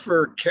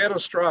suffer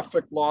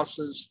catastrophic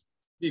losses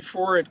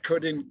before it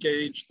could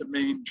engage the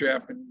main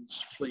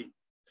Japanese fleet.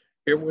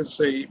 It was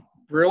a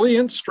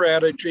brilliant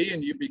strategy,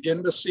 and you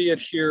begin to see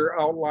it here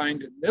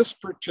outlined in this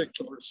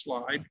particular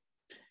slide,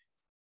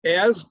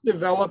 as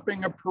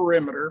developing a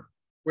perimeter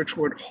which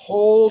would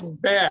hold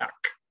back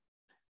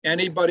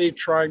anybody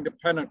trying to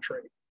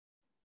penetrate.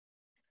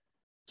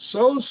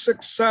 So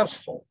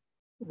successful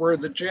were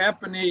the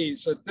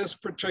Japanese at this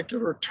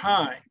particular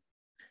time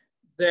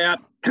that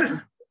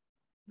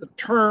the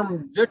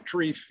term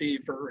victory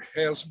fever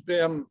has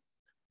been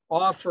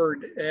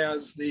offered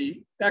as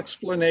the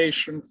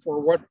explanation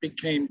for what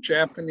became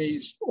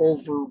Japanese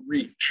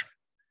overreach.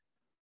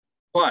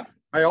 But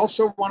I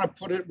also want to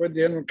put it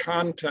within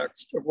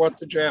context of what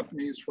the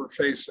Japanese were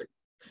facing.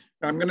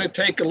 I'm going to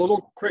take a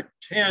little quick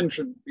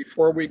tangent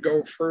before we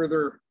go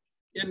further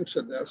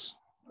into this.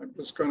 I'm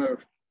just going to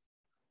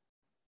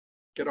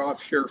get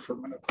off here for a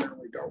minute. There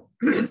we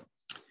go.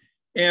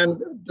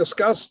 And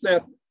discuss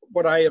that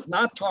what I have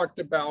not talked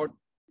about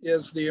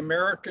is the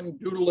American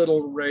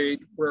Doolittle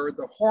raid, where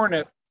the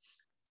Hornet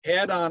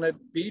had on it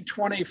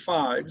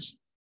B-25s,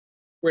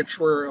 which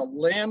were a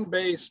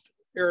land-based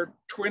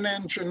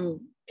twin-engine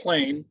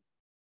plane,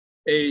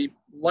 a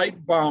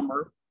light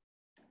bomber,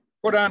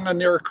 put on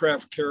an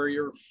aircraft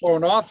carrier,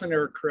 flown off an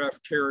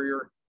aircraft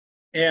carrier,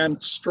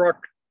 and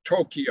struck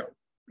Tokyo.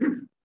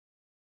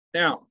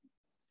 Now,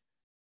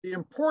 the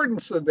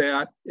importance of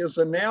that is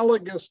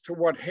analogous to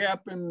what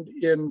happened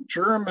in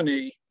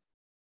Germany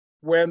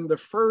when the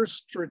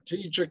first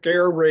strategic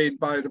air raid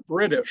by the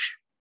British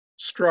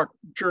struck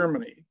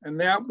Germany. And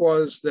that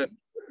was that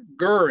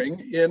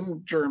Goering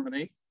in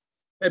Germany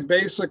had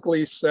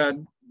basically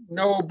said,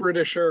 no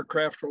British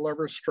aircraft will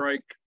ever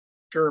strike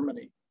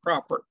Germany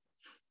proper.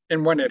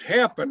 And when it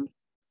happened,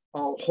 a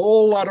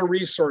whole lot of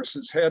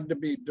resources had to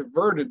be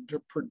diverted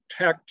to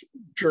protect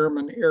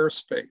German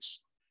airspace.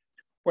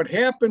 What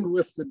happened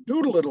with the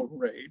Doolittle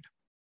raid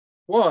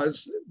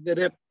was that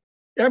it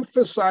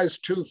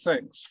emphasized two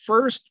things.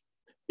 First,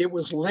 it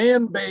was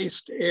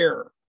land-based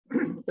air.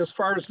 As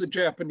far as the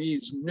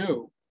Japanese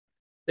knew,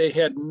 they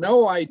had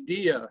no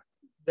idea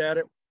that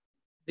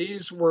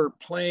these were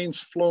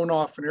planes flown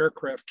off an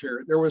aircraft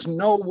carrier. There was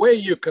no way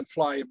you could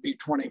fly a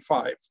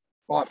B-25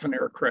 off an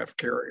aircraft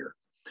carrier.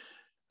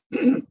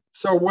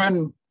 So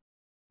when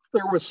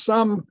there was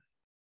some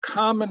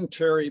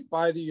commentary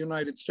by the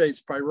United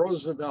States, by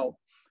Roosevelt,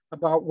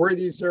 about where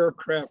these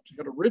aircraft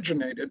had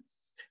originated,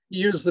 he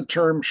used the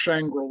term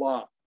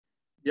Shangri-La.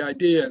 The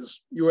idea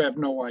is you have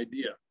no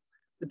idea.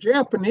 The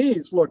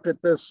Japanese looked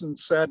at this and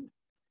said,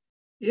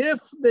 if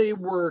they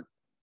were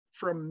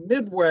from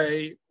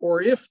Midway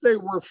or if they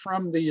were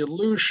from the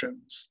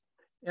Aleutians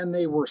and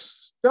they were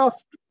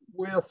stuffed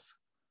with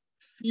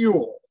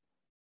fuel,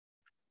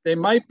 they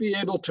might be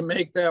able to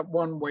make that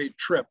one-way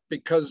trip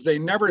because they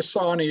never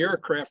saw any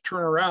aircraft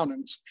turn around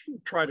and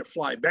try to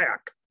fly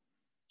back.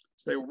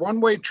 So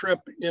one-way trip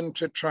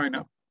into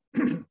China,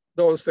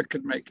 those that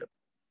could make it.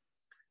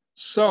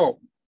 So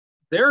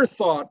their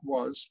thought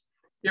was,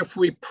 if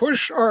we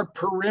push our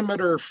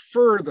perimeter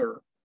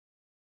further,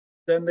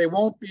 then they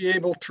won't be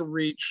able to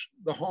reach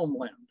the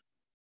homeland.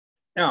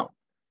 Now,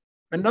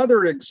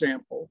 another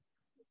example,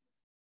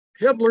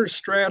 Hitler's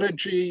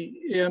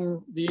strategy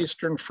in the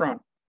Eastern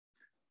Front.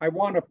 I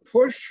want to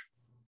push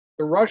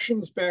the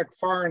Russians back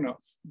far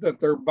enough that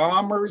their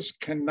bombers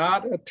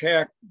cannot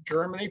attack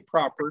Germany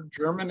proper,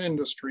 German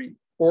industry,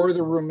 or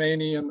the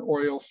Romanian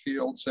oil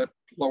fields at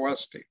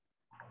Ploesti.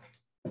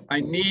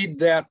 I need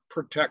that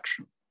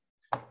protection.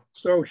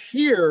 So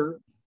here,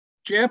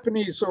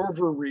 Japanese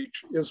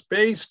overreach is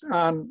based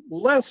on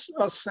less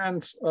a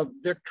sense of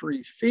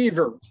victory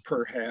fever,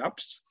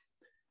 perhaps,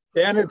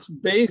 and it's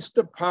based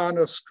upon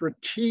a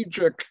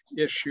strategic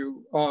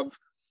issue of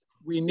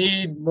we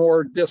need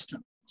more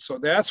distance. So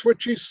that's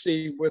what you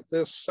see with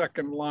this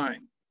second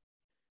line.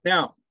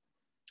 Now,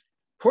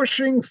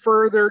 pushing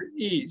further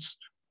east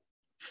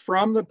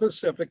from the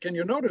Pacific, and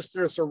you notice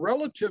there's a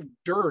relative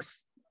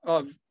dearth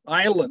of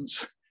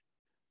islands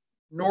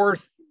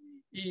northwest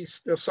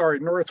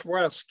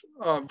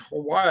of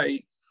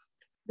Hawaii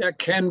that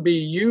can be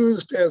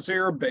used as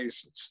air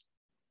bases,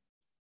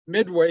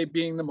 Midway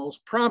being the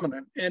most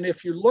prominent. And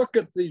if you look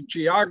at the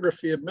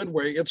geography of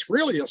Midway, it's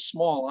really a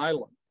small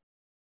island.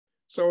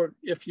 So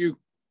if you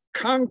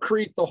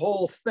concrete the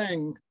whole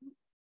thing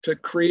to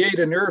create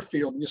an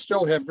airfield, you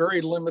still have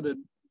very limited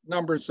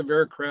numbers of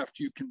aircraft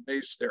you can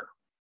base there.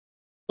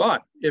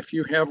 But if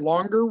you have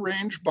longer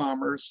range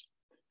bombers,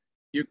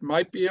 you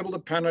might be able to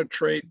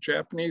penetrate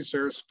Japanese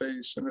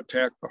airspace and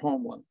attack the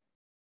homeland.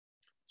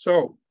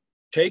 So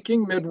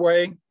taking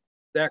Midway,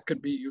 that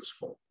could be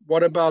useful.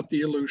 What about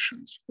the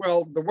Aleutians?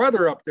 Well, the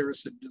weather up there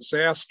is a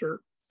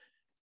disaster.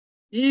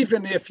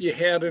 Even if you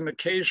had an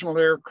occasional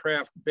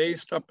aircraft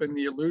based up in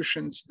the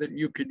Aleutians that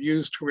you could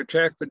use to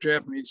attack the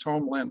Japanese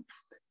homeland,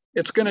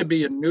 it's going to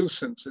be a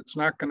nuisance. It's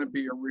not going to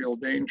be a real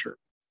danger.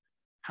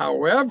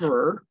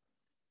 However,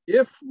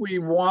 if we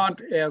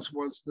want, as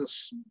was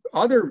this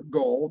other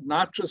goal,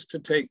 not just to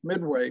take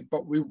Midway,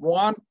 but we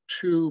want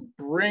to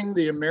bring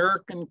the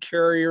American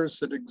carriers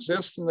that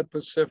exist in the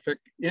Pacific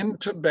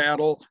into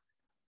battle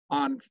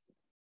on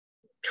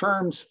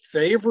terms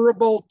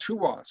favorable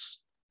to us,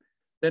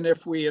 then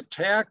if we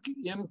attack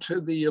into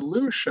the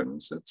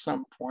Aleutians at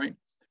some point,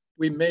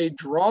 we may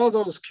draw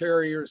those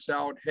carriers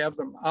out, have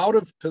them out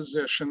of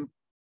position.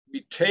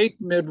 We take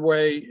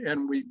Midway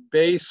and we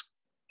base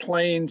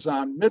planes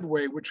on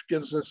Midway, which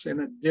gives us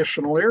an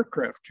additional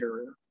aircraft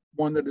carrier,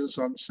 one that is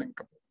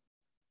unsinkable.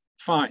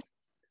 Fine.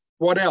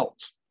 What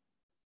else?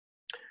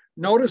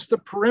 Notice the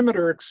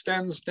perimeter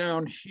extends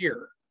down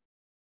here.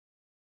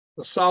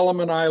 The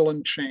Solomon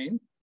Island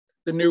chain,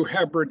 the New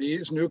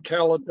Hebrides, New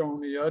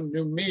Caledonia,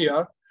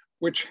 Noumea,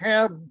 which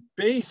have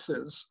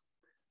bases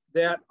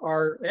that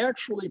are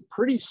actually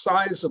pretty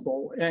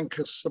sizable and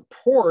can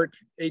support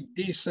a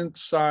decent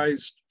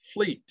sized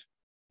fleet.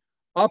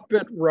 Up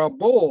at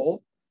Rabaul,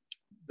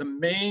 the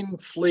main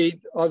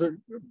fleet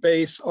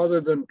base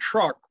other than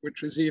Truk,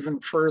 which is even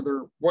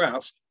further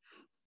west,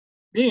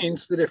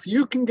 means that if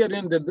you can get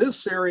into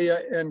this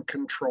area and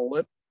control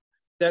it,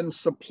 then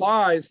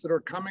supplies that are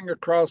coming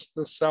across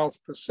the South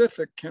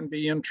Pacific can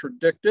be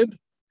interdicted,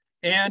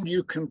 and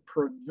you can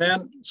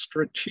prevent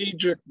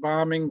strategic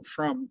bombing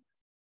from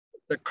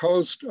the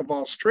coast of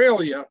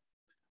Australia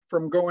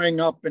from going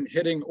up and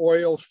hitting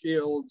oil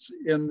fields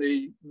in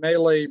the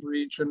Malay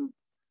region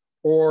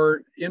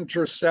or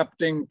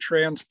intercepting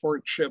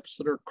transport ships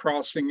that are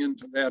crossing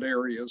into that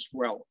area as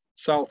well,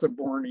 south of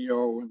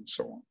Borneo and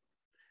so on.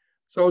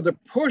 So the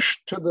push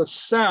to the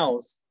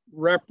south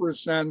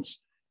represents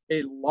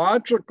a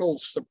logical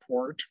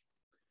support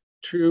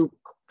to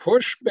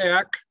push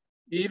back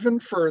even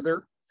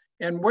further.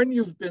 And when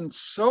you've been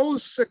so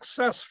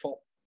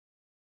successful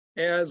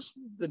as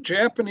the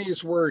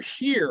Japanese were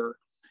here,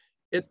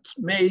 it's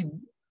made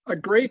a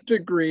great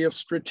degree of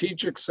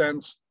strategic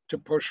sense to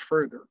push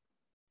further.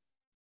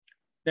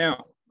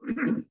 Now,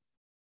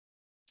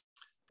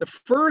 the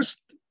first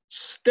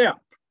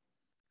step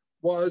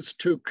was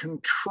to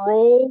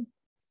control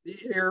the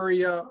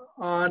area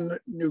on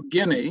New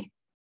Guinea,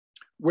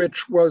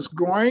 which was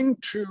going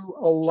to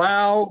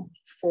allow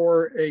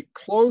for a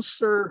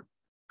closer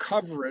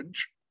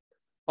coverage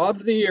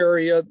of the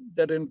area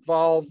that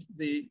involved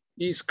the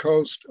east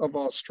coast of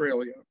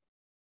Australia.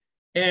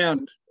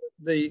 And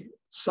the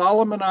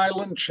Solomon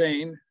Island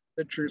chain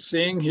that you're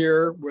seeing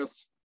here with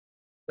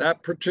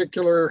that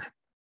particular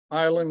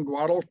island,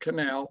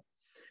 Guadalcanal,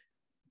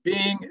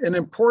 being an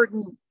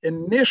important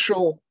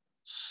initial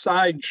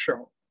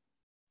sideshow.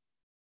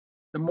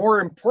 The more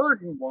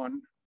important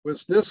one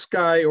was this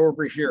guy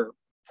over here,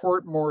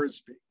 Port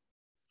Moresby,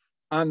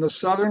 on the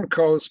southern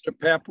coast of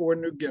Papua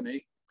New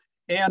Guinea,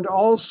 and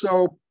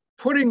also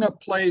putting a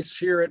place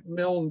here at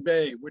Milne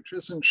Bay, which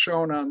isn't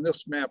shown on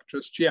this map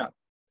just yet.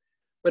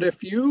 But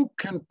if you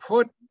can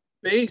put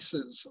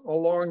bases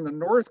along the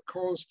north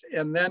coast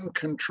and then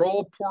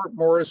control Port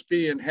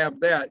Moresby and have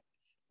that,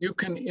 you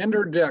can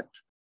interdict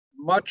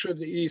much of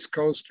the east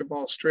coast of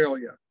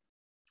Australia.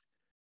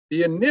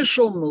 The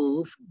initial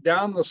move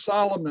down the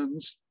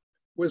Solomons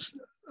was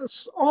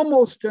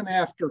almost an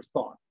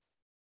afterthought.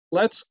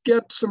 Let's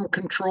get some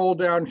control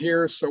down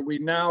here so we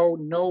now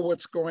know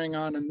what's going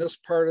on in this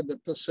part of the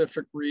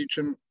Pacific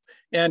region.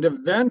 And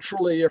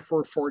eventually, if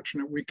we're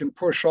fortunate, we can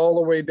push all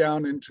the way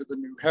down into the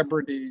New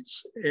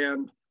Hebrides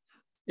and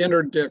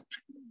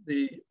interdict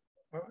the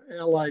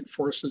Allied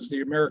forces,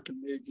 the American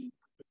Navy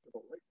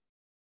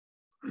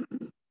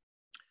particularly.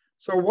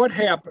 So what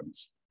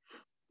happens?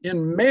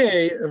 In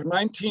May of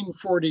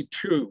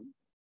 1942,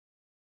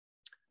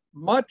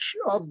 much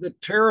of the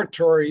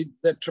territory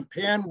that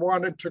Japan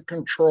wanted to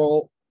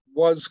control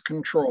was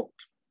controlled.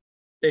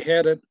 They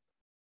had it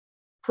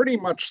pretty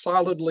much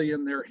solidly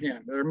in their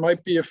hand. There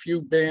might be a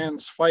few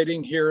bands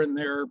fighting here and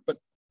there, but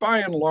by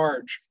and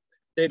large,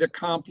 they'd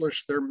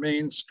accomplished their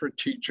main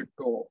strategic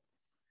goal.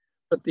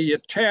 But the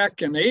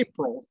attack in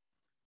April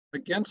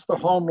against the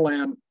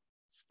homeland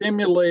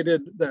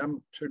stimulated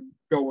them to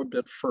go a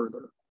bit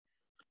further.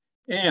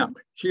 And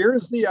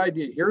here's the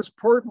idea. Here's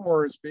Port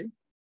Moresby,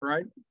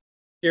 right?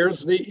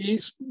 Here's the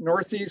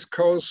northeast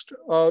coast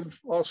of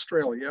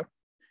Australia,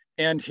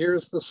 and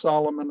here's the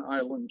Solomon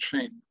Island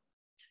chain.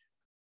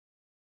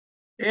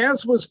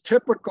 As was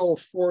typical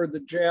for the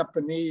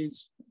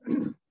Japanese,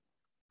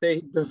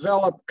 they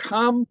developed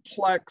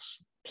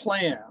complex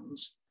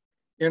plans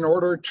in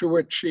order to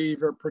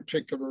achieve a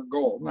particular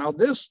goal. Now,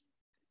 this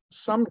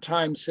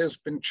sometimes has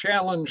been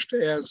challenged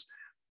as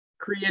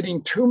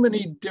creating too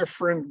many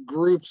different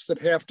groups that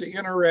have to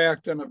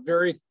interact in a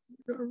very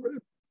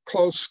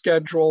close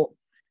schedule,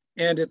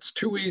 and it's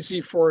too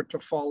easy for it to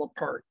fall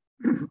apart.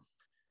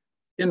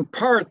 In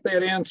part,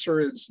 that answer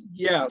is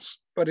yes,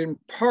 but in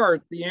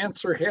part, the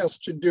answer has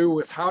to do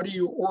with how do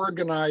you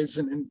organize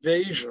an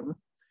invasion.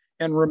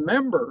 And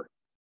remember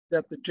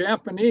that the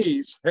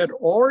Japanese had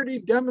already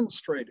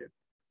demonstrated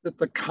that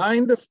the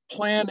kind of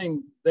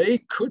planning they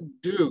could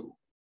do,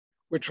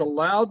 which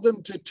allowed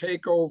them to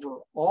take over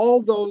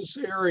all those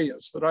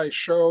areas that I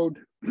showed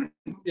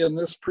in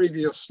this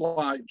previous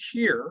slide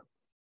here,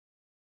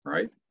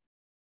 right?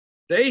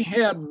 They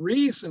had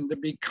reason to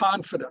be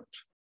confident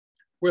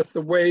with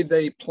the way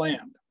they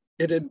planned.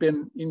 It had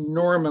been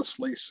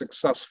enormously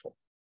successful.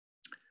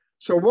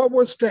 So what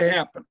was to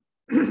happen?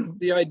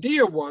 The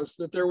idea was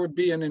that there would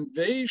be an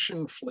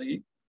invasion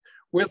fleet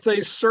with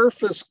a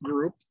surface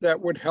group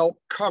that would help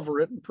cover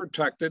it and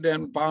protect it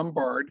and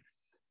bombard.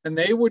 And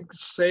they would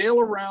sail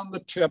around the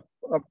tip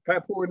of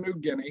Papua New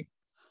Guinea.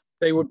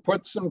 They would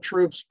put some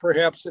troops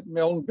perhaps at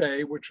Milne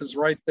Bay, which is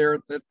right there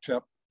at that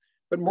tip.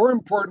 But more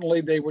importantly,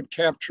 they would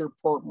capture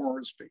Port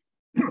Moresby.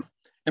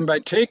 And by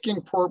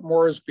taking Port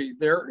Moresby,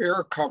 their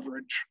air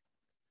coverage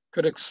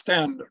could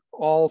extend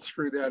all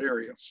through that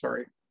area,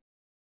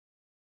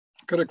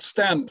 could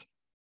extend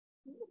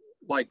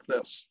like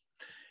this.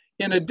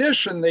 In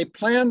addition, they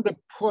planned to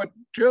put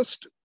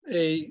just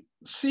a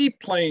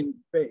seaplane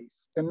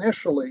base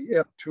initially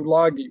at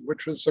Tulagi,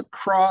 which is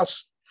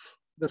across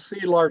the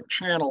Sea Lark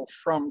Channel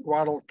from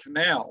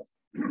Guadalcanal.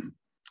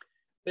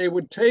 They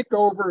would take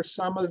over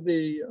some of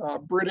the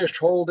British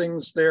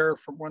holdings there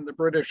from when the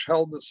British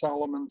held the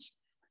Solomons,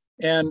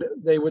 and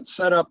they would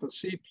set up a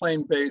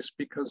seaplane base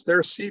because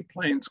their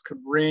seaplanes could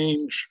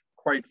range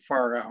quite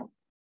far out.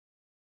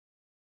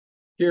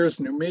 Here's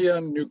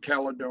Noumea, New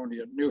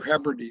Caledonia, New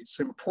Hebrides,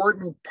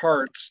 important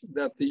parts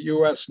that the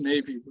US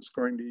Navy was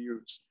going to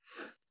use.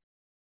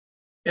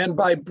 And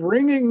by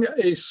bringing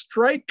a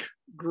strike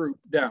group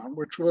down,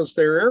 which was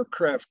their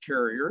aircraft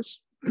carriers,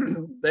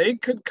 they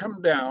could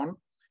come down,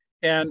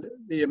 and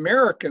the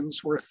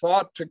Americans were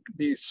thought to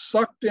be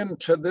sucked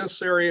into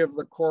this area of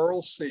the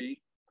Coral Sea,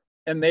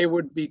 and they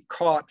would be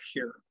caught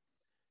here.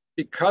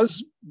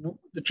 Because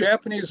the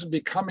Japanese would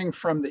be coming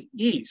from the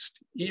east,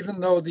 even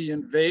though the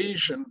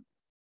invasion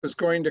was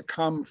going to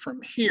come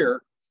from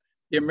here,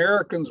 the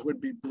Americans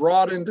would be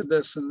brought into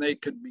this and they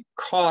could be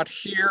caught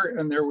here,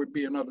 and there would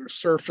be another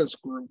surface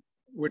group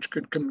which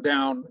could come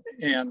down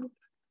and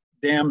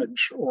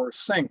damage or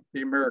sink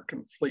the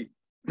American fleet.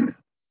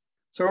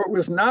 So it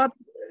was not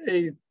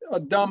a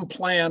dumb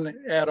plan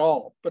at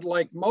all, but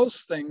like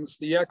most things,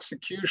 the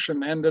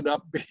execution ended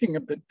up being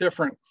a bit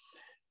different.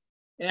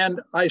 And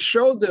I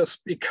show this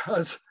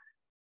because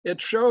it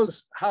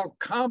shows how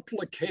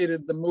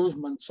complicated the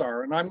movements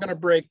are. And I'm going to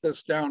break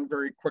this down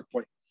very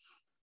quickly.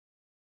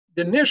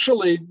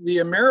 Initially, the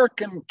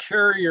American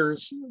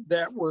carriers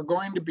that were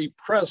going to be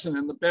present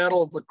in the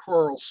Battle of the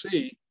Coral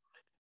Sea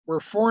were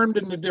formed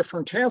into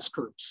different task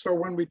groups. So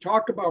when we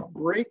talk about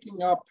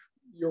breaking up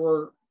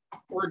your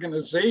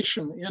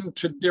organization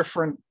into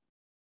different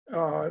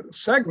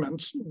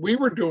segments, we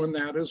were doing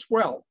that as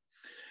well.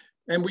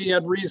 And we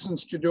had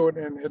reasons to do it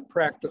and had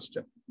practiced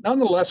it.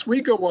 Nonetheless,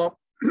 we go up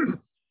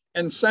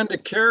and send a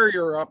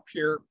carrier up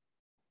here,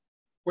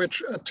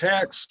 which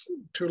attacks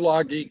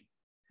Tulagi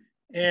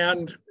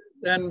and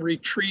then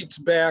retreats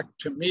back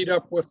to meet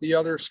up with the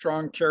other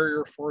strong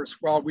carrier force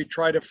while we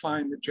try to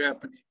find the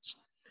Japanese.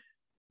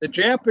 The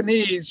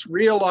Japanese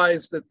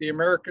realize that the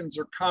Americans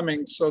are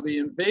coming, so the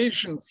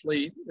invasion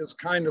fleet is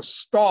kind of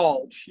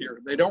stalled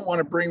here. They don't want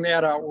to bring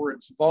that out where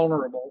it's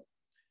vulnerable.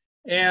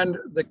 And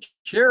the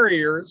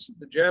carriers,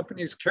 the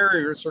Japanese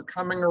carriers, are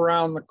coming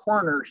around the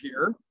corner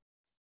here,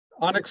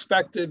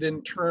 unexpected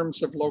in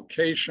terms of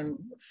location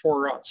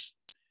for us.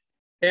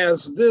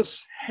 As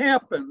this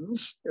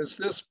happens, as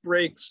this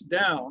breaks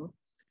down,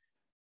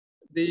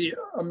 the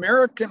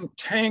American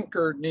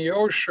tanker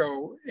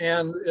Neosho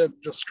and a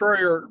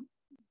destroyer,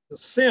 the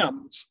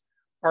Sims,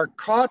 are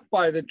caught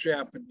by the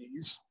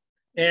Japanese,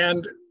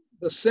 and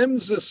the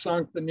Sims is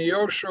sunk, the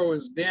Neosho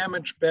is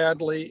damaged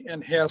badly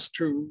and has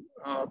to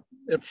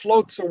it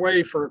floats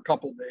away for a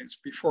couple days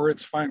before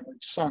it's finally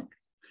sunk.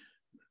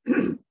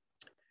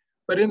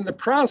 But in the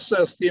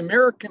process, the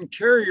American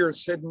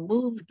carriers had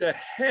moved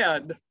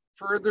ahead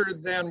further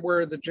than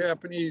where the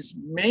Japanese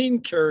main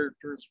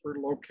carriers were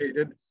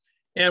located.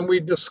 And we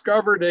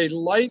discovered a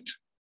light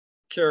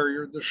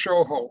carrier, the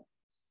Shoho.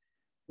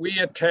 We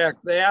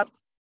attacked that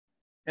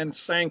and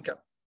sank it.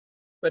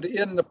 But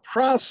in the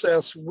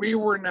process, we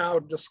were now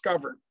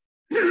discovered.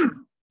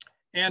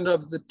 And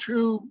of the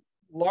two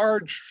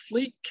large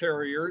fleet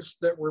carriers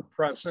that were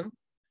present,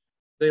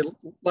 the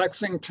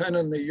Lexington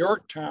and the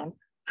Yorktown,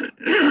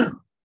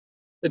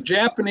 the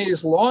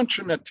Japanese launch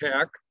an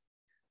attack.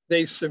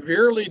 They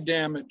severely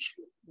damaged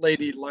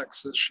Lady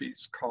Lex, as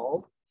she's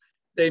called.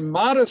 They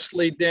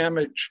modestly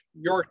damaged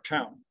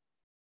Yorktown.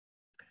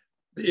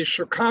 The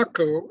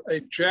Shokaku, a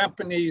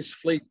Japanese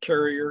fleet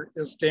carrier,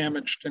 is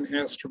damaged and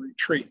has to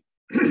retreat.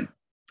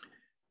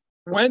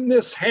 When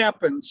this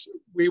happens,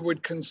 we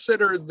would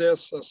consider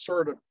this a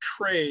sort of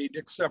trade,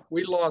 except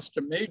we lost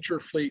a major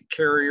fleet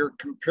carrier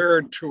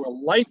compared to a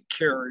light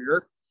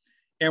carrier,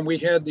 and we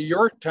had the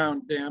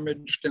Yorktown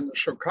damaged and the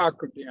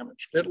Shokaku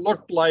damaged. It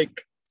looked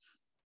like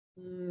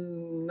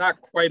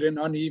not quite an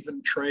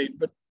uneven trade,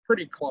 but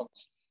pretty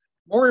close.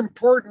 More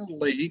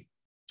importantly,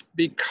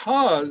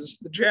 because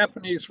the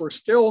Japanese were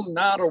still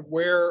not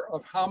aware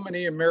of how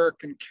many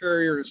American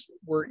carriers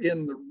were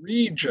in the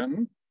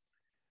region,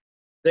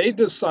 they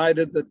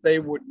decided that they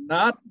would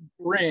not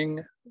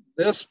bring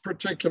this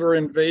particular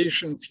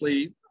invasion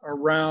fleet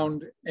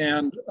around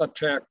and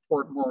attack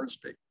Port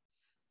Moresby.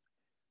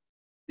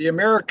 The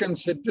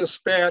Americans had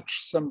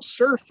dispatched some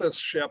surface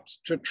ships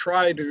to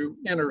try to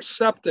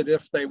intercept it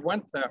if they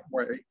went that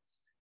way.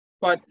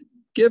 But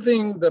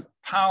given the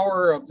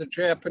power of the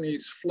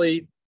Japanese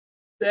fleet,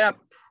 that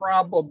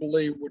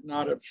probably would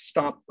not have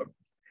stopped them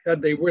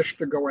had they wished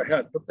to go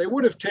ahead, but they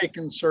would have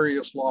taken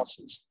serious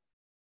losses.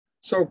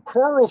 So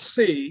Coral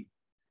Sea,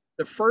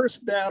 the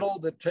first battle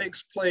that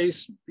takes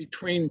place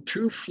between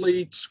two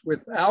fleets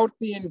without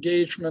the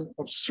engagement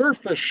of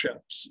surface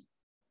ships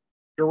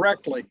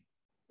directly,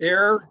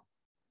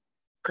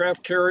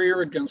 aircraft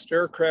carrier against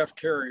aircraft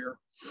carrier,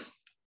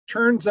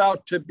 turns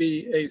out to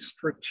be a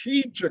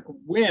strategic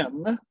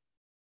win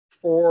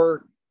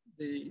for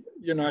the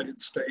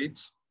United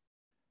States,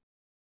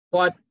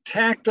 but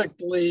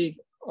tactically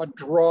a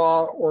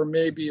draw or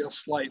maybe a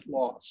slight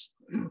loss.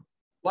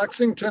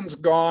 Lexington's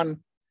gone.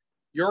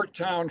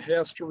 Yorktown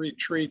has to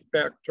retreat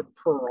back to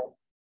Pearl.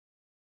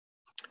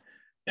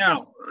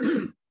 Now,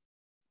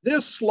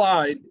 this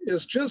slide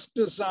is just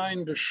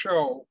designed to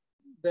show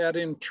that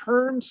in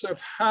terms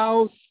of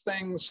how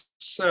things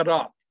set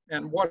up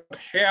and what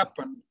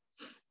happened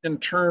in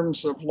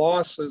terms of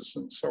losses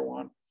and so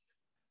on,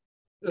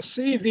 the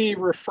CV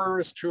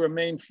refers to a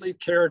main fleet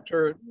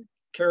carrier.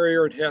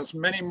 It has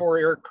many more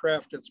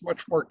aircraft. It's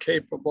much more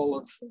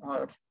capable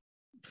of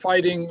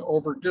fighting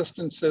over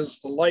distances.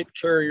 The light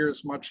carrier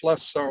is much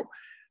less so.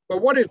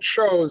 But what it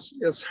shows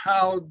is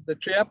how the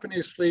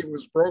Japanese fleet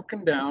was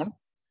broken down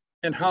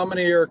and how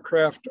many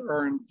aircraft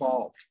are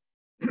involved.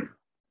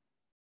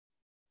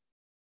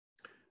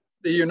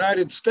 The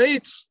United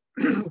States,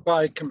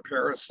 by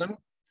comparison,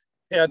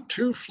 had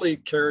two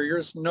fleet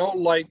carriers, no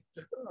light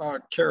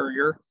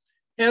carrier,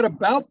 had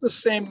about the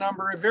same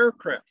number of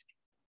aircraft,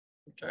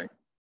 okay?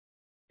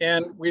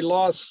 And we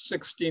lost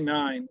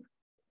 69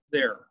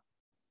 there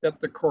at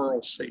the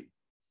Coral Sea.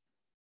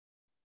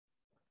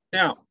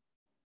 Now,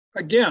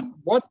 again,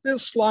 what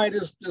this slide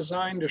is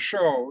designed to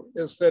show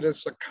is that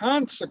as a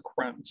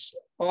consequence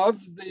of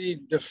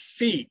the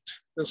defeat,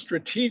 the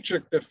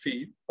strategic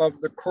defeat of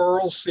the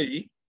Coral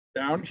Sea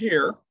down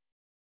here,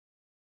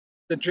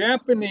 the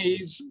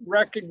Japanese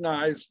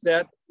recognized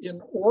that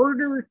in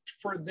order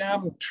for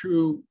them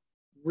to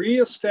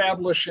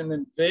reestablish an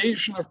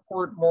invasion of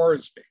Port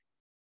Moresby,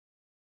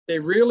 they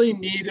really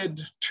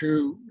needed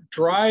to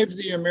drive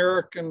the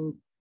American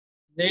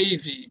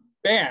Navy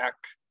back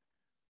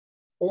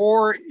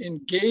or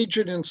engage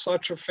it in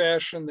such a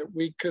fashion that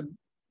we could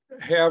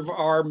have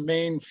our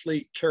main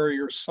fleet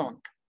carrier sunk.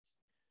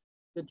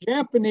 The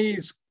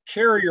Japanese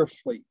carrier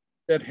fleet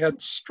that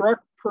had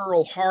struck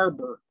Pearl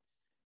Harbor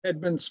had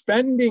been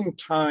spending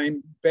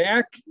time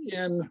back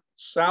in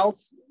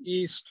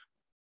southeast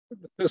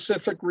the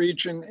Pacific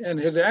region and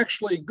had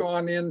actually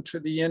gone into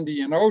the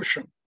Indian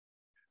Ocean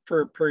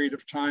for a period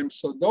of time.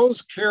 So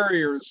those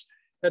carriers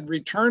had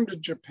returned to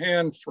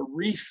Japan for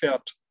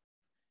refit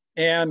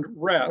and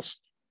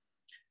rest,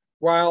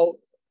 while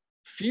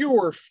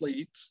fewer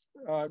fleets,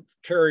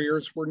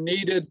 carriers were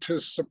needed to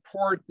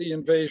support the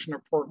invasion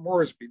of Port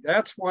Moresby.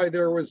 That's why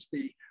there was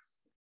the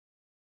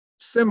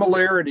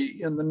similarity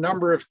in the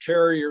number of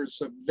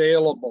carriers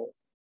available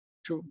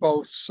to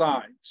both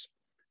sides.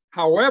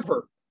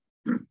 However,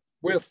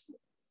 with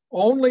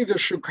only the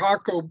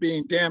Shokaku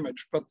being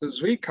damaged, but the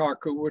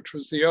Zuikaku, which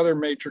was the other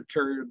major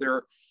carrier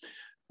there,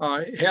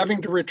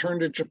 having to return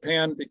to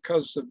Japan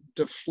because of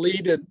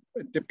depleted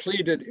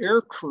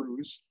air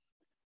crews,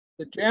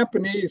 the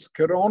Japanese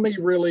could only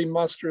really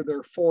muster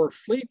their 4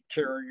 fleet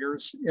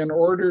carriers in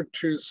order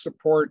to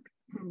support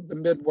the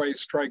Midway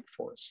Strike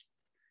Force.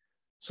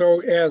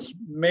 So as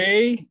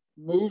May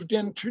moved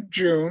into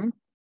June,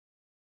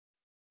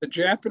 the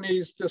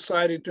Japanese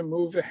decided to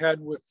move ahead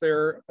with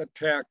their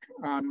attack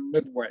on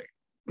Midway.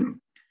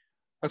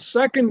 A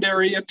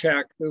secondary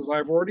attack, as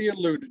I've already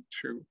alluded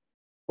to,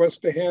 was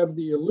to have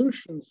the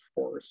Aleutians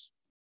Force,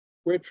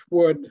 which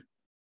would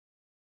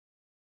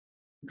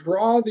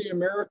draw the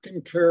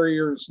American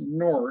carriers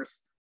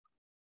north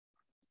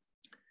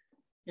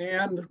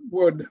and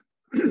would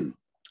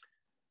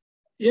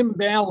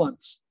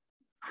imbalance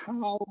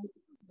how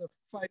the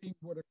fighting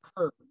would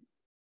occur.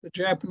 The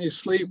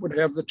Japanese fleet would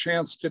have the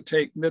chance to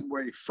take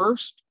Midway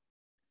first,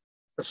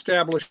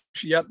 establish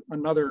yet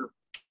another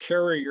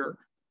carrier,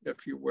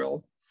 if you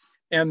will,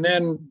 and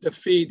then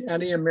defeat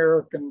any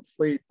American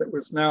fleet that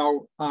was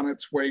now on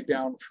its way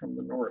down from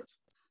the north.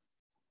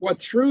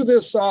 What threw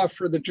this off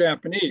for the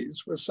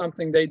Japanese was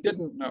something they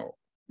didn't know,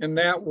 and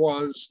that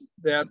was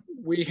that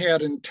we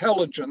had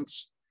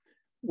intelligence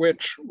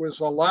which was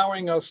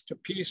allowing us to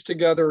piece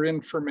together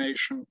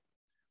information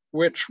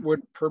which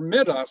would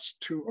permit us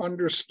to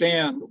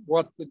understand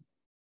what the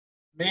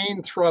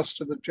main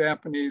thrust of the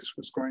Japanese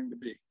was going to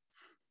be.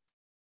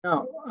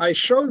 Now, I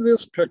show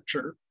this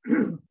picture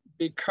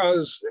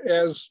because,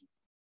 as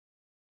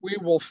we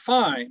will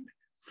find,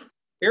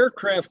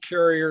 aircraft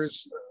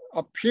carriers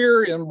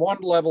appear in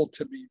one level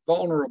to be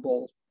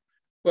vulnerable,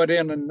 but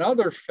in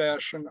another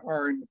fashion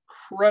are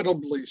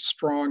incredibly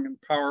strong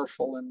and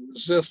powerful and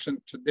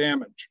resistant to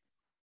damage.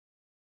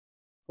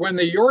 When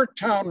the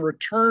Yorktown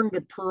returned to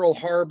Pearl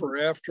Harbor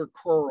after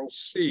Coral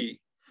Sea,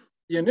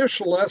 the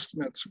initial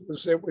estimates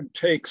was it would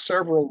take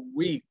several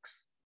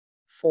weeks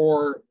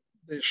for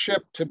the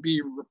ship to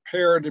be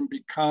repaired and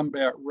be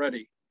combat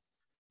ready.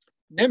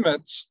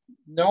 Nimitz,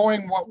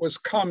 knowing what was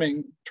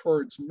coming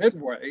towards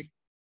Midway,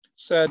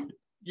 said,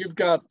 "You've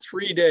got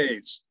 3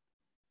 days."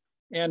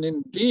 And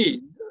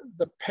indeed,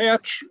 the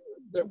patch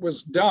that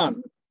was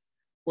done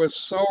was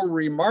so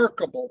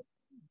remarkable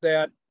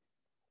that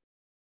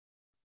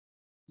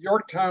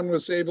Yorktown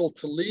was able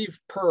to leave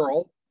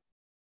Pearl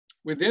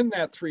within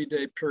that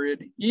 3-day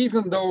period,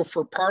 even though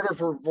for part of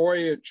her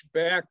voyage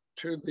back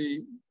to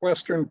the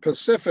Western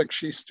Pacific,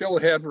 she still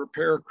had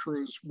repair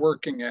crews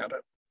working at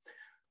it.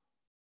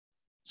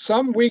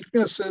 Some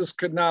weaknesses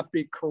could not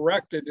be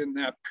corrected in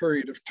that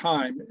period of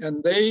time,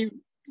 and they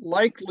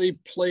likely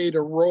played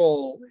a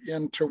role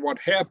into what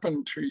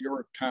happened to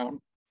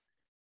Yorktown.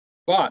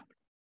 But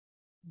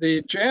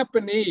the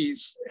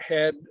Japanese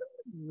had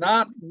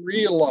not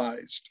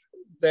realized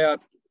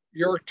that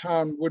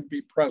Yorktown would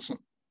be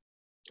present,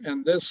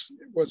 and this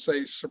was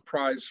a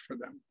surprise for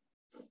them.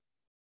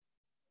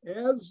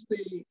 As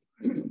the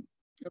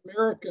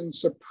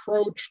Americans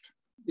approached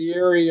the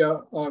area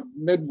of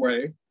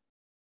Midway,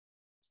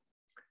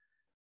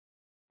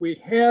 we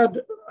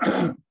had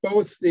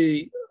both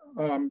the,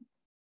 I'm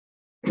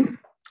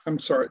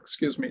sorry,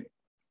 excuse me.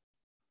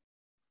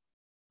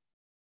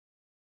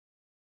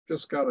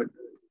 Just gotta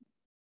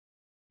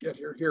get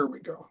here, here we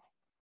go.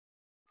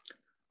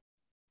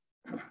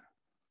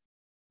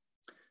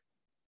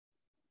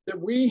 That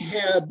we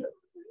had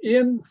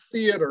in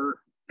theater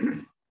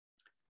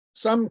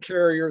some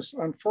carriers.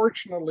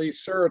 Unfortunately,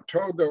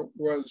 Saratoga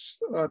was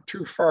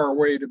too far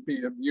away to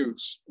be of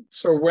use.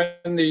 So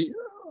when the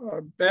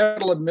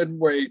Battle of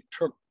Midway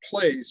took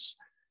place,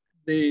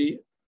 the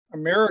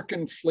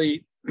American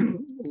fleet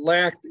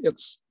lacked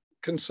its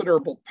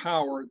considerable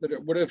power that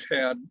it would have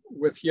had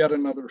with yet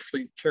another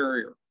fleet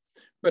carrier.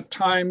 But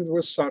time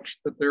was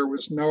such that there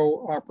was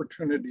no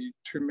opportunity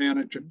to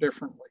manage it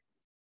differently.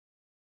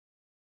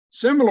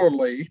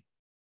 Similarly,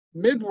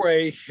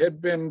 Midway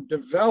had been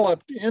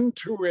developed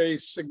into a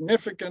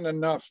significant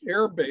enough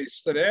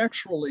airbase that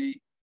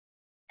actually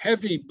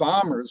heavy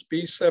bombers,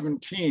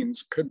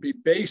 B-17s, could be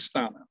based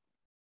on it.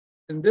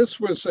 And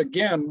this was,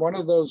 again, one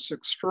of those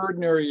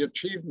extraordinary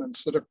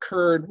achievements that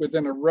occurred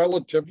within a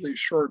relatively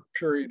short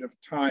period of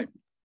time.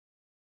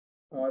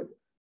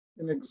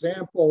 An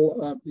example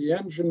of the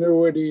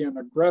ingenuity and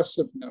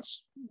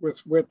aggressiveness with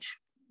which,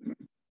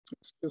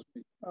 excuse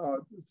me,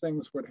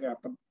 things would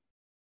happen.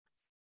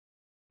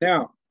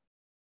 Now,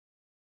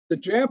 the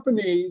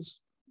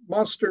Japanese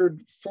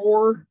mustered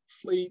 4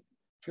 fleet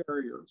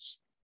carriers.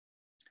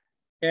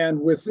 And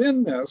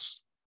within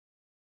this,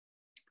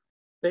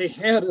 they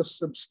had a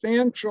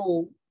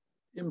substantial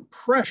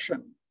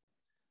impression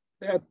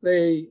that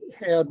they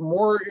had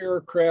more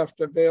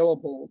aircraft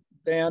available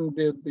than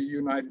did the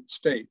United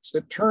States.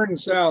 It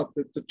turns out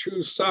that the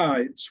two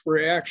sides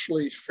were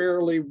actually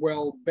fairly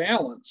well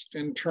balanced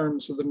in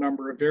terms of the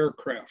number of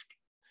aircraft.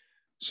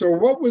 So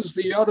what was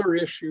the other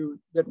issue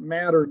that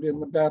mattered in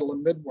the Battle of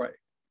Midway?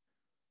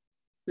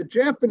 The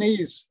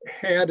Japanese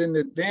had an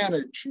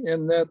advantage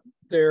in that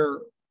their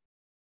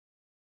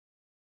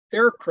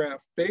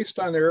aircraft, based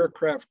on their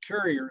aircraft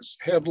carriers,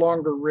 had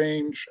longer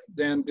range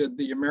than did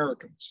the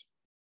Americans.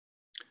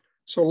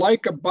 So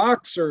like a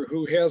boxer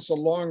who has a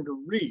longer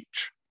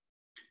reach,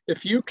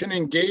 if you can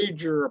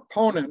engage your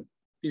opponent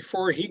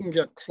before he can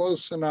get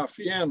close enough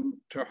in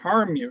to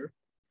harm you,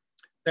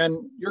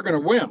 then you're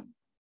going to win.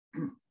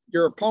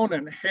 your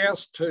opponent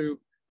has to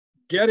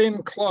get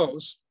in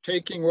close,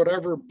 taking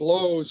whatever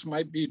blows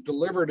might be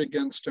delivered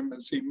against him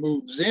as he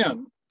moves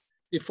in,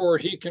 before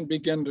he can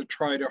begin to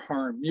try to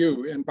harm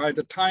you. And by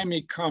the time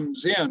he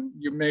comes in,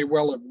 you may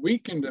well have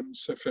weakened him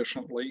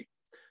sufficiently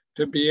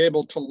to be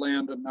able to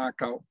land a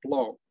knockout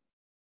blow.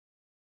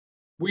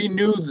 We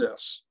knew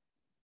this.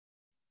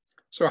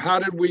 So how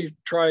did we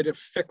try to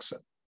fix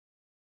it?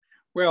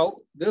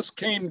 Well, this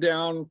came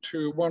down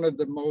to one of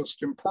the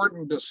most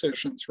important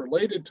decisions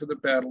related to the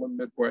Battle of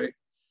Midway,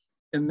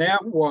 and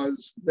that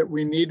was that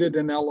we needed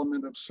an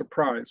element of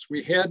surprise.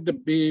 We had to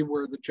be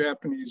where the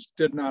Japanese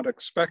did not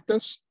expect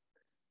us.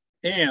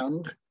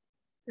 And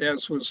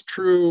as was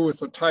true with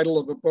the title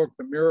of the book,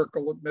 The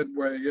Miracle of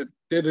Midway, it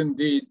did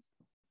indeed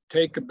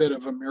take a bit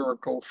of a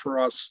miracle for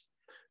us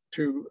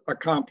to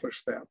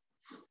accomplish that.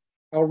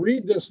 I'll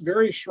read this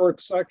very short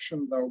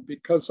section though,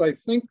 because I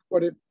think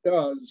what it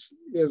does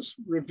is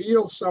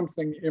reveal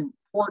something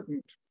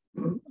important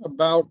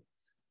about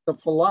the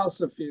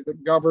philosophy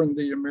that governed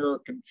the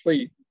American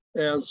fleet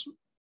as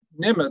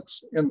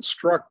Nimitz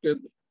instructed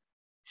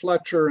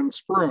Fletcher and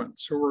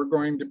Spruance, who were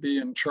going to be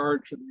in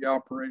charge of the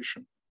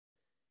operation.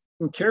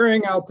 In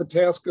carrying out the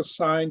task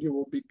assigned, you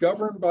will be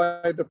governed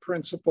by the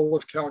principle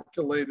of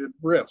calculated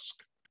risk,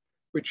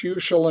 which you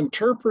shall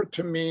interpret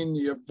to mean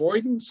the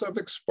avoidance of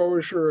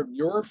exposure of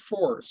your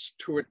force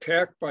to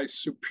attack by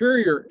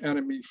superior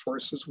enemy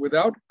forces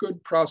without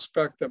good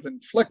prospect of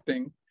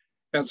inflicting,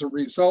 as a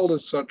result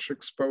of such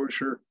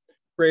exposure,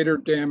 greater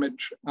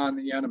damage on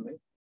the enemy.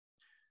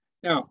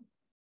 Now,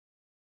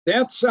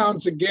 that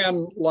sounds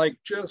again like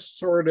just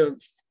sort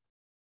of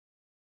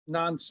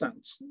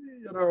nonsense.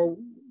 You know,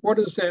 what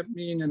does that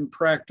mean in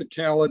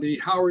practicality?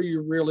 How are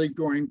you really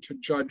going to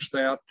judge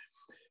that?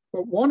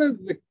 But one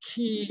of the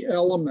key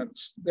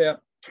elements that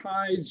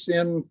ties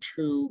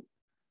into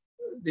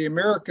the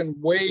American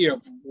way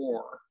of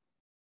war,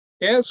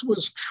 as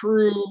was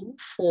true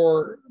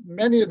for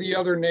many of the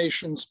other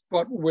nations,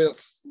 but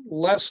with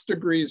less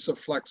degrees of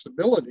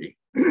flexibility,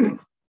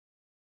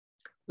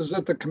 was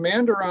that the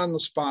commander on the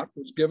spot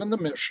was given the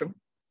mission,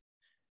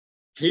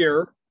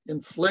 here,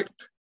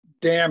 inflict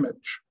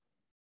damage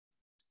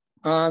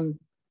on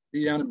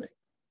the enemy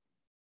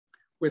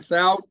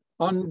without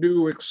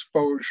undue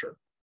exposure.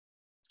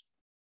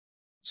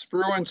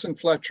 Spruance and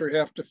Fletcher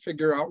have to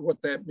figure out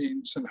what that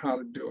means and how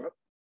to do it.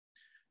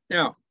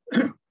 Now,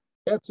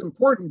 that's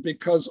important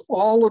because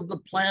all of the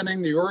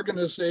planning, the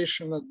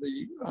organization of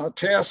the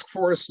task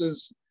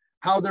forces,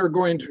 how they're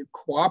going to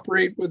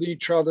cooperate with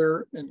each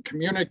other and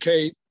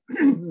communicate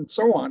and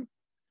so on,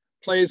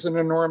 plays an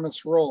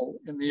enormous role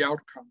in the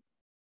outcome.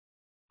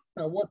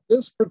 Now, what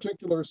this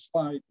particular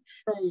slide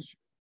shows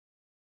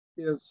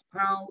you is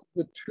how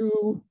the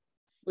two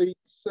fleet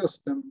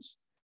systems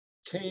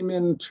came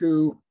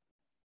into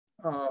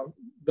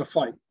the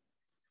fight.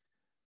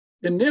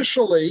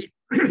 Initially,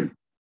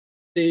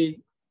 the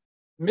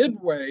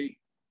Midway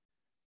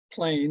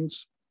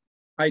planes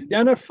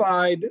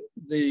identified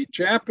the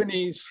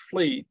Japanese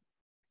fleet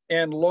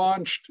and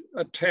launched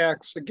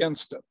attacks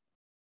against it.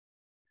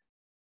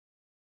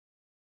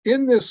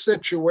 In this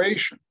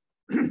situation,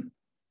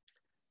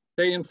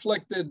 they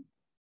inflicted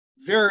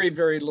very,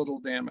 very little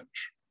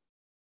damage.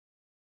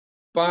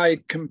 By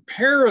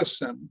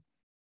comparison,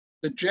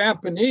 the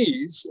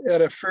Japanese,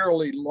 at a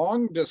fairly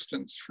long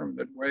distance from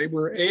Midway,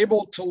 were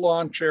able to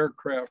launch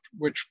aircraft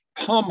which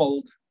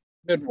pummeled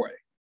Midway,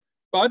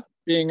 but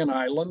being an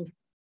island,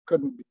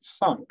 couldn't be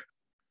sunk.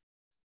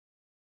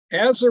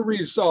 As a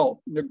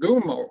result,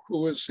 Nagumo,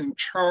 who was in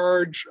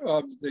charge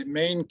of the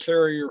main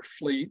carrier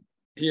fleet,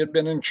 he had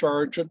been in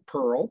charge at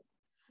Pearl,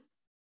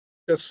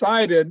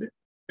 decided,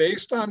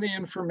 based on the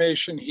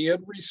information he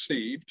had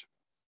received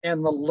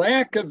and the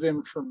lack of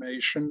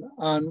information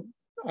on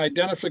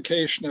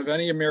identification of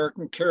any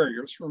American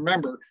carriers.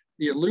 Remember,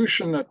 the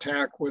Aleutian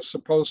attack was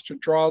supposed to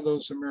draw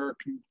those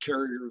American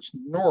carriers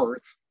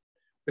north.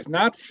 With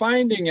not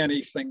finding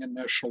anything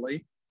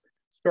initially,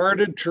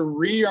 started to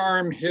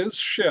rearm his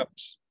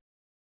ships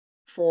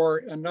for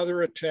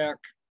another attack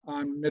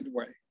on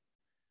Midway.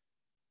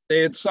 They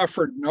had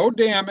suffered no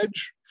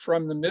damage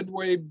from the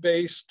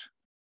Midway-based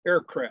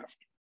aircraft.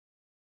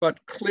 But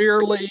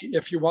clearly,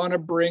 if you want to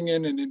bring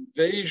in an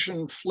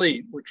invasion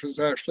fleet, which was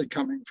actually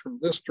coming from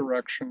this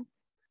direction,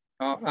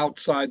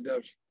 outside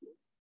the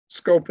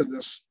scope of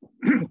this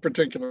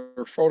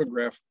particular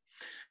photograph,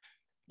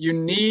 you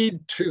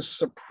need to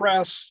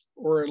suppress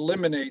or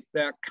eliminate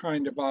that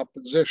kind of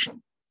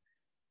opposition.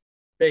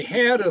 They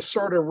had a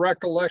sort of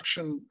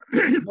recollection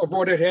of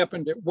what had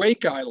happened at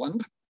Wake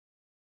Island,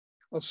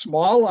 a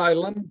small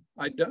island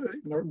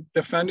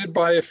defended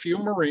by a few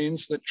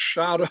Marines that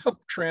shot up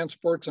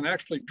transports and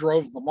actually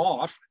drove them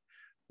off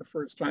the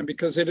first time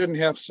because they didn't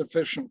have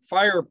sufficient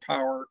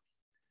firepower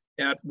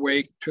at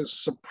Wake to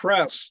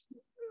suppress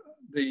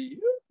the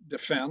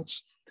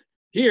defense.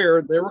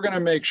 Here, they were going to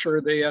make sure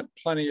they had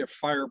plenty of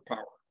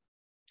firepower.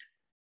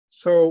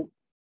 So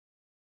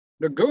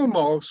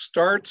Nagumo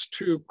starts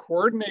to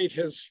coordinate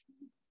his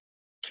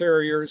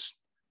carriers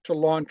to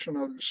launch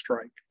another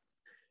strike.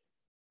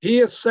 He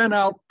has sent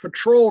out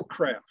patrol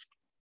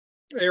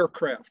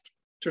aircraft,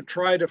 to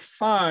try to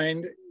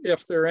find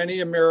if there are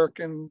any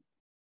American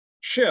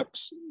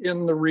ships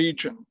in the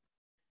region.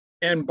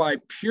 And by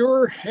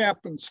pure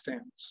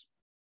happenstance,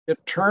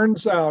 it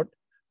turns out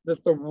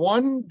that the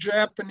one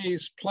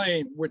Japanese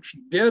plane which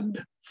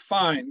did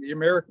find the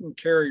American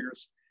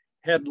carriers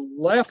had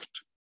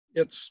left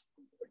its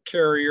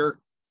carrier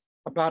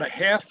about a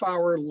half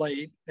hour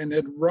late and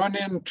had run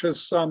into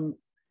some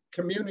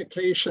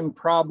communication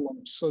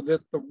problems, so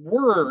that the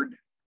word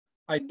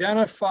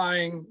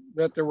identifying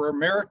that there were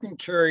American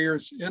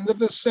carriers in the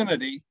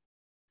vicinity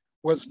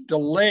was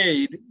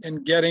delayed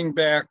in getting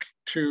back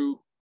to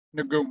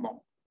Nagumo.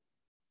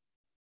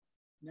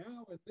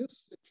 Now in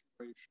this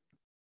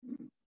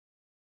situation,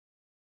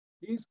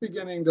 he's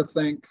beginning to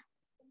think,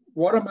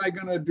 what am I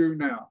going to do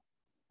now?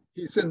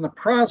 He's in the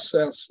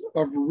process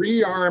of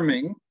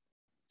rearming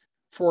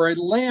for a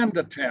land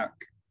attack.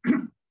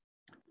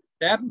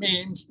 That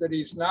means that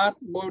he's not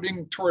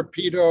loading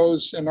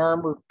torpedoes and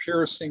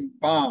armor-piercing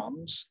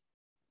bombs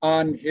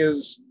on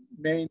his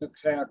main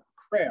attack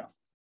craft.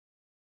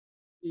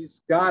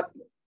 He's got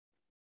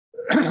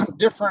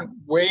different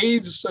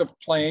waves of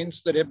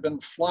planes that have been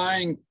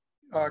flying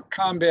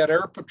combat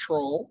air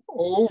patrol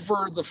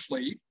over the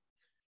fleet.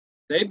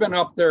 They've been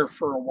up there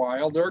for a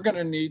while. They're going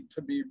to need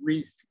to be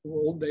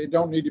refueled. They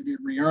don't need to be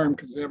rearmed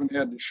because they haven't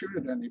had to shoot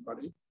at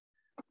anybody.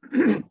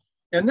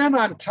 And then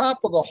on top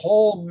of the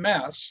whole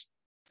mess,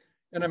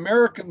 an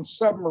American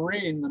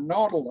submarine, the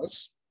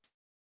Nautilus,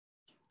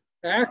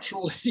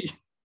 actually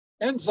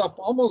ends up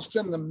almost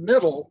in the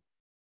middle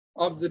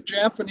of the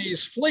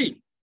Japanese fleet.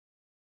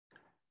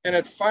 And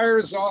it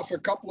fires off a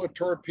couple of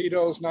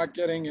torpedoes, not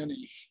getting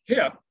any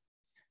hit.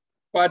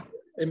 But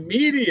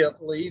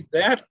immediately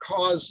that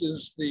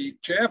causes the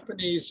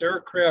Japanese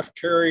aircraft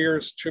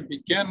carriers to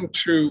begin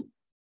to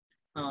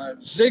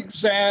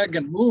zigzag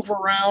and move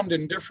around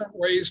in different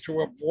ways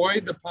to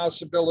avoid the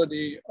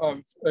possibility of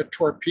a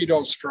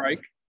torpedo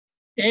strike,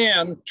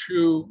 and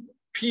to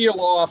peel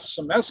off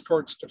some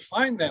escorts to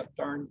find that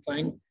darn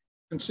thing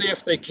and see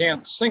if they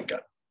can't sink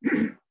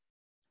it.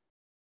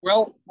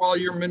 Well, while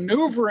you're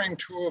maneuvering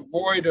to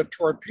avoid a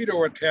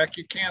torpedo attack,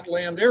 you can't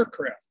land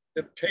aircraft.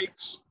 It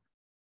takes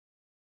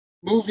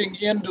moving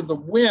into the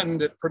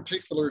wind at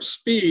particular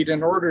speed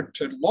in order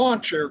to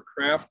launch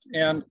aircraft,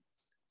 and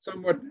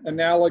somewhat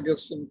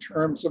analogous in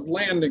terms of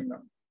landing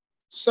them.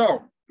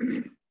 So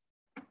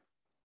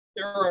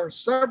there are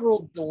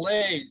several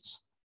delays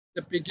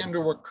that begin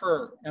to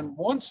occur. And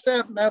once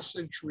that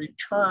message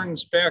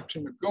returns back to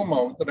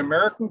Nagumo that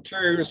American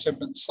carriers have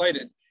been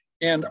sighted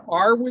and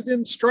are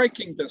within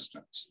striking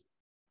distance,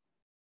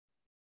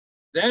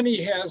 then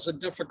he has a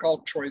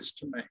difficult choice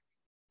to make.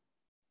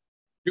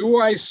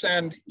 Do I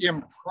send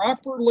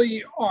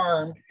improperly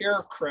armed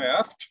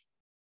aircraft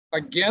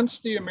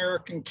against the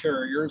American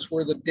carriers,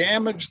 where the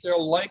damage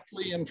they'll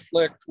likely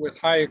inflict with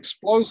high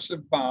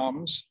explosive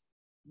bombs,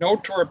 no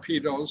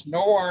torpedoes,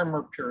 no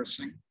armor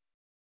piercing,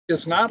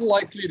 is not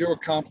likely to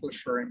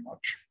accomplish very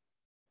much?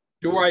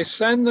 Do I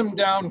send them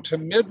down to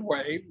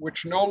Midway,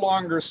 which no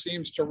longer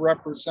seems to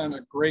represent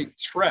a great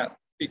threat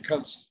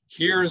because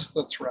here's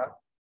the threat?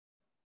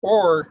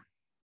 Or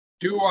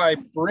do I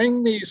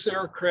bring these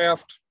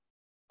aircraft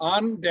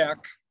on deck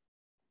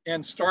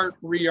and start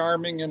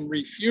rearming and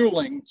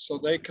refueling so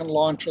they can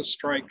launch a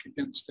strike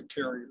against the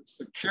carriers?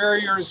 The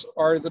carriers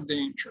are the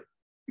danger.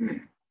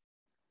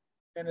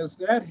 And as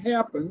that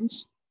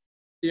happens,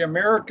 the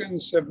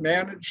Americans have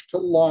managed to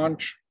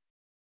launch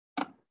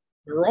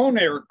their own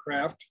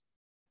aircraft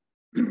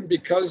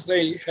because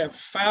they have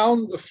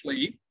found the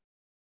fleet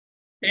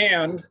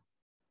and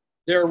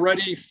they're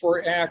ready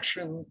for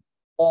action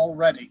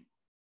already.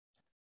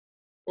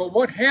 Well,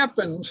 what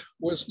happened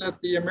was that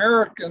the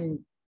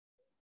American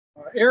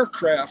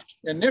aircraft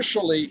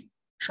initially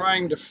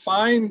trying to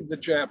find the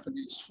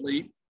Japanese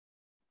fleet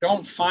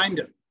don't find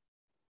it.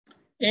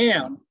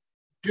 And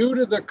due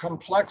to the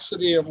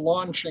complexity of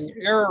launching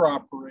air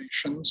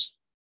operations,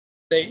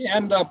 they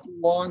end up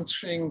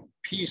launching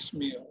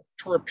piecemeal.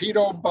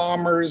 Torpedo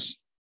bombers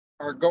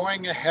are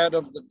going ahead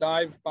of the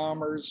dive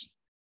bombers.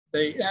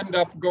 They end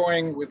up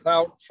going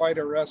without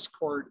fighter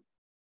escort.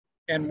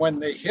 And when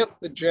they hit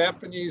the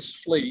Japanese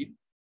fleet,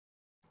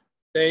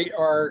 they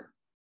are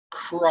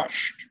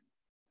crushed.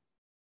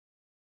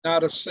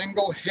 Not a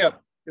single hit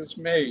is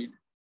made,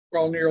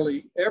 while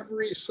nearly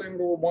every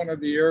single one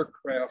of the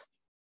aircraft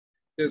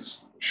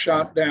is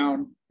shot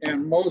down,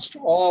 and most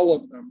all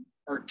of them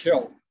are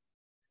killed.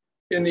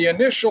 In the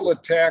initial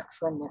attack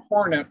from the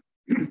Hornet,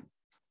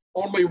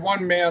 only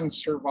one man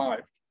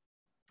survived,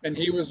 and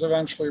he was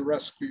eventually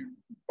rescued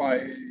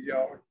by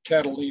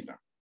Catalina.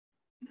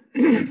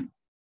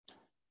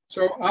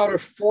 So out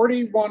of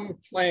 41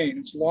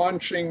 planes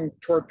launching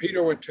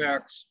torpedo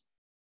attacks,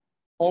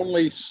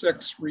 only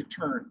 6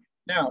 returned.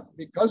 Now,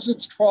 because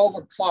it's 12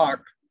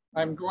 o'clock,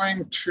 I'm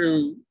going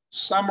to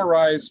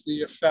summarize the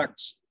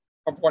effects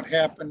of what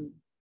happened,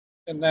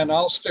 and then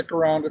I'll stick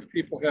around if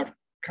people have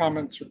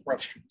comments or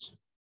questions.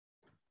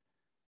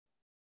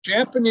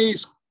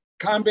 Japanese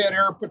Combat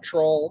Air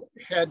Patrol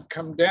had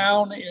come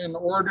down in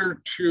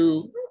order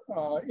to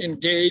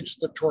engage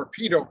the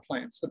torpedo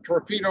planes. The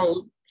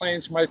torpedo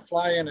planes might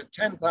fly in at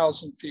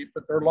 10,000 feet,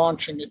 but they're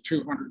launching at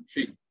 200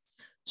 feet.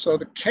 So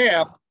the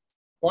cap,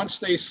 once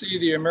they see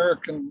the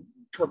American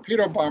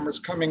torpedo bombers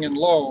coming in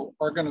low,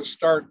 are going to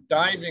start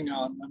diving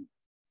on them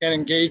and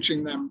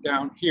engaging them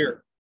down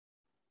here.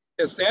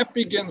 As that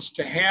begins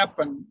to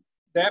happen,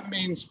 that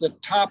means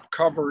that top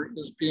cover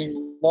is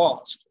being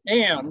lost.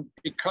 And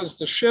because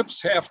the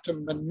ships have to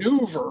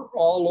maneuver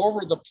all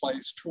over the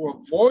place to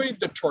avoid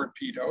the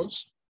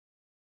torpedoes,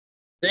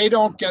 they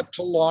don't get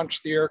to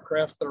launch the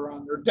aircraft that are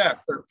on their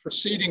deck. They're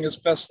proceeding as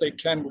best they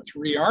can with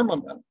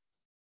rearmament.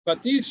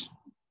 But these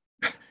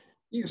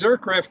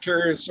aircraft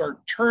carriers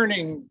are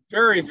turning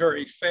very,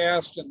 very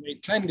fast, and they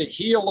tend to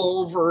heel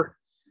over,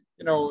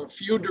 a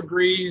few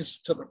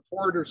degrees to the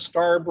port or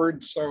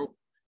starboard. So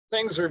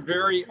things are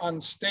very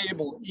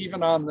unstable,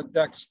 even on the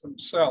decks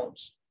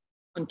themselves,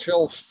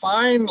 until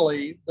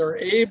finally they're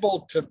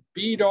able to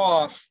beat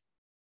off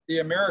the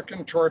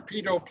American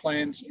torpedo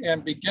planes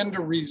and begin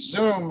to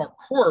resume a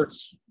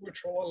course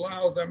which will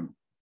allow them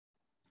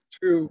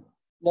to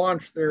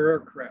launch their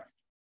aircraft.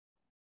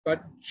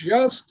 But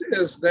just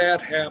as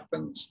that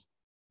happens,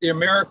 the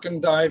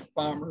American dive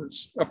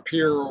bombers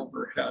appear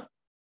overhead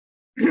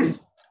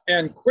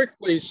and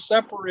quickly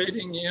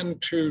separating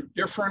into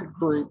different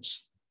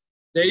groups,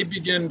 they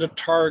begin to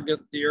target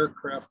the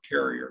aircraft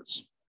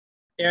carriers.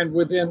 And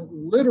within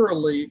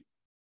literally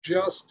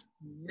just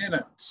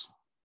minutes,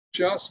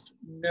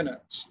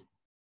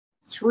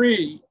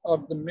 3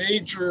 of the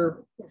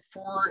major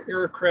 4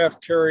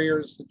 aircraft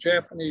carriers the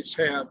Japanese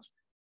have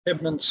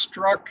been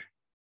struck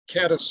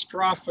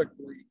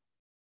catastrophically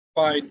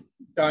by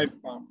dive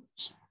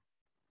bombers.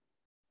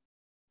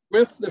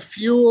 With the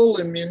fuel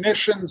and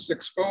munitions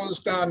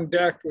exposed on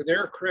deck, with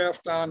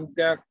aircraft on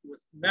deck,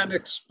 with men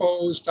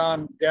exposed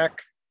on deck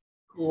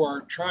who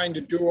are trying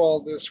to do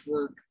all this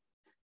work,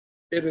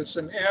 it is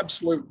an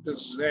absolute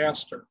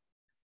disaster.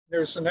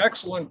 There's an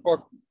excellent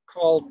book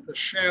called The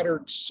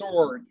Shattered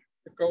Sword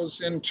that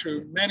goes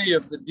into many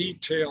of the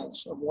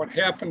details of what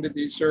happened to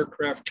these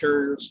aircraft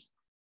carriers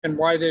and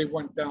why they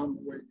went down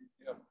the way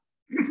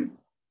they did.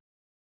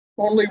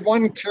 Only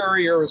one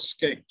carrier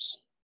escapes,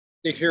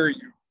 the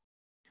Hiryu.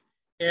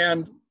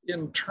 And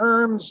in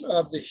terms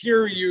of the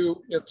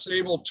Hiryu, it's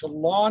able to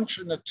launch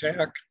an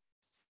attack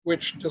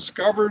which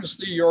discovers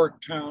the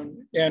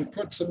Yorktown and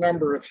puts a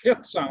number of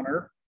hits on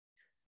her.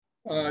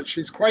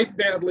 She's quite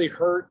badly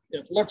hurt.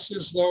 It looks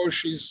as though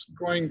she's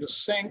going to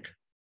sink.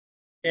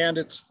 And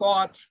it's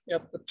thought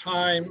at the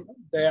time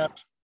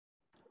that,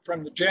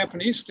 from the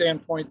Japanese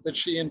standpoint, that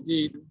she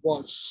indeed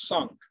was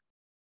sunk.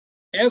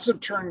 As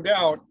it turned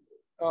out,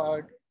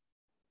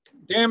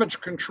 damage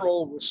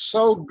control was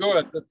so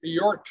good that the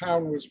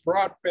Yorktown was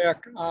brought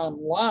back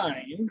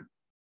online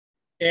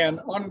and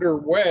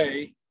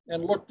underway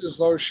and looked as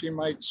though she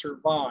might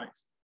survive.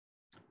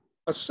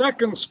 A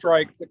second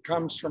strike that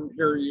comes from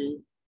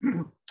Hiryu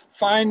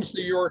finds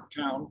the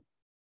Yorktown,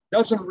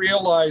 doesn't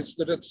realize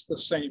that it's the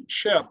same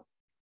ship,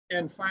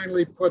 and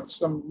finally puts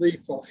some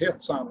lethal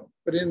hits on it.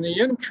 But in the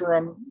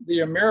interim, the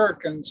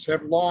Americans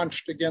have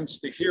launched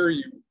against the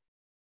Hiryu,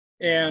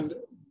 and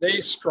they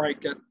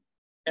strike it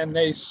and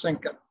they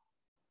sink it.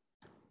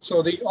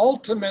 So the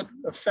ultimate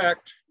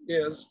effect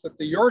is that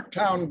the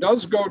Yorktown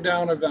does go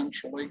down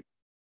eventually,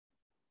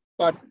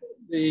 but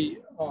the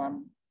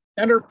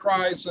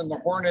Enterprise and the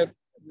Hornet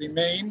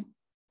remain.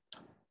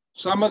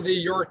 Some of the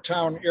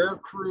Yorktown air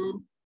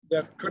crew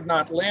that could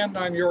not land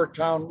on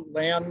Yorktown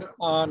land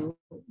on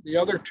the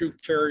other 2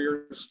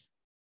 carriers.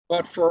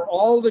 But for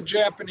all the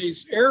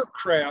Japanese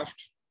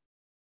aircraft,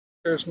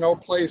 there's no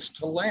place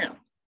to land.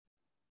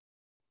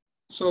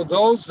 So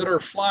those that are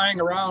flying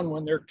around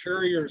when their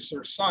carriers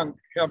are sunk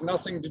have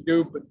nothing to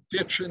do but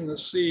ditch in the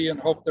sea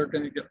and hope they're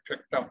going to get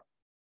picked up.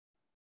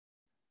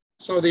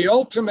 So the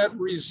ultimate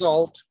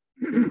result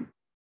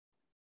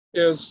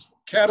is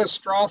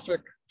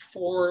catastrophic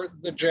for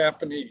the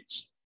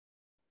Japanese.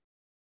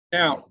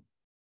 Now,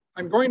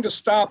 I'm going to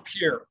stop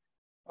here.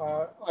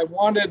 I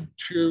wanted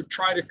to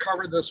try to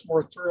cover this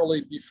more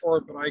thoroughly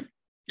before, but I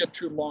get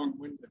too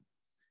long-winded.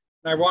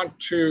 And I want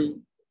to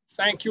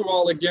thank you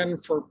all again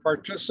for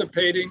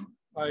participating.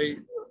 I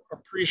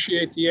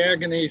appreciate the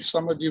agony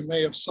some of you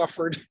may have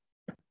suffered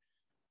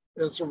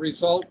as a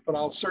result, but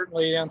I'll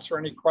certainly answer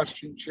any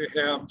questions you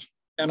have,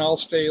 and I'll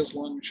stay as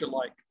long as you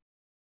like.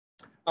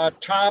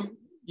 Tom,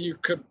 you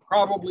could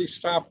probably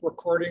stop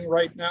recording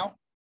right now.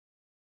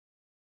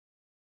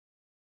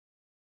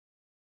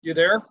 You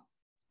there?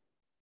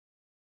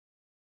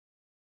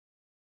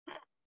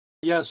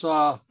 Yes,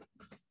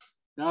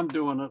 I'm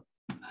doing it.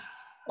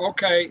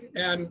 Okay,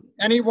 and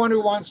anyone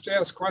who wants to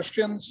ask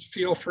questions,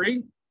 feel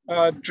free.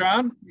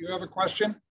 John, you have a question?